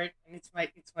I've heard, and it's my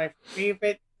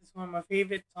favorite. It's one of my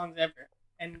favorite songs ever,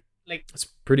 and like, it's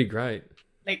pretty great.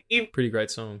 Like, pretty great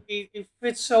song. It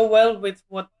fits so well with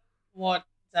what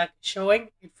Zach is showing.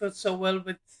 It fits so well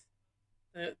with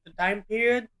the time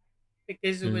period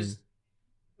because it was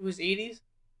 80s.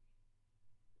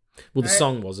 Well, the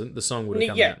song wasn't. The song would have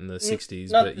come out in the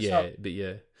 60s, but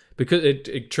yeah, because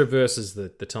it traverses the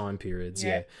time periods.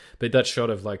 Yeah, but that shot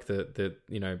of like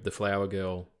the flower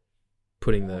girl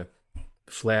putting the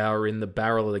flower in the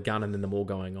barrel of the gun and then them all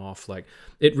going off, like,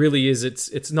 it really is.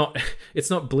 It's not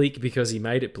bleak because he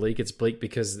made it bleak. It's bleak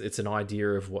because it's an idea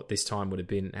of what this time would have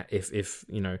been if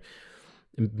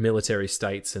military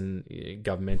states and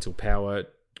governmental power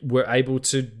were able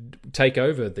to take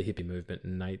over the hippie movement,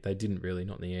 and they didn't really,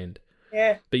 not in the end.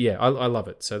 Yeah. But yeah, I love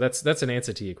it. So that's an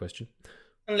answer to your question.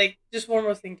 And like, just one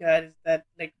more thing to add is that,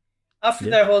 like,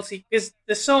 after that whole because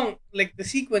the song, like, the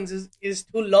sequence is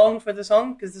too long for the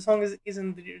song, because the song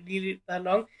isn't really that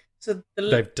long. So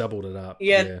they've doubled it up.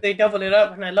 Yeah, they doubled it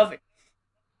up, and I love it.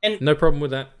 And No problem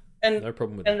with that. and No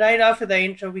problem with and that. right after the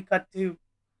intro, we cut to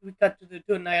the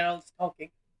two night owls talking.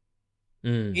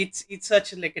 Mm. It's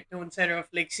such like a tone setter of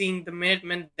like seeing the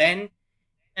Minutemen then,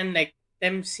 and like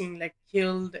them seeing like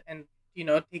killed and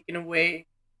taken away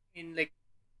in like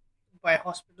by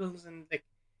hospitals, and like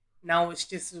now it's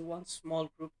just this one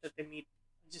small group that they meet,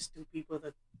 just two people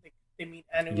that like they meet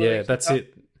annually. Yeah, that's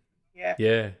it.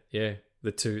 Yeah, Yeah.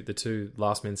 The two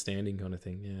last men standing kind of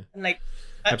thing. Yeah, and like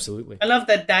absolutely. I love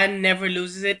that Dan never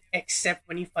loses it except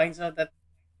when he finds out that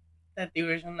the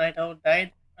original Night Owl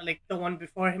died, or like the one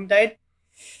before him died.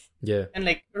 Yeah. And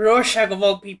like Rorschach of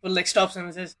all people like stops him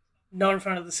and says, "Not in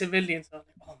front of the civilians." I was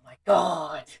like, "Oh my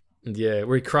god!" Yeah,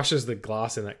 where he crushes the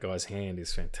glass in that guy's hand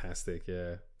is fantastic.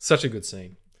 Yeah, such a good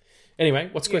scene. Anyway,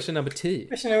 what's question number 2?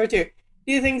 Question number 2: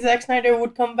 do you think Zack Snyder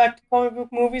would come back to comic book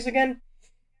movies again?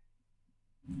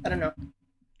 I don't know.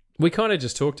 We kind of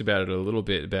just talked about it a little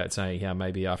bit, about saying how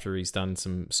maybe after he's done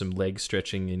some leg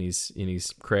stretching in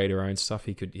his creator owned stuff,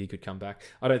 he could come back.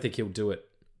 I don't think he'll do it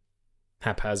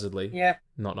haphazardly. Yeah.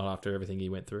 Not after everything he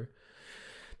went through.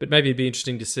 But maybe it'd be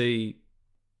interesting to see.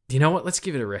 You know what? Let's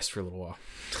give it a rest for a little while.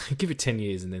 Give it 10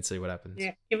 years and then see what happens.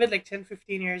 Yeah, give it like 10,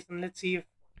 15 years, and let's see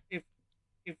if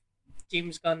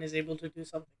James Gunn is able to do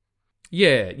something.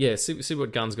 Yeah. See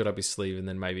what Gunn's got up his sleeve, and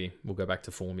then maybe we'll go back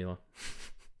to formula.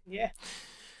 Yeah.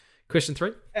 Question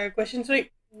 3. Question 3: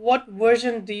 what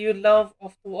version do you love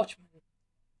of The Watchmen?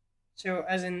 So,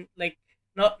 as in, like,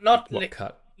 not What like,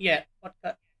 cut? yeah, what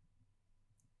cut?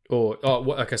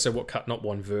 Okay. So what cut? Not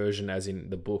one version, as in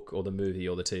the book or the movie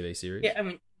or the TV series. Yeah, I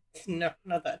mean, no,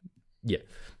 not that. Yeah,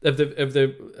 of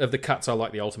the cuts, I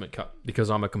like the ultimate cut because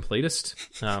I'm a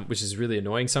completist, which is really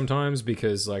annoying sometimes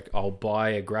because like I'll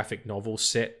buy a graphic novel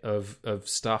set of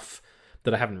stuff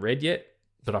that I haven't read yet,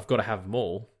 but I've got to have them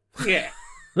all. Yeah.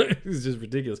 It's just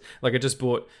ridiculous. Like I just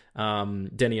bought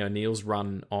Denny O'Neill's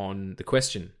run on The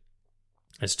Question.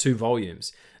 It's 2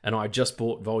 volumes, and I just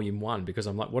bought volume 1 because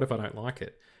I'm like, what if I don't like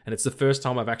it? And it's the first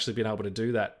time I've actually been able to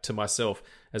do that to myself,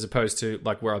 as opposed to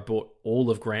like where I bought all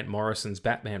of Grant Morrison's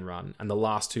Batman run, and the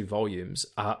last 2 volumes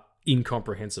are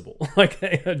incomprehensible. Like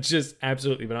they are just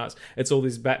absolutely bananas. It's all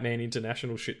this Batman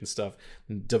International shit and stuff,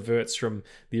 and diverts from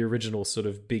the original sort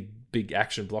of big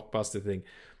action blockbuster thing.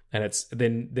 And it's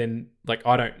then like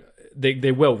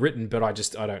they're well written, but I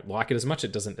don't like it as much.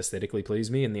 It doesn't aesthetically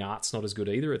please me, and the art's not as good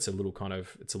either. It's a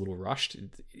little rushed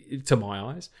to my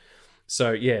eyes.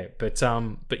 So yeah, but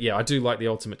yeah, I do like the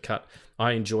ultimate cut.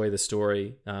 I enjoy the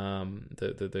story,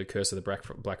 the Curse of the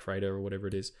Black Freighter or whatever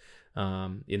it is.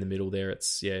 In the middle there,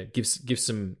 it's gives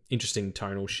some interesting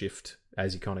tonal shift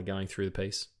as you're kind of going through the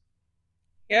piece.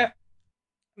 Yeah,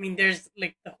 I mean, there's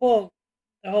like the whole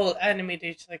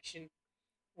animated section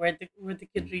where the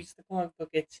kid reads the comic book.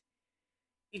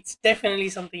 It's definitely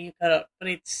something you cut out, but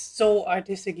it's so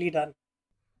artistically done.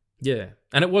 Yeah,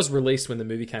 and it was released when the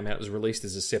movie came out. It was released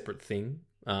as a separate thing.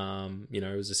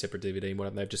 It was a separate DVD and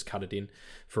whatever. They've just cut it in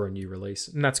for a new release,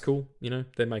 and that's cool.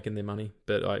 They're making their money,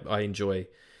 but I enjoy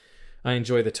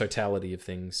the totality of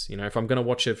things. If I'm going to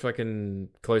watch a fucking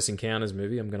Close Encounters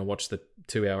movie, I'm going to watch the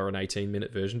 2 hour and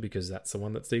 18-minute version because that's the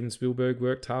one that Steven Spielberg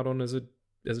worked hard on as a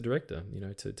director.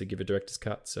 To give a director's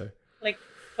cut. So like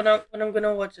when I'm going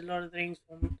to watch a Lord of the Rings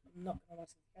film, I'm not going to watch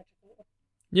the theatrical one.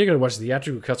 You're going to watch the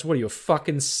theatrical cuts. What are you, a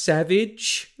fucking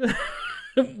savage?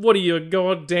 What are you, a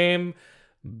goddamn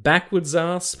backwards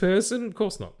ass person? Of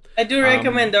course not. I do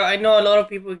recommend, though, I know a lot of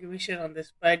people give me shit on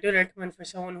this, but I do recommend for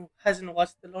someone who hasn't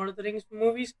watched the Lord of the Rings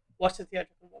movies, watch the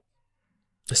theatrical one.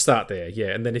 Start there, yeah.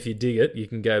 And then if you dig it, you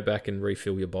can go back and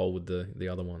refill your bowl with the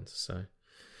other ones. So,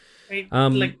 right?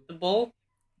 Like the bowl?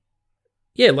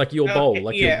 Yeah, like your bowl. Okay,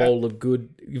 like your bowl of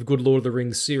good Lord of the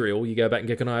Rings cereal. You go back and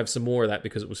go, can I have some more of that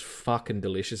because it was fucking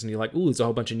delicious? And you're like, ooh, there's a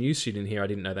whole bunch of new shit in here I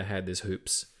didn't know they had. There's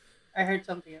hoops. I heard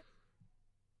something else.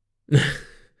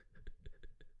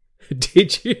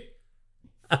 Did you?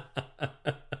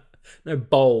 No,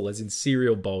 bowl, as in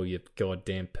cereal bowl, you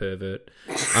goddamn pervert.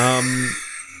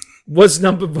 What's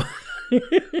number 4?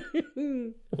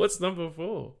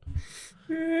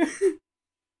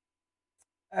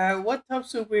 What top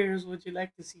superheroes would you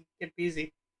like to see get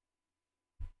busy?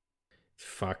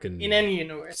 Fucking in any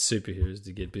universe. Superheroes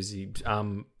to get busy.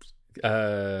 I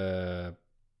don't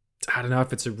know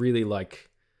if it's a really like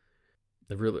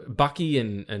Bucky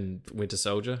and Winter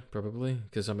Soldier, probably,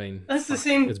 because I mean that's the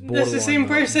same. It's that's the same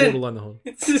person. Borderline the whole.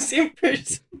 It's the same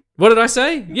person. What did I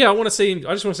say? Yeah, I want to see him.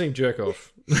 I just want to see him jerk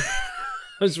off.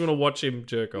 I just want to watch him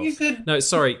jerk off. You said no,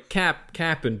 sorry,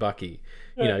 Cap and Bucky.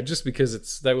 Right. Just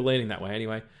because they were leaning that way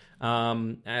anyway.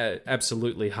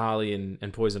 Absolutely Harley and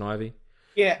Poison Ivy.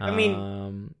 Yeah, I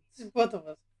mean, both of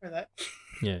us for that.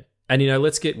 Yeah. And,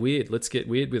 let's get weird. Let's get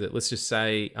weird with it. Let's just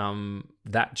say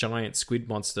that giant squid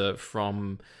monster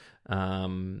from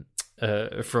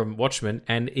Watchmen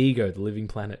and Ego, the Living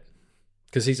Planet.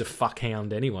 Because he's a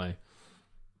fuckhound anyway.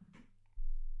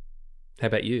 How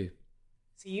about you?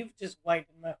 See, you've just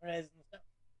widened my horizons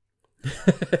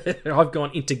now. I've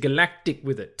gone intergalactic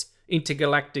with it.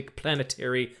 Intergalactic,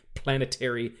 planetary,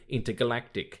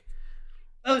 intergalactic.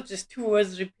 Oh, just 2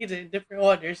 words repeated in different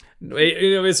orders.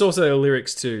 It's also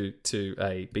lyrics to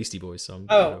a Beastie Boys song.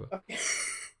 Oh, okay.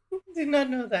 Did not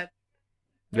know that.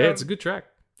 Yeah, it's a good track.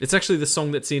 It's actually the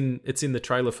song it's in the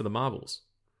trailer for the Marvels.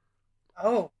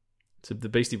 Oh. It's the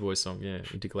Beastie Boys song, yeah.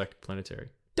 Intergalactic Planetary.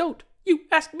 Don't you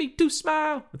ask me to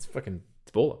smile. It's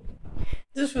baller.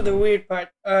 Just for the weird part.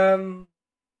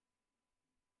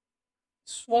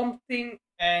 Swamp Thing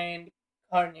and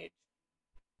Carnage.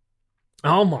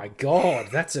 Oh my god,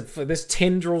 there's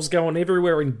tendrils going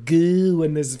everywhere and goo,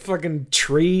 and there's fucking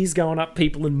trees going up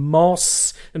people and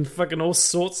moss and fucking all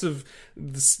sorts of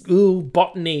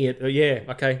botany. Yeah,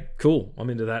 okay, cool. I'm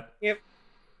into that. Yep.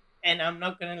 And I'm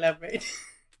not going to elaborate.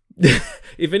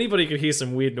 If anybody could hear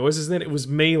some weird noises, then it was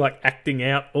me like acting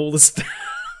out all the stuff,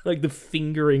 like the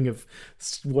fingering of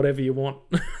whatever you want.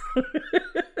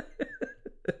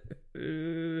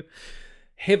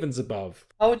 Heavens above.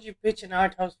 How would you pitch an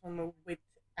art house film with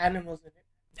animals in it?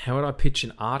 How would I pitch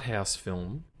an art house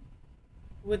film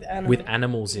with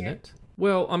animals in it?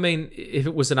 Well, I mean, if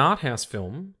it was an art house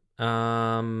film,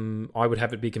 I would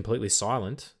have it be completely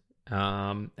silent,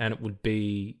 and it would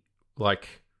be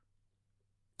like,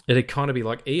 it'd kind of be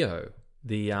like EO,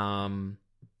 the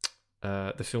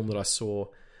film that I saw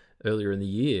earlier in the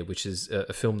year, which is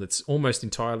a film that's almost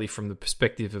entirely from the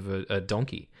perspective of a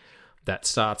donkey that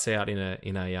starts out in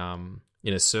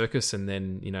a circus and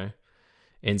then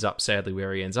ends up sadly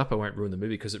where he ends up. I won't ruin the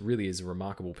movie because it really is a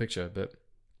remarkable picture, but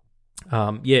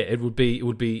it would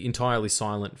be entirely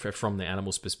silent from the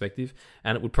animal's perspective,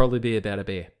 and it would probably be about a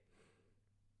bear.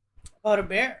 About a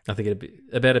bear? I think it'd be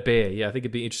about a bear. Yeah, I think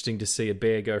it'd be interesting to see a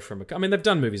bear go from I mean, they've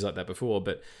done movies like that before,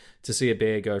 but to see a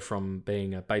bear go from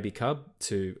being a baby cub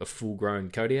to a full-grown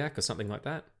Kodiak or something like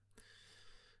that.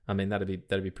 I mean, that'd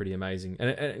be pretty amazing. And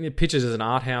it pictures as an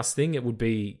art house thing. It would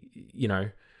be,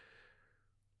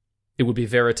 it would be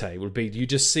verite. It would be, you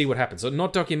just see what happens. So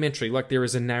not documentary, like there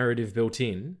is a narrative built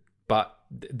in, but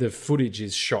the footage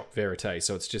is shot verite.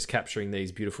 So it's just capturing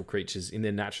these beautiful creatures in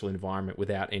their natural environment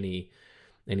without any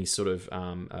sort of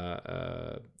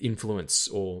influence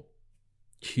or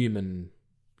human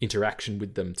interaction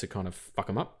with them to kind of fuck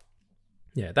them up.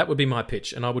 Yeah, that would be my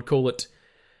pitch, and I would call it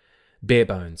Bare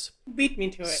Bones. Beat me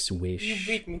to it. Swish. You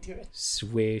beat me to it.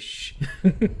 Swish.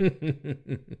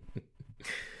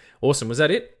 Awesome. Was that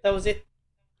it? That was it.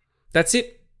 That's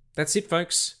it. That's it,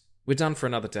 folks. We're done for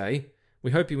another day.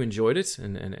 We hope you enjoyed it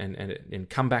and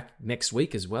come back next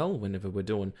week as well, whenever we're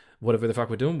doing whatever the fuck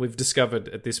we're doing. We've discovered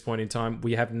at this point in time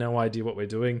we have no idea what we're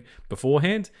doing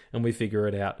beforehand, and we figure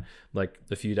it out like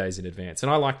a few days in advance.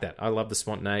 And I like that. I love the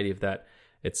spontaneity of that.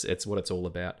 It's what it's all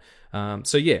about.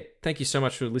 So yeah, thank you so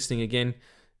much for listening again.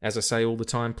 As I say all the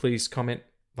time, please comment,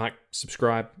 like,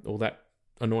 subscribe, all that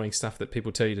annoying stuff that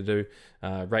people tell you to do.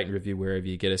 Rate and review wherever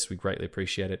you get us. We greatly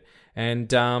appreciate it.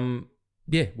 And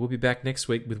yeah, we'll be back next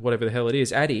week with whatever the hell it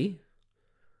is. Addie,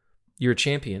 you're a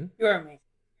champion. You're amazing.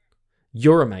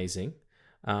 You're amazing.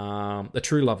 A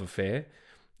true love affair.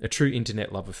 A true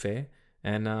internet love affair.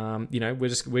 And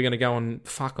we're gonna go and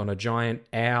fuck on a giant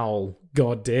owl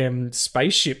goddamn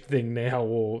spaceship thing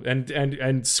now,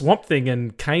 and Swamp Thing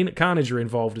and Carnage are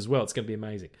involved as well. It's gonna be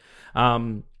amazing.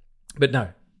 But no,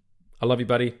 I love you,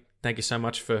 buddy. Thank you so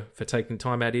much for taking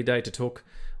time out of your day to talk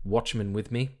Watchmen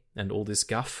with me and all this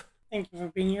guff. Thank you for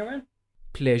being here, man.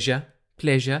 Pleasure.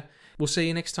 We'll see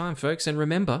you next time, folks. And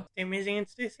remember, stay amazing and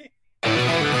stay safe.